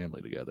holds the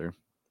family together.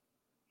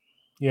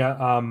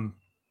 Yeah.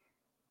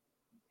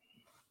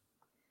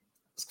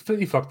 It's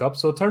completely fucked up.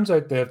 So it turns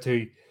out they have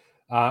to,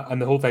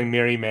 and the whole thing,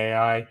 Mary, may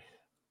I,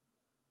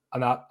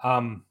 and that.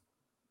 I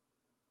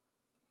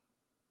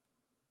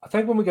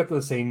think when we get to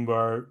the scene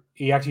where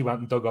he actually went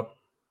and dug up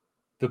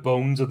the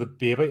bones of the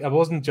baby, it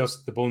wasn't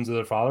just the bones of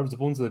their father; it was the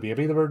bones of the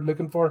baby they were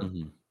looking for.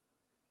 Mm-hmm.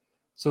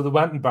 So they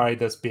went and buried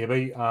this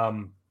baby.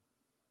 So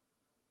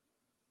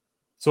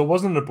it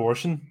wasn't an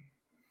abortion.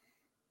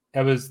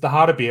 It was they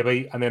had a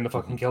baby and then they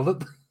fucking killed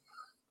it.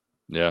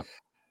 Yeah.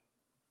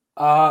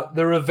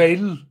 The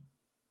reveal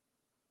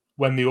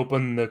when they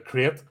open the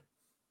crate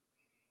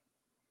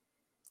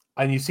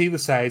and you see the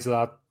size of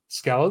that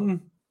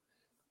skeleton,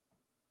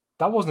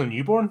 that wasn't a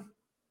newborn.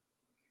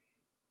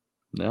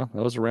 No,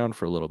 that was around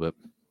for a little bit.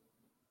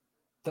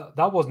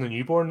 That wasn't a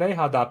newborn. They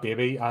had that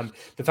baby, and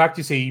the fact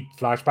you see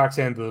flashbacks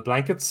into the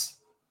blankets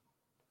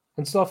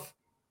and stuff,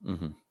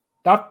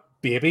 that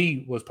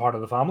baby was part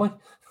of the family.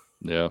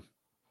 Yeah.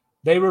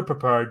 They were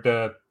prepared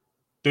to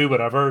do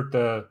whatever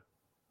to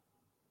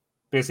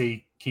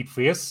basically keep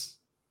face.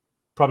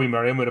 Probably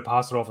Miriam would have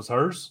passed it off as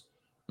hers.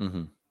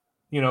 Mm-hmm.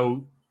 You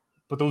know,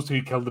 but those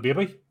two killed the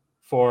baby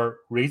for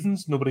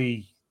reasons.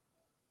 They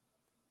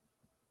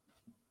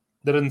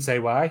didn't say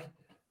why.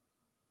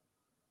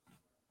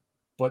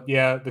 But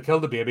yeah, they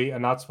killed the baby,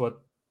 and that's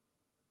what...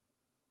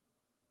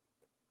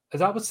 Is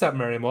that what set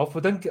Miriam off?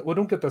 We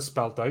don't get this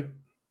spelled out.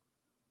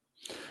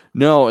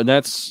 No, and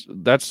that's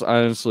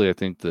honestly, I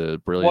think the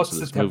brilliance of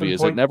this movie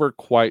is point? It never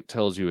quite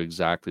tells you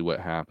exactly what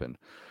happened.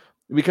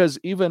 Because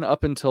even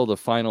up until the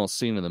final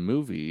scene of the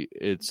movie,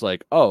 it's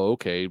like, oh,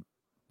 okay,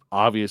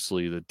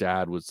 obviously the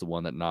dad was the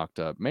one that knocked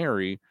up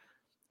Mary,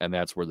 and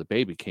that's where the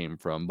baby came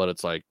from. But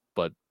it's like,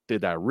 but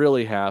did that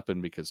really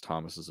happen? Because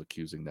Thomas is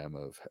accusing them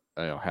of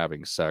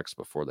having sex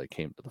before they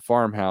came to the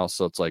farmhouse.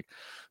 So it's like,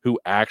 who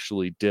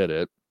actually did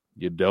it?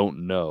 You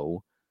don't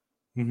know.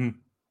 Mm-hmm.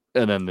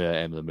 And then the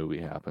end of the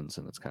movie happens,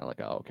 and it's kind of like,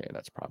 oh, okay,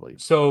 that's probably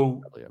it.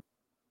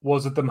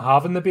 Was it them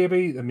having the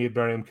baby that made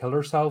Miriam kill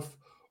herself,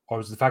 or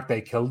was it the fact they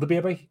killed the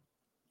baby?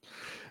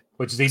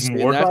 Which is even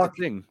more dark.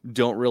 The thing.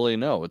 Don't really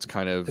know. It's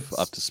kind of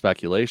up to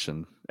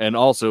speculation. And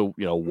also,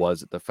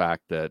 was it the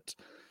fact that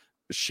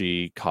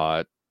she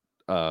caught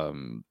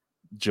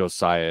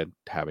Josiah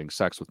having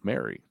sex with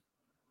Mary?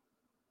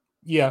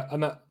 Yeah,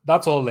 and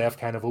that's all left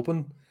kind of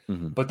open.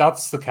 Mm-hmm. But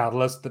that's the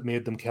catalyst that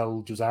made them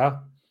kill Josiah.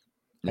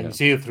 And you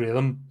see the three of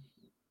them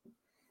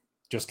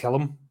just kill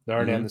him there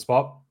and in the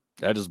spot.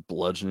 That is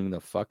bludgeoning the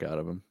fuck out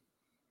of him.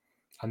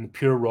 And the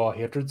pure raw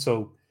hatred.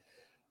 So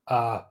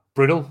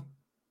brutal.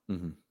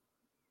 Mm-hmm.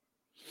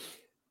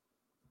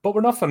 But we're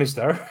not finished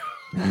there.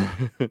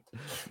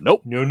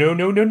 Nope.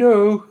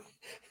 No.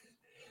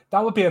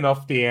 That would be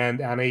enough to end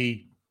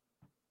any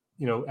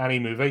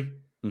movie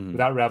with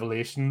that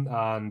revelation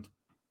and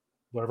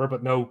whatever.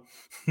 But no,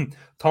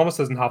 Thomas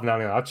isn't having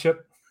any of that shit.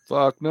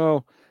 Fuck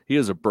no. He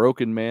is a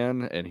broken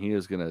man, and he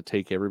is going to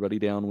take everybody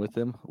down with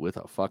him with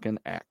a fucking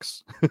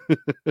axe.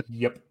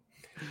 Yep.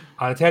 And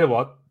I tell you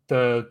what,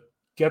 to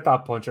get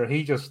that puncher,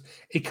 he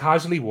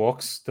casually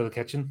walks to the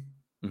kitchen.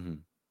 Mm-hmm.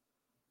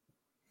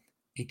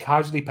 He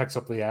casually picks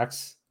up the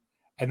axe,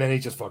 and then he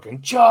just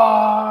fucking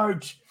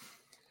charge.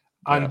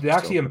 And they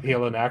actually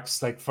impale an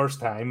axe like first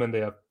time in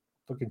the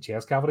fucking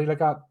chest cavity like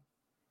that.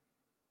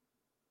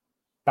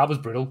 That was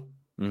brutal.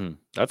 Mm-hmm.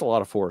 That's a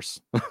lot of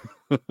force.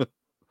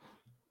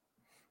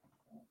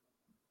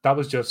 That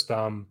was just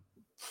you're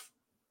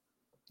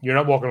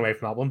not walking away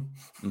from that one.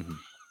 Mm-hmm.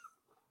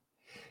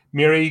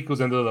 Mary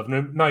goes into the living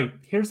room. Now,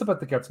 here's the bit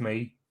that gets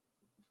me.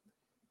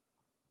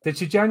 Did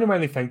she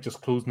genuinely think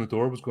just closing the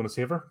door was going to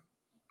save her?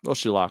 Well,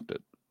 she locked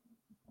it.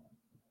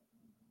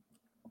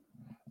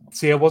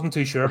 See, I wasn't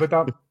too sure about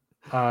that.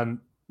 And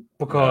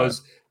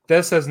because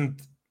this is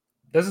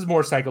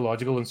more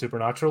psychological than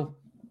supernatural.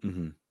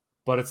 Mm-hmm.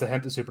 But it's a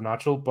hint of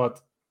supernatural. But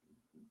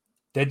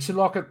did she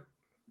lock it?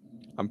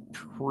 I'm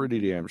pretty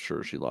damn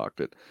sure she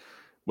locked it.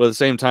 But at the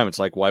same time, it's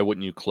like, why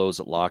wouldn't you close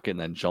it, lock it, and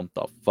then jump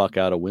the fuck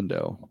out a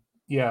window?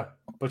 Yeah,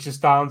 but she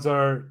stands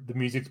there, the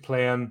music's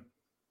playing,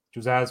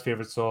 Josiah's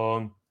favorite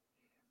song,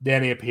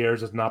 then he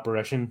appears as an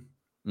apparition.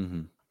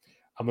 Mm-hmm.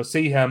 And we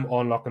see him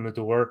unlocking the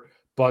door,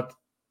 but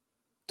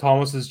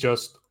Thomas is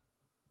just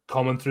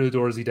coming through the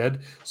door as he did.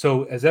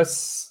 So is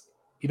this,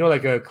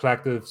 like a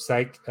collective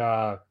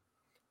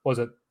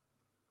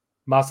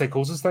mass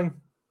psychosis thing?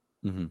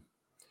 Mm-hmm.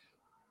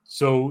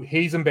 So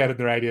he's embedded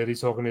in the idea that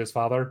he's talking to his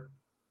father.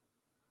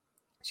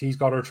 She's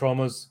got her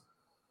traumas.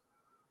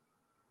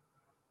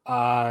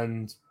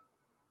 And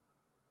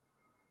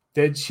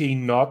did she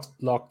not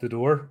lock the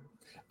door?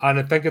 And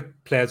I think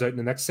it plays out in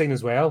the next scene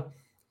as well.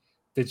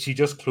 Did she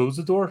just close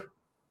the door,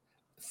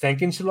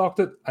 thinking she locked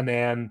it, and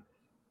then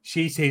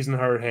she sees in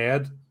her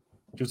head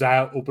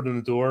Josiah opening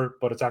the door,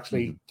 but it's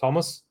actually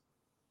Thomas?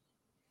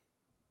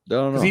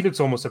 Don't know. Because he looks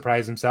almost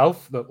surprised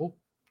himself that,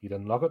 you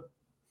didn't lock it.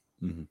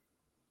 Mm-hmm.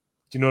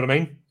 Do you know what I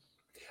mean?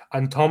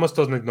 And Thomas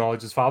doesn't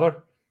acknowledge his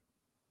father.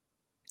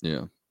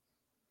 Yeah.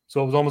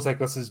 So it was almost like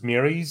this is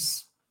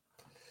Mary's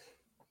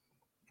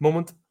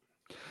moment.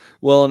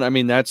 Well, and I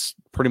mean, that's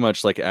pretty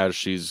much like as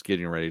she's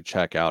getting ready to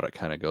check out, it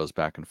kind of goes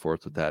back and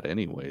forth with that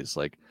anyways.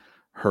 Like,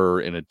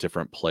 her in a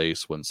different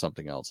place when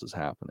something else is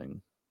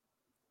happening.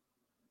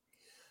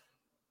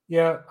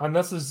 Yeah, and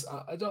this is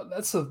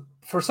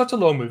for such a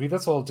long movie.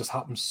 That's all just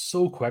happens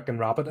so quick and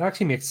rapid. It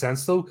actually makes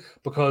sense though,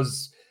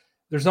 because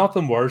there's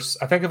nothing worse.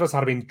 I think if this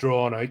had been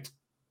drawn out,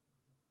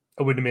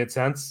 it wouldn't have made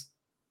sense.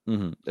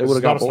 It This would is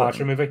have not got a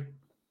slasher boring. movie.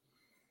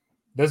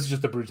 This is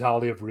just the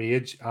brutality of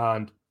rage,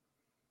 and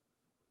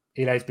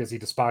Eli's basically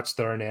dispatched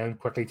there and then,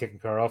 quickly taken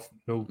care of.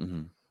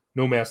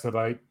 No messing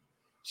about.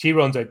 She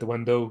runs out the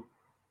window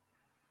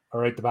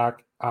or out the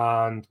back,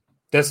 and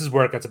this is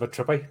where it gets a bit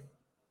trippy.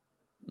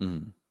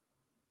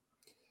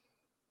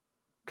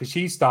 Because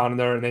she's standing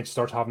there and then she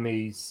starts having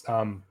these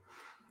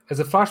is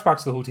it flashbacks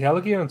to the hotel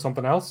again and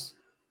something else?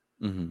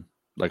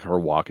 Like her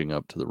walking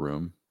up to the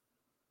room.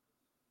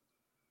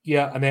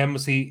 Yeah, and then we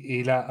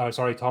see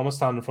Thomas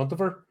standing in front of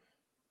her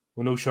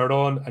with no shirt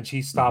on, and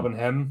she's stabbing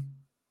him.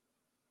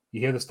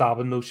 You hear the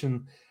stabbing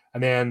motion,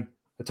 and then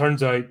it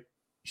turns out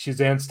she's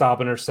then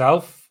stabbing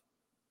herself.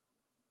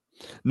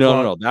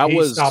 No. That he's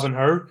was stabbing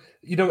her.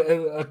 You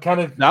know, kind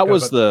of. That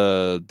was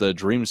the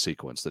dream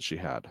sequence that she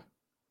had.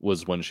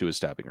 Was when she was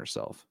stabbing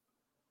herself.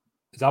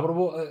 Is that what it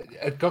was?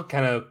 It got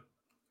kind of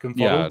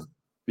confuddled.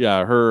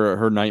 Yeah.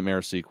 Her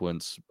nightmare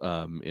sequence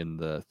in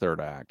the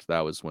third act. That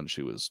was when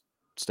she was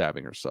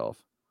stabbing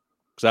herself.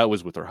 Because that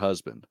was with her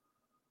husband.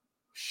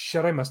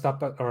 Shit, I missed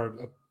that bit.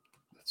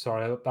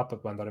 Sorry, that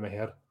bit went out of my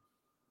head.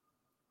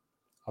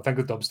 I think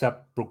the dubstep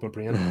broke my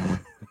brain.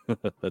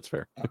 That's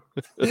fair.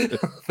 I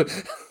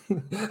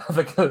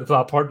think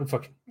that part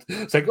fucking.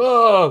 It's like,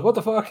 oh, what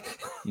the fuck?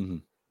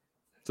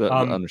 So,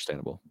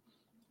 understandable.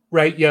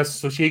 Right, yes.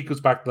 So she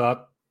goes back to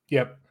that.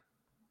 Yep.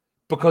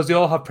 Because they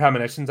all have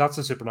premonitions. That's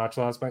the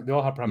supernatural aspect. They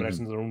all have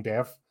premonitions of their own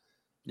death,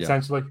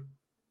 essentially.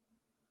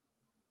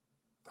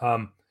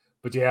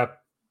 But yeah,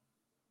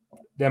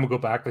 then we'll go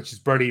back that she's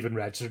barely even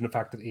registered in the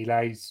fact that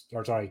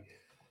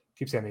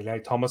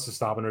Thomas is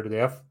stabbing her to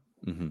death.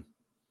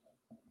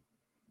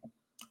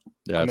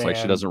 Yeah, it's like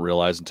she doesn't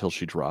realize until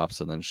she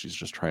drops, and then she's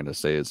just trying to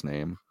say his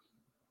name.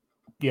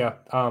 Yeah.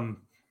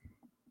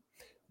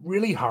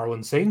 Really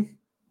harrowing scene.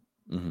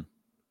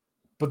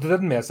 But they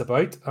didn't mess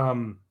about.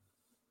 And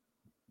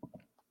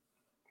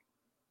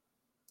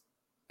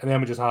then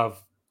we just have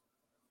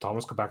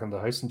Thomas go back in the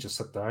house and just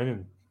sit down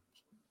and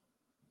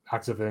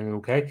act everything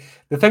okay.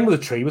 The thing with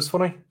the tree was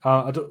funny.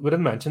 We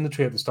didn't mention the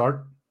tree at the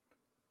start.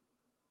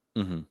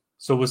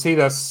 So we see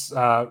this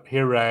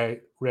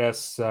here,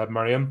 Rest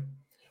Miriam,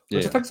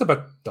 which I think is a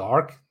bit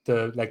dark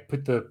to like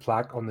put the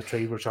plaque on the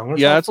tree where she hung herself.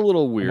 Yeah, it's a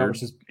little weird.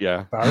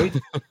 Yeah, buried.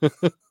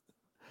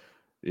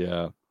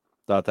 Yeah,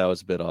 thought that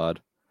was a bit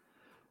odd.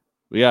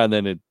 Yeah, and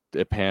then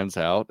it pans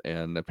out,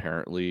 and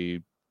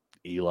apparently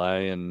Eli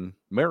and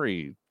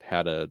Mary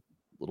had a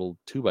little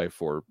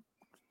 2x4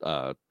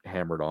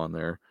 hammered on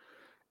there,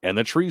 and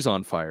the tree's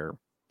on fire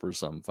for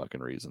some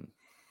fucking reason.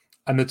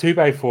 And the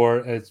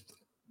 2x4 is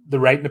the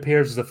writing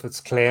appears as if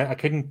it's clay. I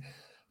couldn't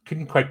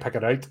quite pick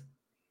it out,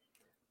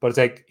 but it's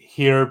like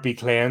here be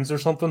cleansed or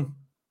something.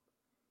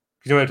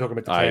 You know what I'm talking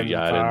about? The I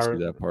didn't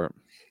see that part.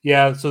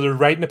 Yeah, so the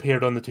writing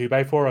appeared on the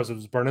 2x4 as it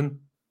was burning.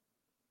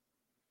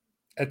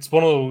 It's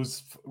one of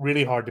those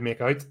really hard to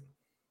make out.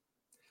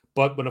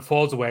 But when it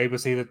falls away, we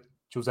see that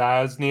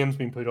Josiah's name's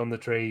been put on the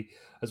tree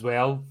as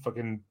well.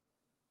 Fucking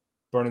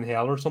burning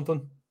hell or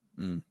something.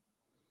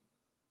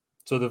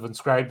 So they've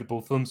inscribed to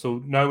both of them.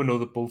 So now we know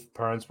that both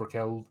parents were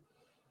killed.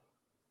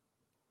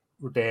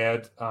 Were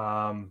dead.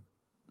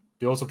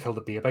 They also killed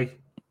a baby.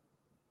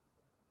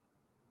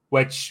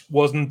 Which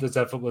wasn't as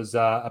if it was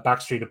a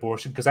backstreet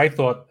abortion. Because I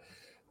thought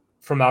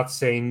from that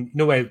scene,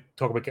 I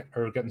talk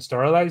about getting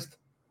sterilized.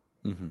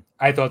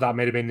 I thought that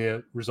might have been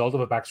the result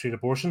of a backstreet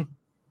abortion.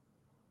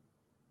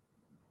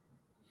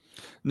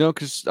 No,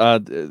 because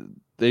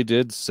they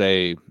did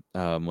say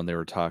when they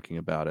were talking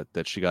about it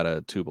that she got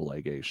a tubal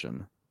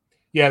ligation.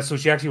 Yeah, so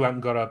she actually went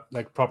and got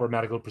a proper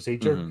medical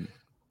procedure,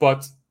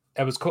 but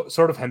it was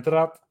sort of hinted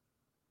at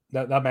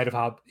that might have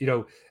had.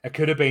 It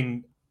could have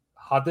been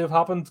had to have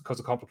happened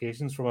because of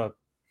complications from a.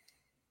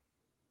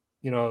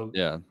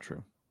 Yeah,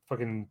 true.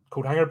 Fucking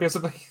coat hanger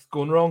basically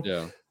going wrong.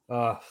 Yeah.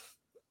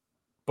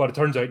 But it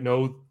turns out,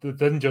 no, they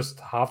didn't just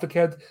have the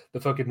kid. They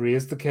fucking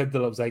raised the kid.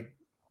 That it was like,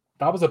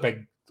 that was a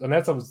big,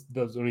 unless that was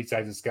the only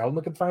size of skeleton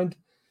I could find.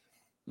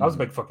 That was a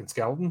big fucking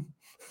skeleton.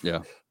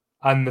 Yeah.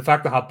 And the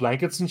fact they had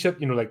blankets and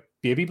shit, like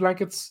baby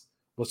blankets,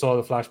 we saw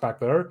the flashback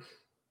there.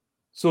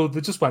 So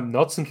they just went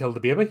nuts and killed the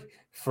baby.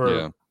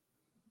 It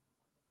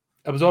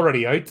was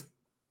already out.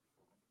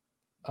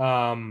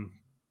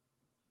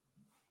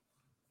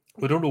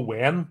 We don't know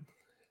when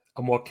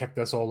and what kicked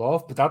this all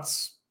off, but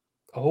that's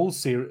a whole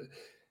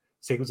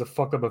sequence of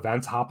fucked up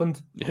events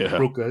happened. Yeah.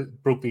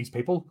 Broke these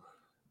people.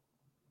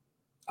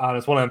 And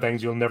it's one of the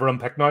things you'll never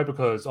unpick now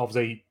because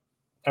obviously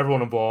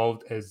everyone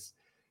involved is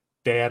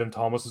dead and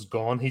Thomas is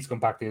gone. He's gone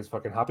back to his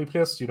fucking happy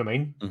place. You know what I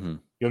mean?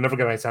 You'll never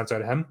get any sense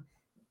out of him.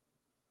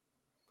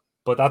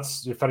 But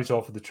you finish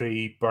off with the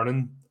tree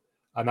burning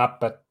and that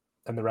bit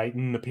and the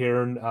writing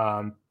appearing.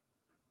 And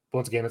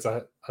once again, it's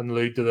an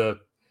allude to the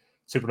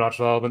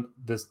supernatural element.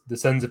 The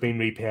sins have been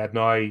repaid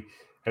now.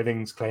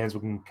 Everything's cleansed.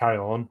 We can carry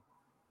on.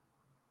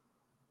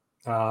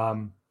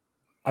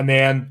 And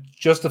then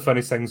just to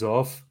finish things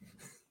off,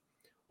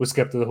 we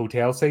skip to the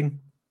hotel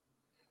scene.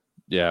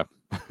 Yeah.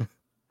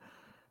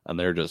 And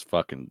they're just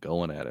fucking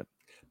going at it.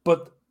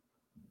 But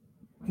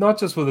not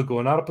just with it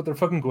going at it, but they're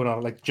fucking going at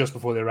it like just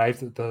before they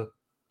arrived at the.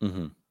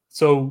 Mm-hmm.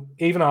 So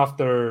even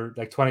after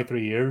like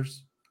 23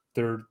 years,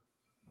 they're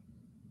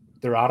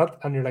at it,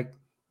 and you're like,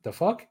 the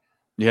fuck?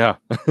 Yeah.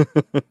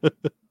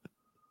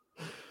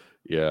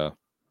 Yeah.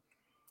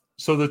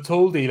 So they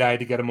told Eli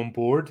to get him on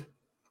board,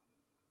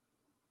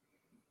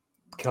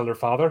 kill their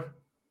father.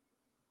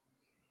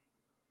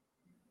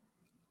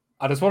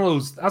 And it's one of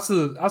those. That's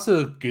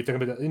a good thing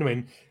about it. You know, I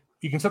mean,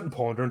 you can sit and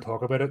ponder and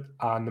talk about it,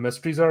 and the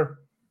mysteries are,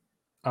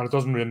 and it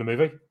doesn't ruin the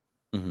movie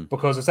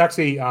because it's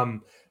actually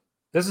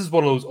this is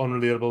one of those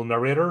unrelatable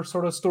narrator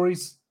sort of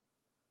stories.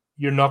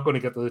 You're not going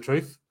to get to the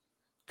truth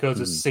because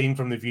it's seen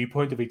from the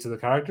viewpoint of each of the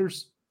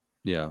characters.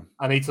 Yeah,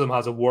 and each of them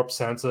has a warped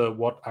sense of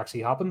what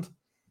actually happened.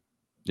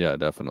 Yeah,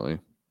 definitely.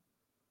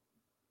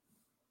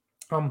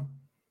 So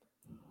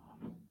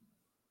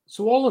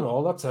all in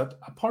all, that's it.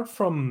 Apart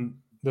from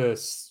the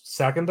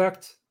second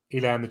act,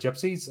 Eli and the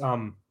Gypsies,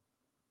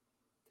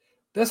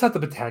 this had the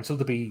potential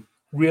to be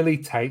really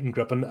tight and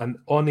gripping and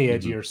on the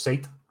edge of your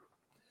seat.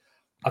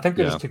 I think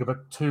they just took a bit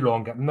too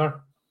long getting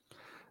there.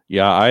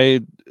 Yeah,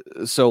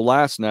 so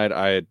last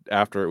night,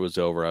 after it was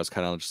over, I was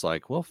kind of just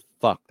like, well,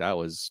 fuck, that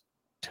was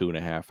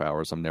 2.5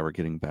 hours. I'm never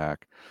getting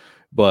back.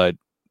 But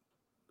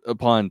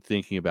upon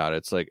thinking about it,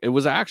 it's like, it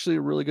was actually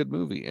a really good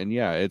movie. And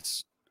yeah,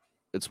 it's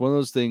one of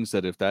those things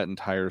that if that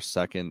entire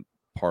second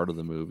part of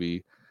the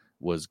movie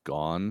was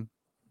gone,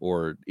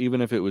 or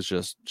even if it was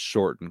just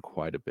shortened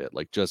quite a bit,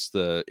 like just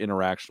the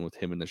interaction with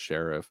him and the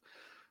sheriff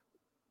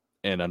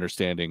and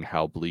understanding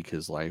how bleak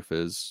his life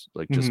is,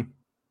 like just a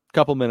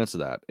couple minutes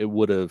of that, it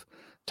would have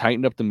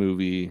tightened up the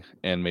movie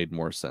and made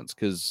more sense.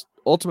 Because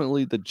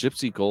ultimately, the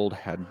Gypsy Gold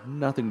had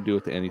nothing to do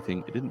with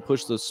anything. It didn't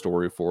push the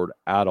story forward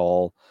at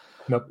all.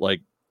 Nope.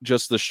 Like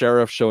just the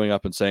sheriff showing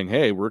up and saying,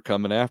 "Hey, we're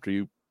coming after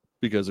you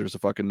because there's a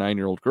fucking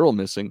 9-year-old girl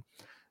missing."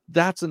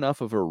 That's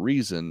enough of a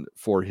reason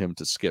for him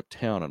to skip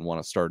town and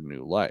want to start a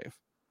new life.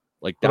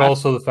 Like, but that's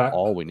also the fact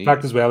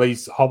as well,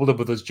 he's hobbled up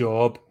with his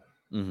job,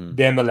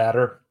 then the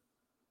letter.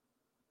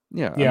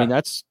 Yeah, I mean,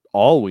 that's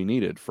all we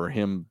needed for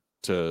him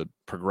to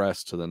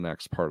progress to the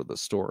next part of the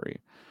story.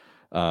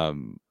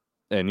 And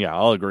yeah,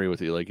 I'll agree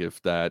with you. Like, if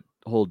that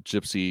whole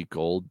Gypsy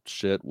Gold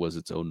shit was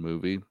its own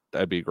movie,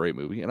 that'd be a great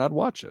movie, and I'd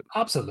watch it.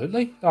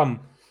 Absolutely. It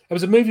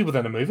was a movie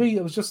within a movie.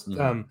 It was just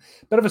a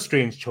bit of a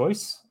strange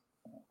choice.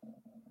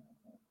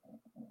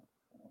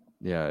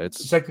 Yeah,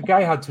 it's like the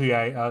guy had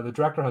the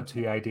director had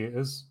two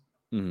ideas,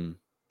 and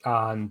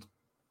wanted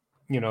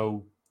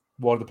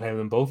to play with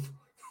them both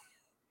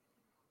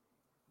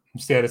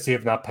instead of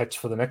saving that pitch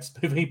for the next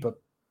movie.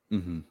 But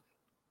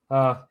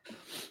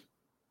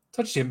such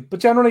a shame.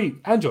 But generally,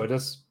 I enjoyed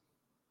this.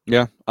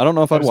 Yeah, I don't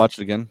know if I'd watch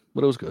it again,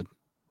 but it was good.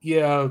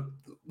 Yeah,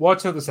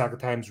 watching it the second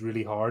time is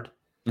really hard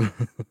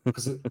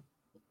because,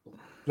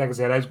 like I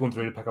said, I was going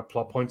through to pick up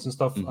plot points and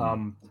stuff.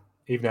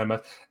 Even then,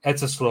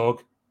 it's a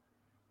slog.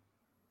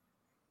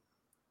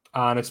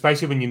 And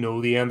especially when you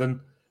know the ending,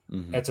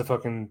 it's a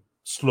fucking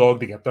slog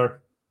to get there.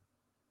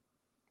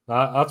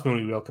 That's my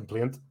only real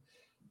complaint.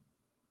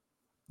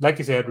 Like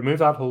you said, remove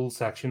that whole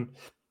section,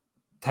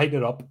 tighten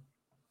it up.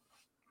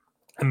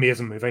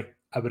 Amazing movie.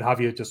 I would have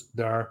you just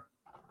there.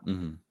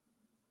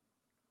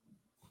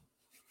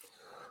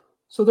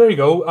 So there you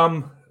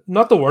go.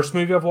 Not the worst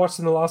movie I've watched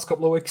in the last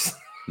couple of weeks.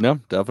 No,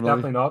 definitely.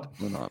 Definitely not.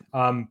 No, not.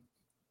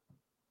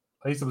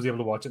 At least I was able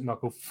to watch it and not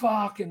go,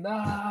 fucking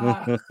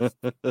nah.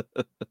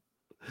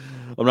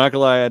 I'm not gonna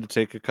lie, I had to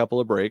take a couple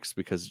of breaks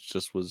because it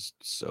just was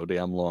so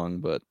damn long,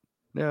 but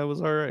yeah, it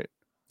was all right.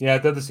 Yeah, I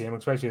did the same,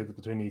 especially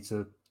between each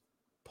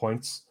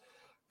points,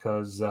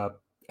 because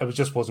it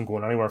just wasn't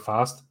going anywhere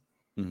fast.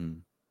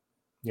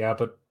 Yeah,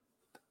 but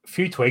a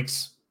few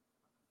tweaks,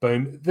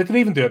 boom. They could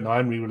even do it now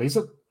and re-release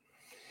it.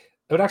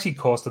 It would actually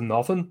cost them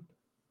nothing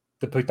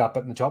to put that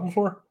bit in the chopping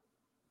floor.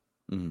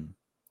 I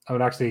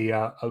would actually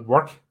it would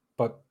work,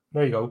 but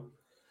there you go.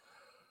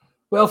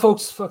 Well,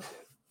 folks,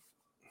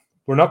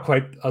 we're not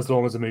quite as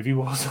long as the movie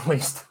was, at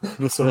least.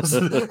 So it's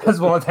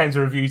one of the times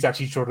the review is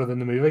actually shorter than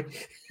the movie.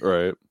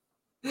 Right.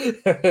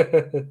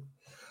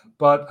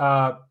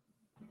 But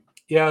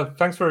yeah,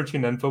 thanks for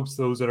tuning in, folks.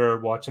 Those that are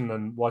watching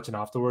and watching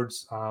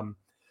afterwards,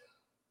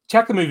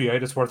 check the movie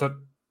out. It's worth it.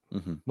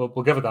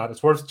 We'll give it that.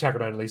 It's worth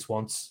checking out at least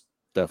once.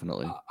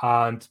 Definitely.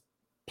 And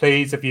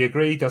please, if you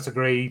agree,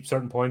 disagree,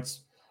 certain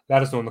points,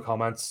 let us know in the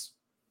comments.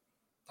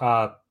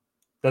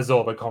 This is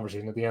all about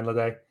conversation at the end of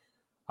the day.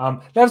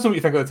 Let us know what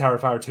you think of the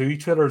Terrifier 2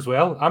 trailer as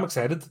well. I'm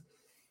excited.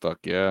 Fuck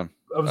yeah.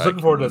 I was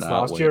looking forward to this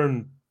last year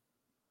and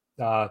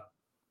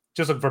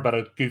just looking for a bit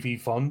of goofy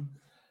fun.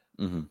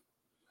 And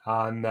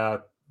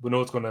we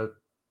know it's going to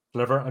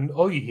deliver. And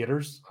all you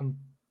haters,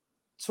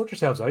 sort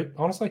yourselves out,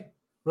 honestly.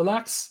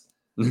 Relax.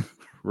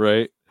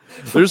 Right.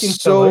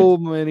 There's so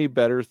many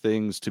better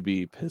things to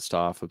be pissed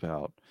off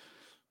about.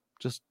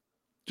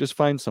 Just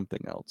find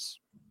something else.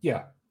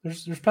 Yeah,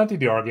 there's plenty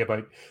to argue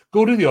about.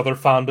 Go to the other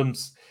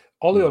fandoms.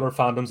 All the other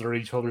fandoms are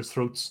at each other's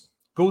throats.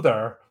 Go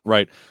there.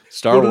 Right.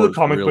 Go to the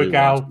comic book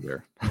aisle.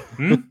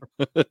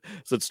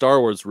 Said Star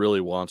Wars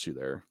really wants you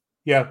there.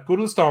 Yeah, go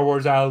to the Star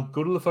Wars aisle.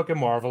 Go to the fucking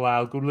Marvel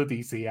aisle. Go to the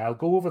DC aisle.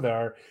 Go over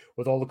there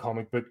with all the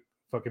comic book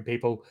fucking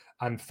people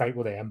and fight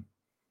with them.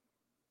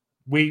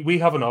 We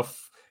have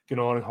enough going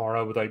on in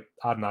horror without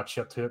adding that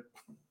shit to it.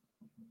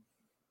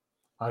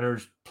 And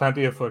there's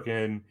plenty of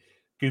fucking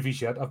goofy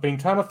shit. I've been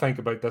trying to think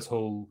about this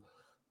whole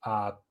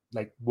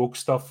like woke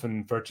stuff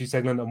and virtue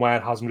signaling and why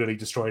it hasn't really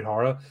destroyed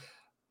horror.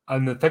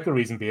 And I think the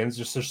reason being is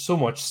just there's so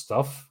much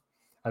stuff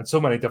and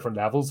so many different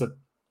levels that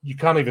you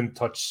can't even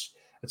touch.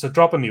 It's a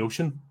drop in the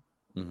ocean.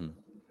 Mm-hmm.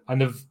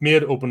 And they've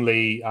made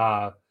openly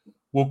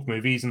woke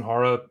movies and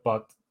horror,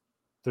 but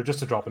they're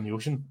just a drop in the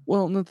ocean.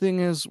 Well, and the thing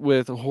is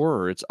with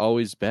horror, it's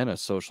always been a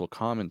social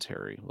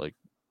commentary.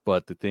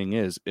 But the thing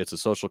is, it's a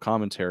social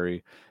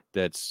commentary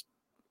that's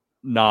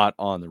not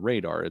on the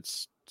radar.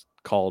 It's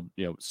called,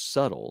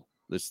 subtle.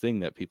 This thing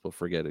that people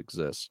forget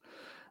exists.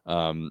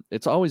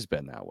 It's always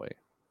been that way,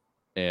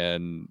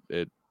 and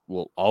it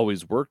will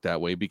always work that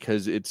way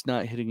because it's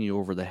not hitting you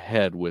over the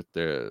head with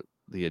the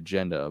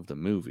agenda of the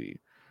movie.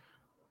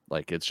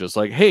 Like, it's just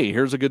like, hey,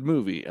 here's a good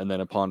movie. And then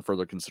upon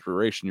further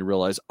consideration, you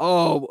realize,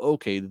 oh,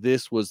 okay,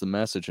 this was the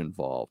message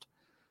involved.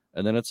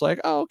 And then it's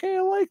like, oh, okay,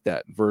 I like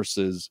that.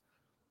 Versus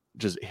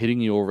just hitting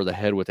you over the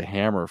head with a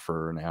hammer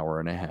for an hour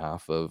and a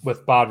half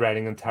with bad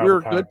writing and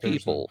terrible we're good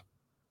people.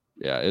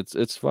 Yeah,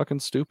 it's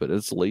fucking stupid.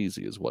 It's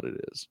lazy is what it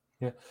is.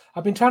 Yeah.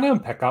 I've been trying to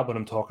unpick that when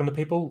I'm talking to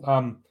people.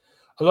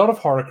 A lot of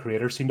horror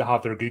creators seem to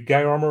have their good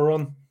guy armor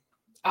on.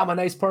 I'm a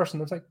nice person.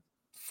 It's like,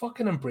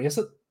 fucking embrace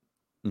it.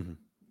 Mm-hmm.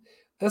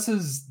 This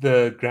is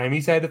the grimy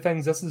side of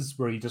things. This is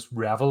where you just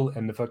revel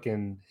in the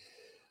fucking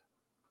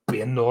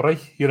being naughty,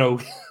 Yeah,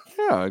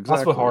 exactly.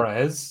 That's what horror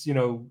is,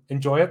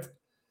 enjoy it.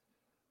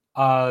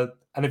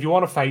 And if you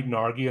want to fight and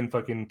argue and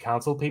fucking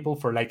cancel people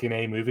for liking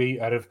a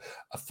movie out of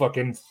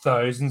fucking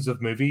thousands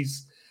of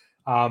movies,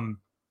 fucking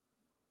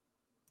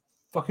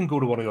go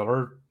to one of the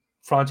other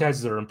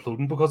franchises that are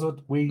imploding because of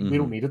it. We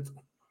don't need it.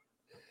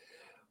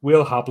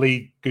 We'll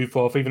happily goof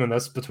off even in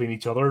this between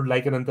each other,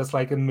 liking and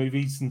disliking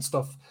movies and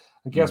stuff.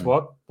 And guess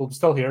what? We'll be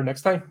still here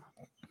next time.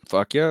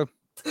 Fuck yeah.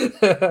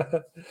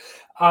 And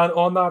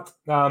on that,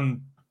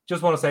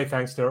 just want to say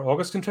thanks to our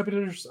August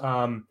contributors,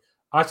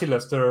 Ashley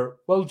Lister,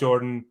 Will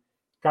Jordan,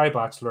 Gary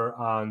Batchelor,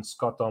 and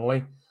Scott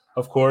Donnelly.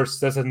 Of course,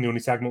 this isn't the only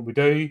segment we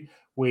do.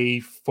 We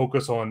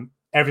focus on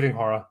everything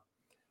horror.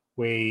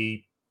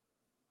 We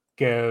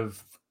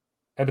give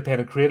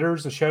independent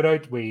creators a shout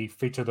out. We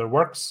feature their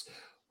works.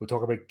 We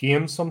talk about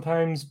games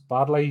sometimes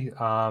badly. We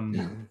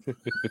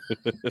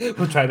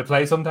try to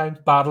play sometimes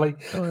badly.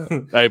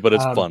 Hey, but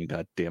it's fun,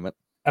 god damn it.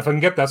 If I can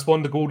get this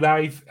one to go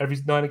live every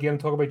now and again and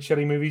talk about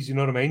shitty movies, you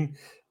know what I mean?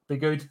 Be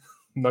good.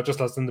 Not just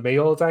listening to me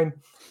all the time.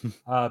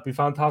 Be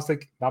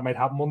fantastic. That might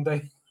happen one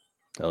day.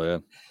 Hell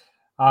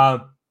yeah.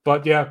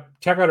 But yeah,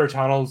 check out our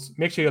channels.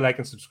 Make sure you like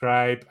and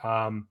subscribe.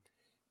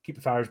 Keep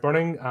the fires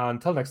burning. And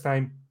until next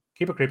time,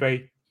 keep it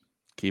creepy.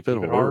 Keep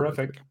it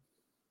horrific.